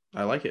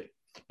like it.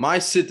 My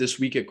sit this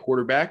week at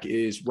quarterback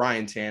is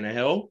Ryan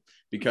Tannehill,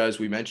 because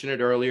we mentioned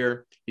it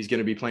earlier. He's going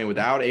to be playing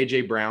without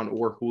A.J. Brown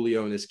or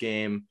Julio in this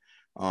game.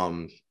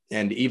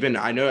 And even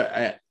I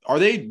know, are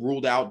they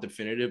ruled out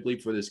definitively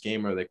for this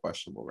game, or are they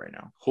questionable right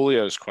now?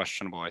 Julio is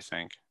questionable, I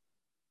think.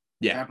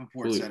 Yeah.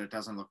 Rappaport said it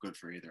doesn't look good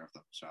for either of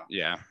them. So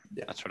yeah.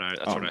 That's what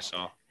I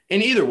saw.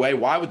 And either way,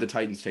 why would the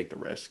Titans take the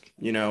risk?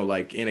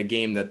 Like in a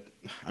game that,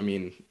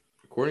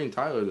 according to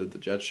Tyler, that the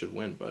Jets should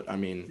win. But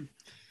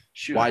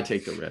why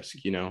take the risk?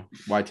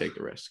 Why take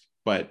the risk?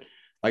 But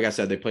like I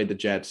said, they played the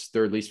Jets,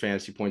 third least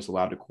fantasy points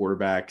allowed to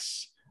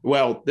quarterbacks.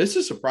 Well, this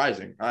is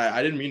surprising.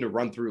 I didn't mean to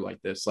run through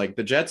like this. Like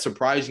the Jets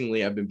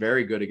surprisingly have been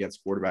very good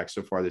against quarterbacks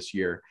so far this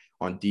year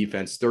on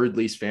defense. Third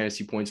least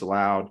fantasy points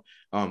allowed,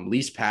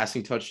 least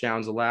passing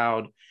touchdowns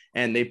allowed.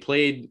 And they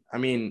played,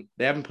 they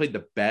haven't played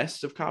the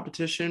best of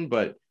competition,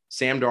 but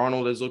Sam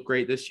Darnold has looked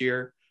great this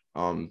year.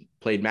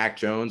 Played Mac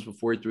Jones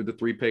before he threw the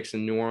 3 picks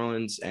in New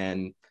Orleans,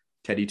 and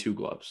Teddy 2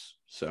 gloves.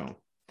 So,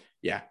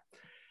 yeah.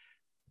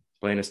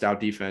 Playing a stout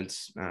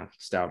defense.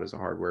 Stout is a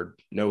hard word.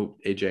 No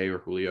AJ or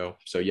Julio.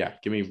 So, yeah,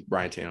 give me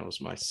Ryan Tannehill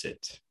as my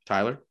sit.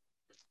 Tyler?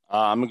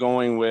 I'm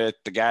going with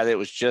the guy that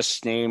was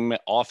just named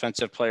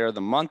Offensive Player of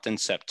the Month in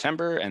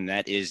September, and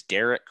that is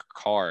Derek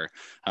Carr.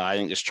 I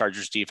think this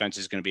Chargers defense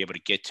is going to be able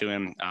to get to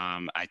him.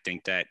 I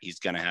think that he's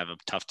going to have a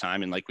tough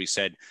time. And like we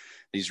said,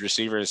 these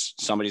receivers,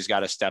 somebody's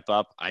got to step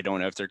up. I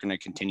don't know if they're going to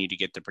continue to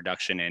get the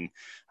production. And,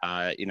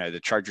 the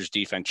Chargers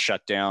defense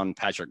shut down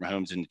Patrick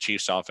Mahomes and the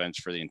Chiefs offense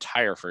for the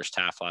entire first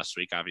half last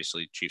week.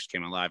 Obviously, Chiefs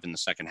came alive in the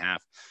second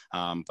half.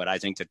 But I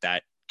think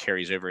that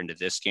carries over into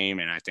this game,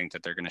 and I think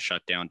that they're going to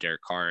shut down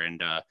Derek Carr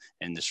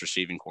and this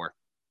receiving core.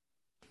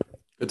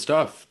 Good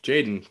stuff.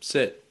 Jaden,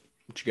 sit.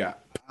 What you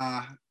got?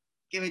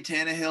 Give me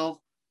Tannehill,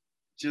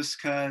 just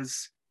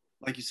because,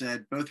 like you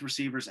said, both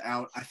receivers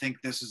out. I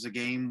think this is a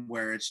game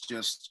where it's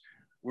just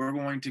we're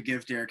going to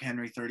give Derrick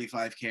Henry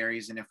 35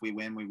 carries, and if we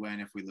win, we win.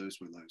 If we lose,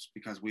 we lose,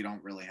 because we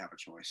don't really have a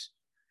choice.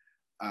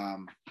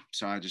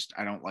 So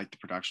I don't like the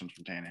production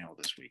from Tannehill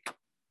this week.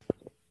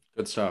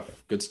 Good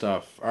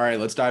stuff. All right,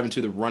 let's dive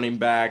into the running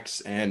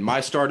backs. And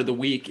my start of the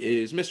week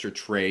is Mr.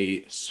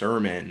 Trey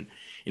Sermon.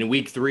 In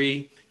week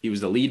 3, he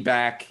was the lead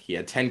back. He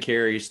had 10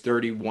 carries,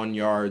 31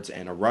 yards,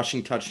 and a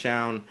rushing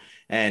touchdown.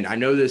 And I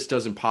know this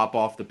doesn't pop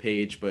off the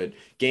page, but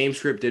game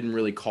script didn't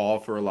really call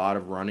for a lot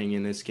of running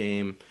in this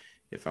game,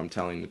 if I'm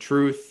telling the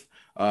truth.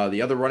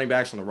 The other running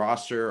backs on the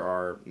roster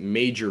are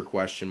major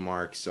question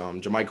marks.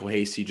 JaMychal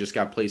Hasty just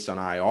got placed on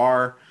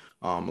IR.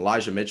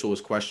 Elijah Mitchell was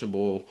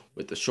questionable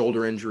with the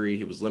shoulder injury.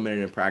 He was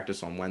limited in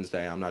practice on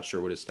Wednesday. I'm not sure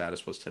what his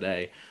status was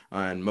today.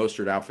 And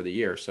Mostert out for the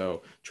year.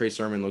 So Trey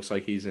Sermon looks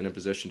like he's in a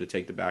position to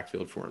take the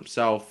backfield for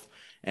himself.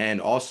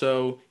 And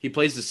also, he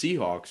plays the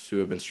Seahawks, who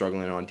have been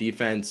struggling on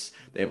defense.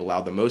 They've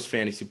allowed the most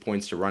fantasy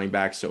points to running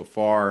backs so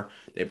far.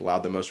 They've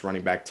allowed the most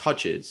running back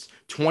touches,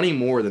 20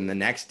 more than the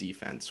next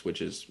defense,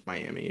 which is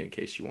Miami, in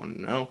case you want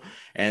to know.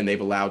 And they've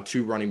allowed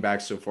 2 running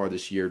backs so far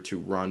this year to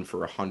run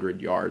for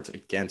 100 yards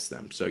against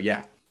them. So,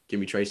 yeah,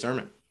 give me Trey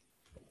Sermon.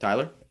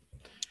 Tyler?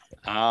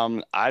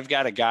 I've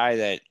got a guy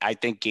that I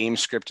think game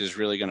script is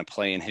really going to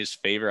play in his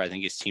favor. I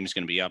think his team's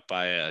going to be up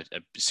by a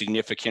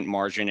significant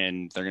margin,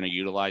 and they're going to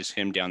utilize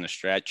him down the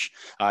stretch.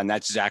 And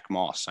that's Zach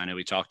Moss. I know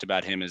we talked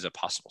about him as a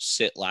possible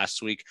sit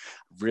last week.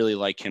 Really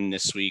like him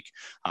this week,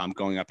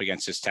 going up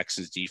against this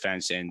Texans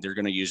defense, and they're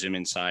going to use him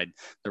inside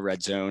the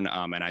red zone.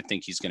 And I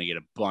think he's going to get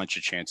a bunch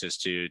of chances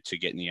to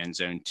get in the end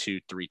zone.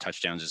 2-3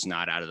 touchdowns is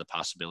not out of the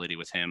possibility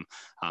with him.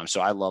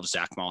 So I love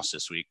Zach Moss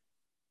this week.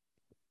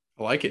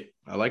 I like it.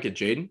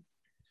 Jaden?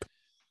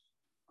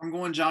 I'm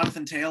going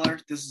Jonathan Taylor.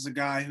 This is a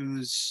guy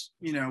who's,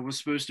 was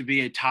supposed to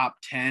be a top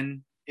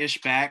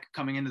 10-ish back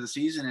coming into the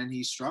season, and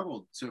he's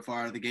struggled so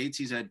far out of the gates.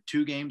 He's had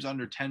 2 games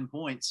under 10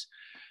 points.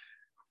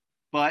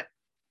 But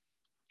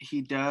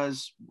he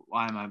does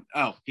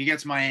 – he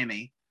gets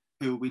Miami,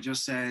 who we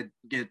just said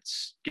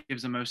gives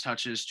the most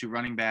touches to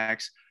running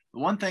backs. The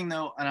one thing,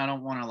 though, and I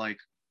don't want to,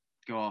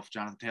 go off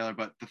Jonathan Taylor,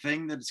 but the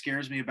thing that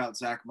scares me about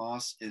Zach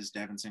Moss is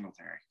Devin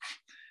Singletary.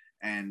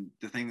 And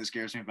the thing that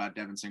scares me about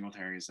Devin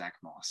Singletary is Zach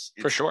Moss.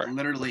 For sure.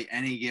 Literally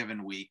any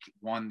given week,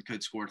 one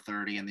could score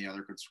 30 and the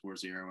other could score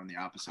 0, and the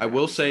opposite. I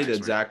will say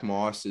that Zach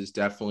Moss is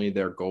definitely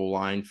their goal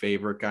line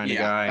favorite kind of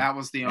guy. That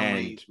was the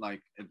only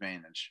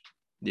advantage.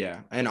 Yeah.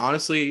 And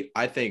honestly,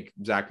 I think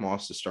Zach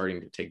Moss is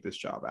starting to take this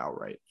job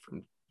outright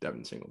from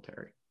Devin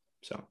Singletary.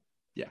 So,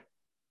 yeah.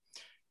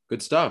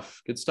 Good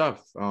stuff. Good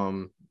stuff.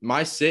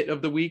 My sit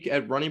of the week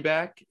at running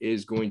back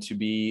is going to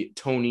be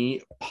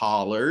Tony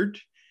Pollard.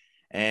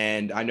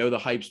 And I know the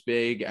hype's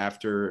big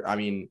after,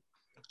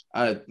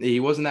 he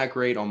wasn't that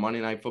great on Monday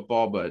Night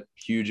Football, but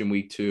huge in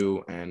week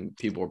 2. And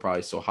people are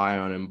probably still high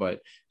on him, but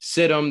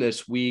sit him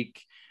this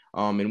week.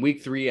 In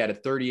week 3 at a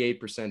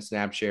 38%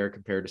 snap share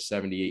compared to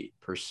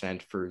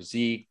 78% for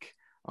Zeke,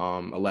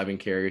 11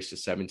 carries to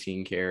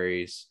 17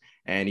 carries.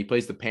 And he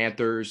plays the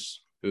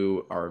Panthers,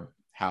 who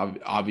have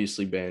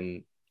obviously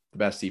been the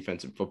best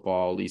defense in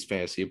football, least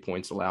fantasy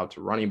points allowed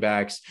to running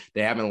backs.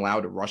 They haven't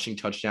allowed a rushing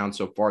touchdown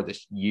so far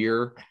this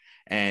year.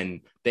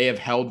 And they have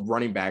held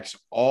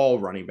all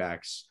running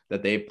backs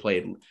that they've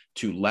played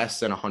to less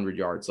than 100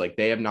 yards. Like,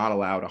 they have not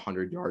allowed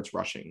 100 yards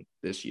rushing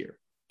this year.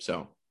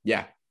 So,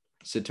 yeah,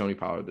 sit Tony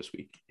Pollard this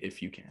week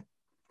if you can.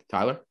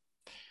 Tyler?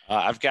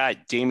 I've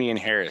got Damian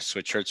Harris,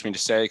 which hurts me to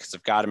say because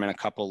I've got him in a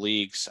couple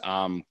leagues.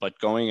 But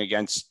going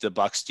against the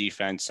Bucs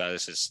defense,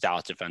 this is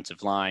stout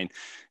defensive line.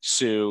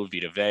 Sue,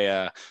 Vita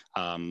Vea,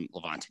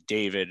 Levante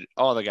David,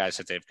 all the guys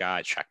that they've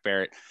got, Shaq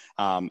Barrett.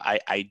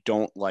 I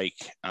don't like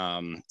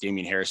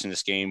Damian Harris in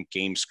this game.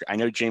 I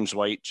know James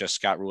White just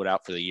got ruled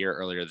out for the year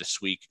earlier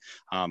this week,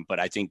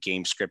 but I think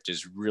game script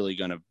is really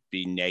going to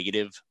be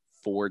negative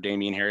for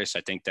Damian Harris.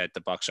 I think that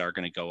the Bucs are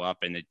going to go up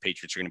and the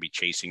Patriots are going to be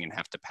chasing and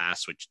have to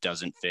pass, which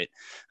doesn't fit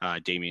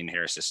Damian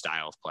Harris's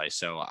style of play.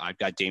 So I've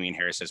got Damian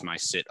Harris as my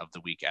sit of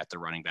the week at the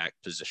running back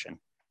position.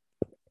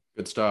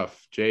 Good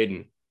stuff.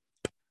 Jaden?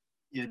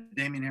 Yeah,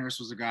 Damian Harris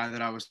was a guy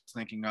that I was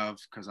thinking of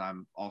because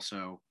I'm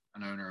also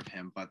an owner of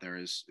him, but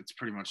it's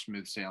pretty much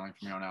smooth sailing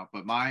from here on out.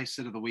 But my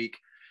sit of the week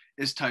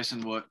is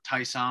Tyson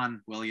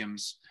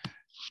Williams.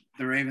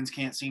 The Ravens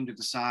can't seem to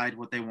decide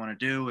what they want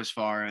to do as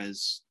far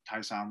as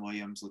Tyson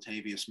Williams,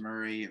 Latavius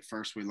Murray. At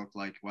first, we looked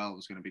like, well, it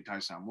was going to be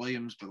Tyson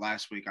Williams, but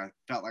last week I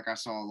felt like I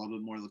saw a little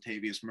bit more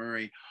Latavius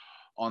Murray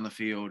on the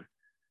field.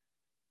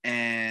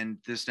 And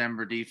this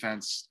Denver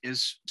defense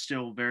is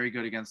still very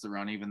good against the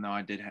run, even though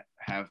I did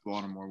have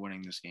Baltimore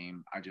winning this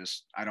game.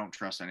 I don't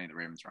trust any of the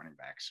Ravens running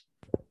backs.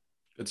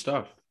 Good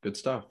stuff. Good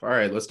stuff. All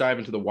right, let's dive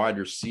into the wide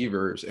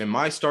receivers. And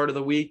my start of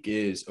the week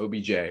is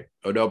OBJ,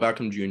 Odell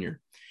Beckham Jr.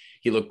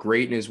 He looked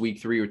great in his week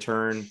 3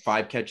 return,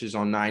 5 catches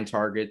on 9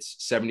 targets,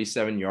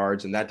 77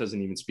 yards. And that doesn't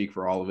even speak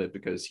for all of it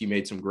because he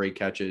made some great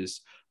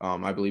catches.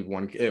 I believe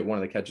one of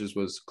the catches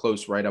was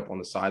close right up on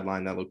the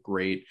sideline. That looked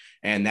great.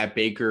 And that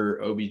Baker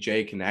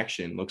OBJ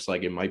connection looks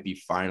like it might be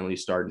finally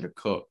starting to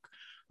cook.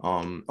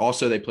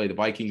 Also, they play the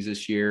Vikings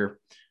this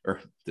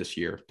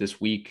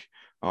week.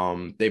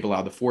 They've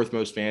allowed the 4th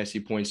most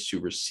fantasy points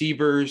to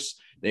receivers.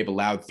 They've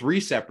allowed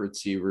 3 separate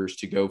receivers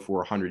to go for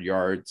 100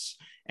 yards.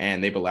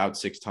 And they've allowed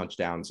 6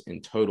 touchdowns in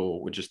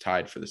total, which is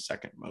tied for the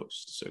 2nd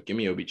most. So give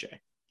me OBJ.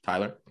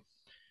 Tyler?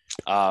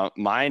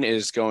 Mine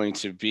is going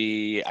to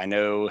be, I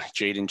know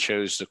Jaden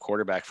chose the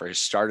quarterback for his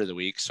start of the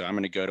week, so I'm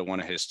going to go to one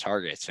of his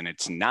targets, and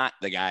it's not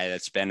the guy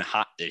that's been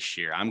hot this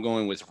year. I'm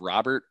going with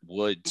Robert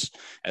Woods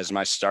as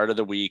my start of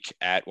the week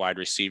at wide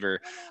receiver.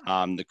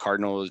 The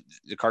Cardinals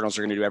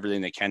are going to do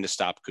everything they can to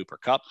stop Cooper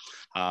Kupp.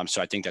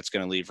 So I think that's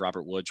going to leave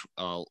Robert Woods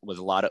with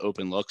a lot of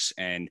open looks.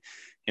 And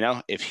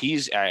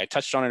I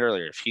touched on it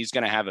earlier, if he's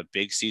going to have a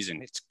big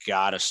season, it's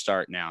got to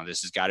start now.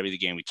 This has got to be the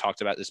game. We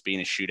talked about this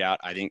being a shootout.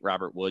 I think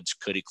Robert Woods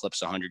could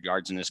eclipse 100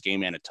 yards in this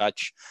game and a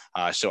touch.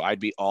 So I'd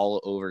be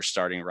all over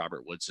starting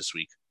Robert Woods this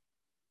week.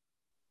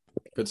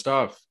 Good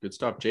stuff. Good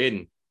stuff.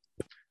 Jaden?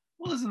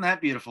 Well, isn't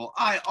that beautiful?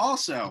 I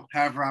also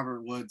have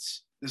Robert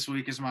Woods this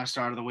week as my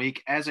start of the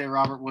week. As a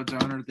Robert Woods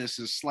owner, this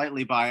is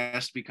slightly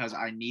biased because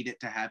I need it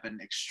to happen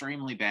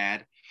extremely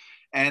bad.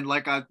 And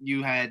like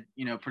you had,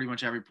 pretty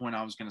much every point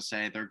I was going to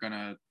say, they're going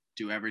to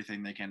do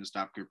everything they can to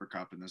stop Cooper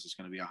Kupp, and this is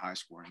going to be a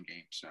high-scoring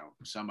game. So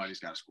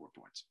somebody's got to score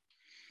points.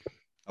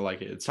 I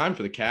like it. It's time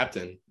for the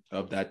captain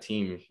of that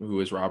team, who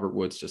is Robert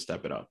Woods, to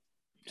step it up.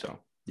 So,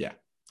 yeah,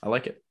 I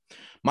like it.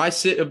 My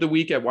sit of the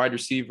week at wide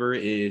receiver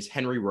is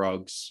Henry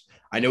Ruggs.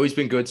 I know he's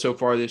been good so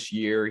far this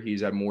year.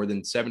 He's had more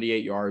than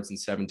 78 yards and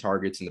 7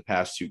 targets in the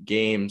past 2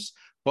 games.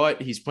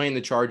 But he's playing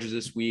the Chargers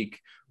this week,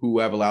 who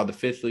have allowed the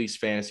 5th least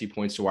fantasy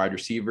points to wide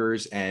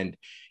receivers. And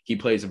he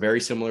plays a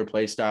very similar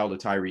play style to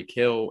Tyreek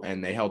Hill.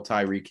 And they held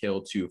Tyreek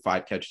Hill to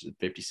 5 catches at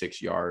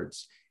 56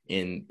 yards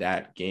in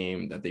that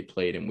game that they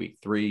played in week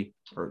 3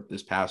 or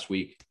this past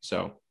week.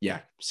 So,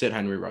 yeah, sit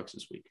Henry Ruggs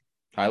this week.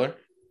 Tyler?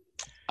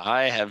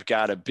 I have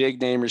got a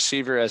big name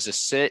receiver as a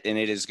sit, and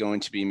it is going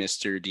to be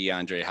Mr.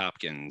 DeAndre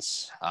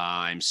Hopkins.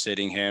 I'm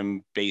sitting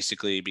him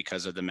basically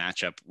because of the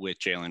matchup with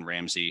Jalen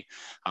Ramsey.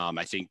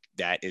 I think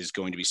that is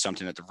going to be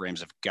something that the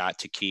Rams have got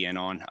to key in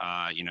on,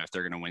 if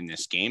they're going to win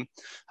this game,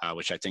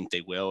 which I think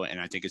they will.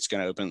 And I think it's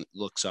going to open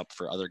looks up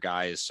for other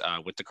guys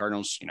with the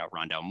Cardinals,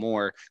 Rondale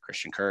Moore,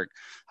 Christian Kirk,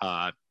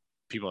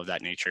 people of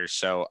that nature.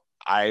 So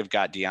I've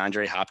got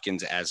DeAndre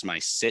Hopkins as my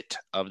sit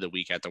of the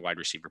week at the wide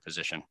receiver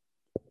position.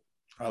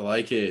 I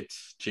like it.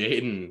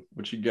 Jaden,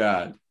 what you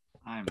got?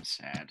 I'm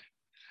sad.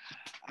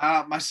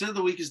 My sit of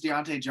the week is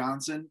Deontay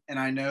Johnson, and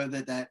I know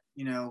that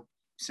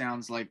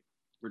sounds like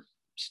we're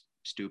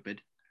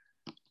stupid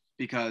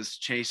because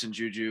Chase and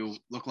Juju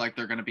look like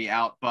they're going to be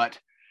out, but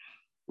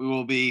we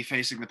will be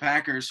facing the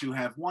Packers, who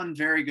have one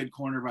very good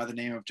corner by the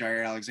name of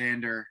Jair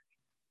Alexander.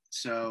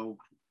 So,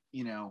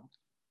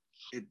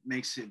 it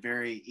makes it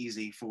very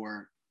easy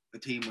for a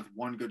team with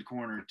one good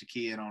corner to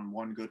key in on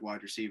one good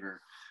wide receiver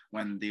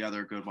when the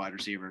other good wide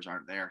receivers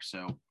aren't there.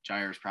 So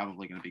Jair is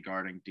probably going to be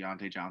guarding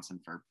Deontay Johnson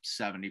for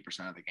 70%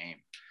 of the game.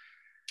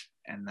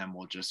 And then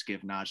we'll just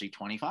give Najee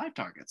 25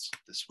 targets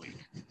this week.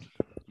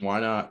 Why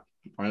not?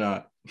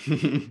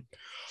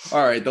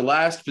 All right. The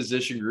last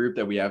position group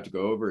that we have to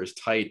go over is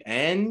tight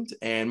end.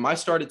 And my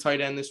start at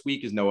tight end this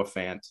week is Noah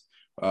Fant.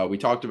 We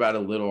talked about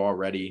it a little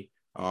already.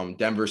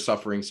 Denver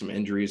suffering some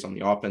injuries on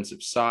the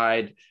offensive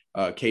side.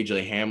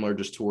 KJ Hamler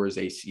just tore his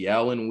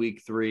ACL in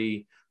week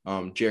 3.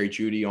 Jerry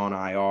Jeudy on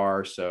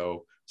IR.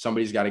 So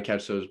somebody's got to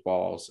catch those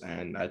balls.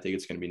 And I think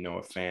it's going to be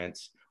Noah Fant.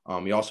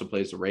 He also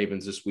plays the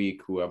Ravens this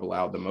week, who have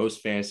allowed the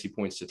most fantasy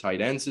points to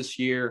tight ends this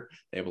year.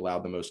 They've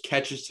allowed the most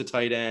catches to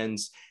tight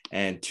ends,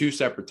 and 2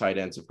 separate tight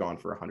ends have gone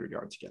for 100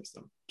 yards against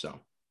them. So,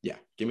 yeah,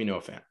 give me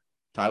Noah Fant.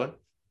 Tyler?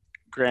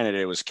 Granted,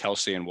 it was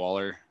Kelsey and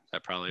Waller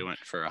that probably went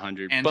for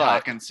 100. And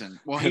Hawkinson.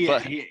 Well,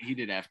 he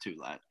did have 2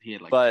 last. He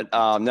had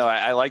no,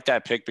 I like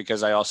that pick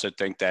because I also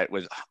think that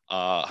with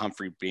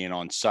Humphrey being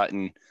on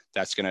Sutton,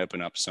 that's going to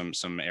open up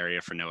some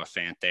area for Noah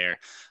Fant there.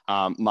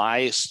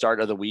 My start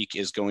of the week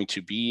is going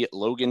to be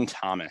Logan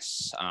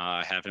Thomas.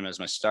 I have him as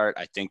my start.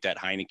 I think that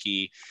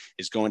Heineke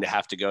is going to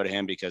have to go to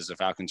him because the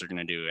Falcons are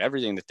going to do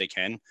everything that they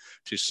can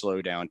to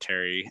slow down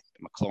Terry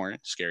McLaurin,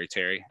 scary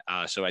Terry.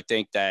 So I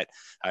think that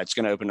it's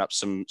going to open up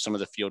some of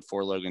the field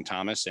for Logan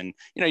Thomas. And,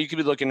 you could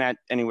be looking at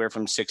anywhere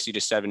from 60 to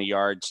 70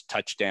 yards,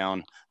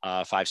 touchdown,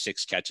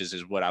 5-6 catches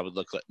is what I would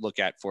look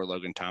at for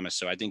Logan Thomas.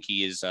 So I think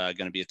he is going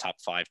to be a top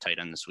 5 tight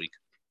end this week.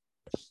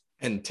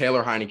 And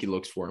Taylor Heineke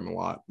looks for him a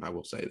lot. I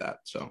will say that.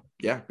 So,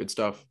 yeah, good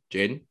stuff.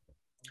 Jaden?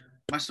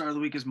 My start of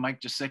the week is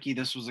Mike Gesicki.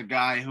 This was a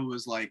guy who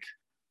was like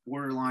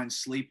borderline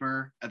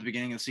sleeper at the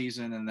beginning of the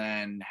season and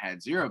then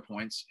had 0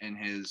 points in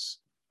his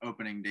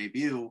opening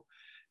debut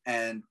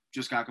and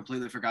just got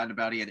completely forgotten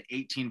about. He had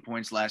 18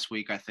 points last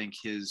week. I think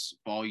his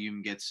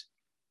volume gets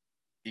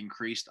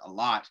increased a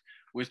lot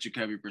with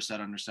Jacoby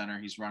Brissett under center.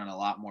 He's running a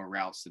lot more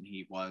routes than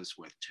he was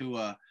with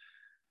Tua.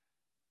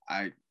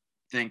 I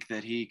think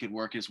that he could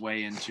work his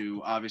way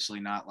into obviously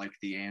not like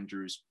the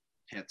Andrews,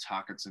 Pitts,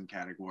 Hawkinson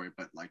category,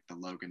 but like the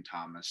Logan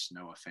Thomas,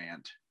 Noah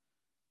Fant.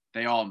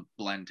 They all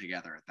blend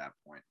together at that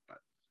point. But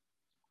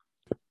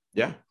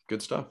yeah,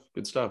 good stuff.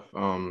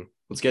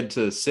 Let's get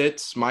to the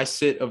sits. My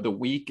sit of the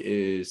week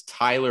is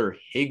Tyler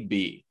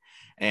Higbee.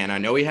 And I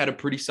know he had a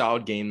pretty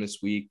solid game this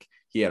week.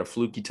 He had a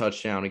fluky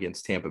touchdown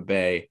against Tampa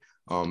Bay.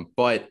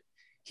 But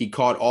he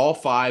caught all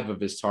 5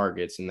 of his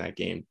targets in that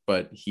game,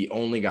 but he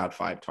only got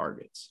 5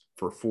 targets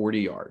for 40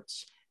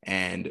 yards.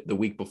 And the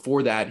week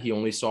before that, he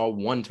only saw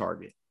 1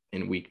 target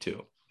in week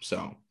 2.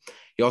 So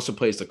he also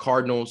plays the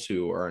Cardinals,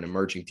 who are an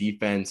emerging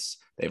defense.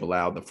 They've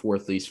allowed the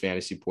 4th least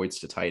fantasy points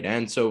to tight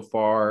end so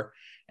far.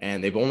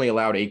 And they've only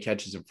allowed 8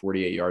 catches and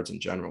 48 yards in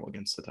general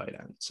against the tight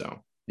end.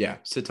 So yeah,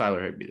 sit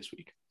Tyler Higbee this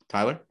week.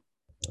 Tyler?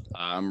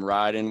 I'm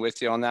riding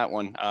with you on that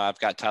one. I've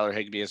got Tyler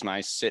Higbee as my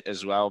sit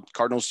as well.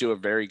 Cardinals do a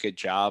very good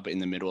job in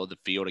the middle of the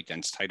field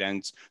against tight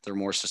ends. They're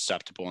more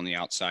susceptible on the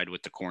outside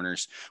with the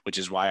corners, which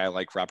is why I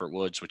like Robert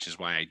Woods, which is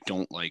why I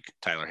don't like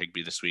Tyler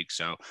Higbee this week.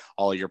 So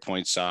all of your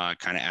points kind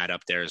of add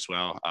up there as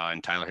well.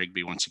 And Tyler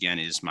Higbee, once again,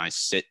 is my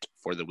sit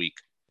for the week.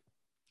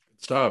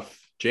 Good stuff.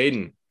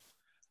 Jaden?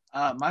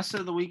 My sit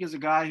of the week is a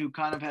guy who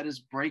kind of had his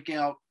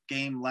breakout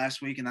game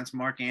last week, and that's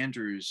Mark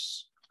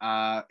Andrews.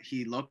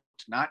 He looked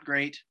not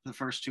great the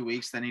first 2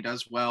 weeks. Then he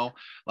does well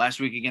last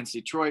week against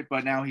Detroit,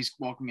 but now he's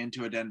walking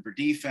into a Denver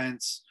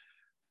defense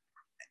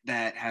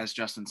that has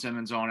Justin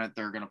Simmons on it.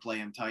 They're going to play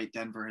him tight.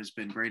 Denver has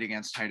been great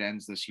against tight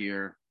ends this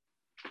year.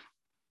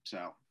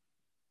 So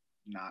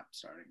not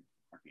starting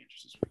Mark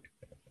Andrews this week.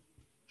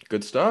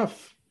 Good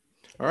stuff.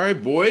 All right,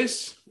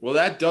 boys. Well,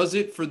 that does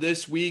it for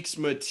this week's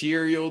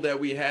material that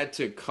we had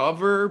to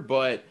cover,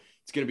 but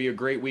it's going to be a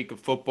great week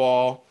of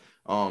football.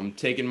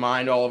 Take in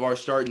mind all of our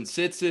start and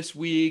sits this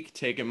week.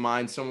 Take in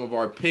mind some of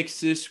our picks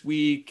this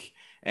week.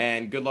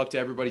 And good luck to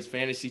everybody's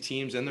fantasy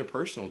teams and their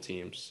personal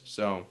teams.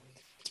 So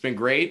it's been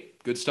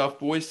great. Good stuff,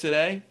 boys,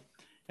 today.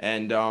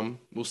 And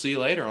we'll see you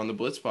later on the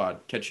Blitz Pod.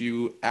 Catch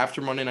you after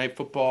Monday Night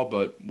Football,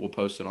 but we'll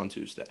post it on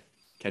Tuesday.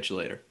 Catch you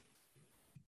later.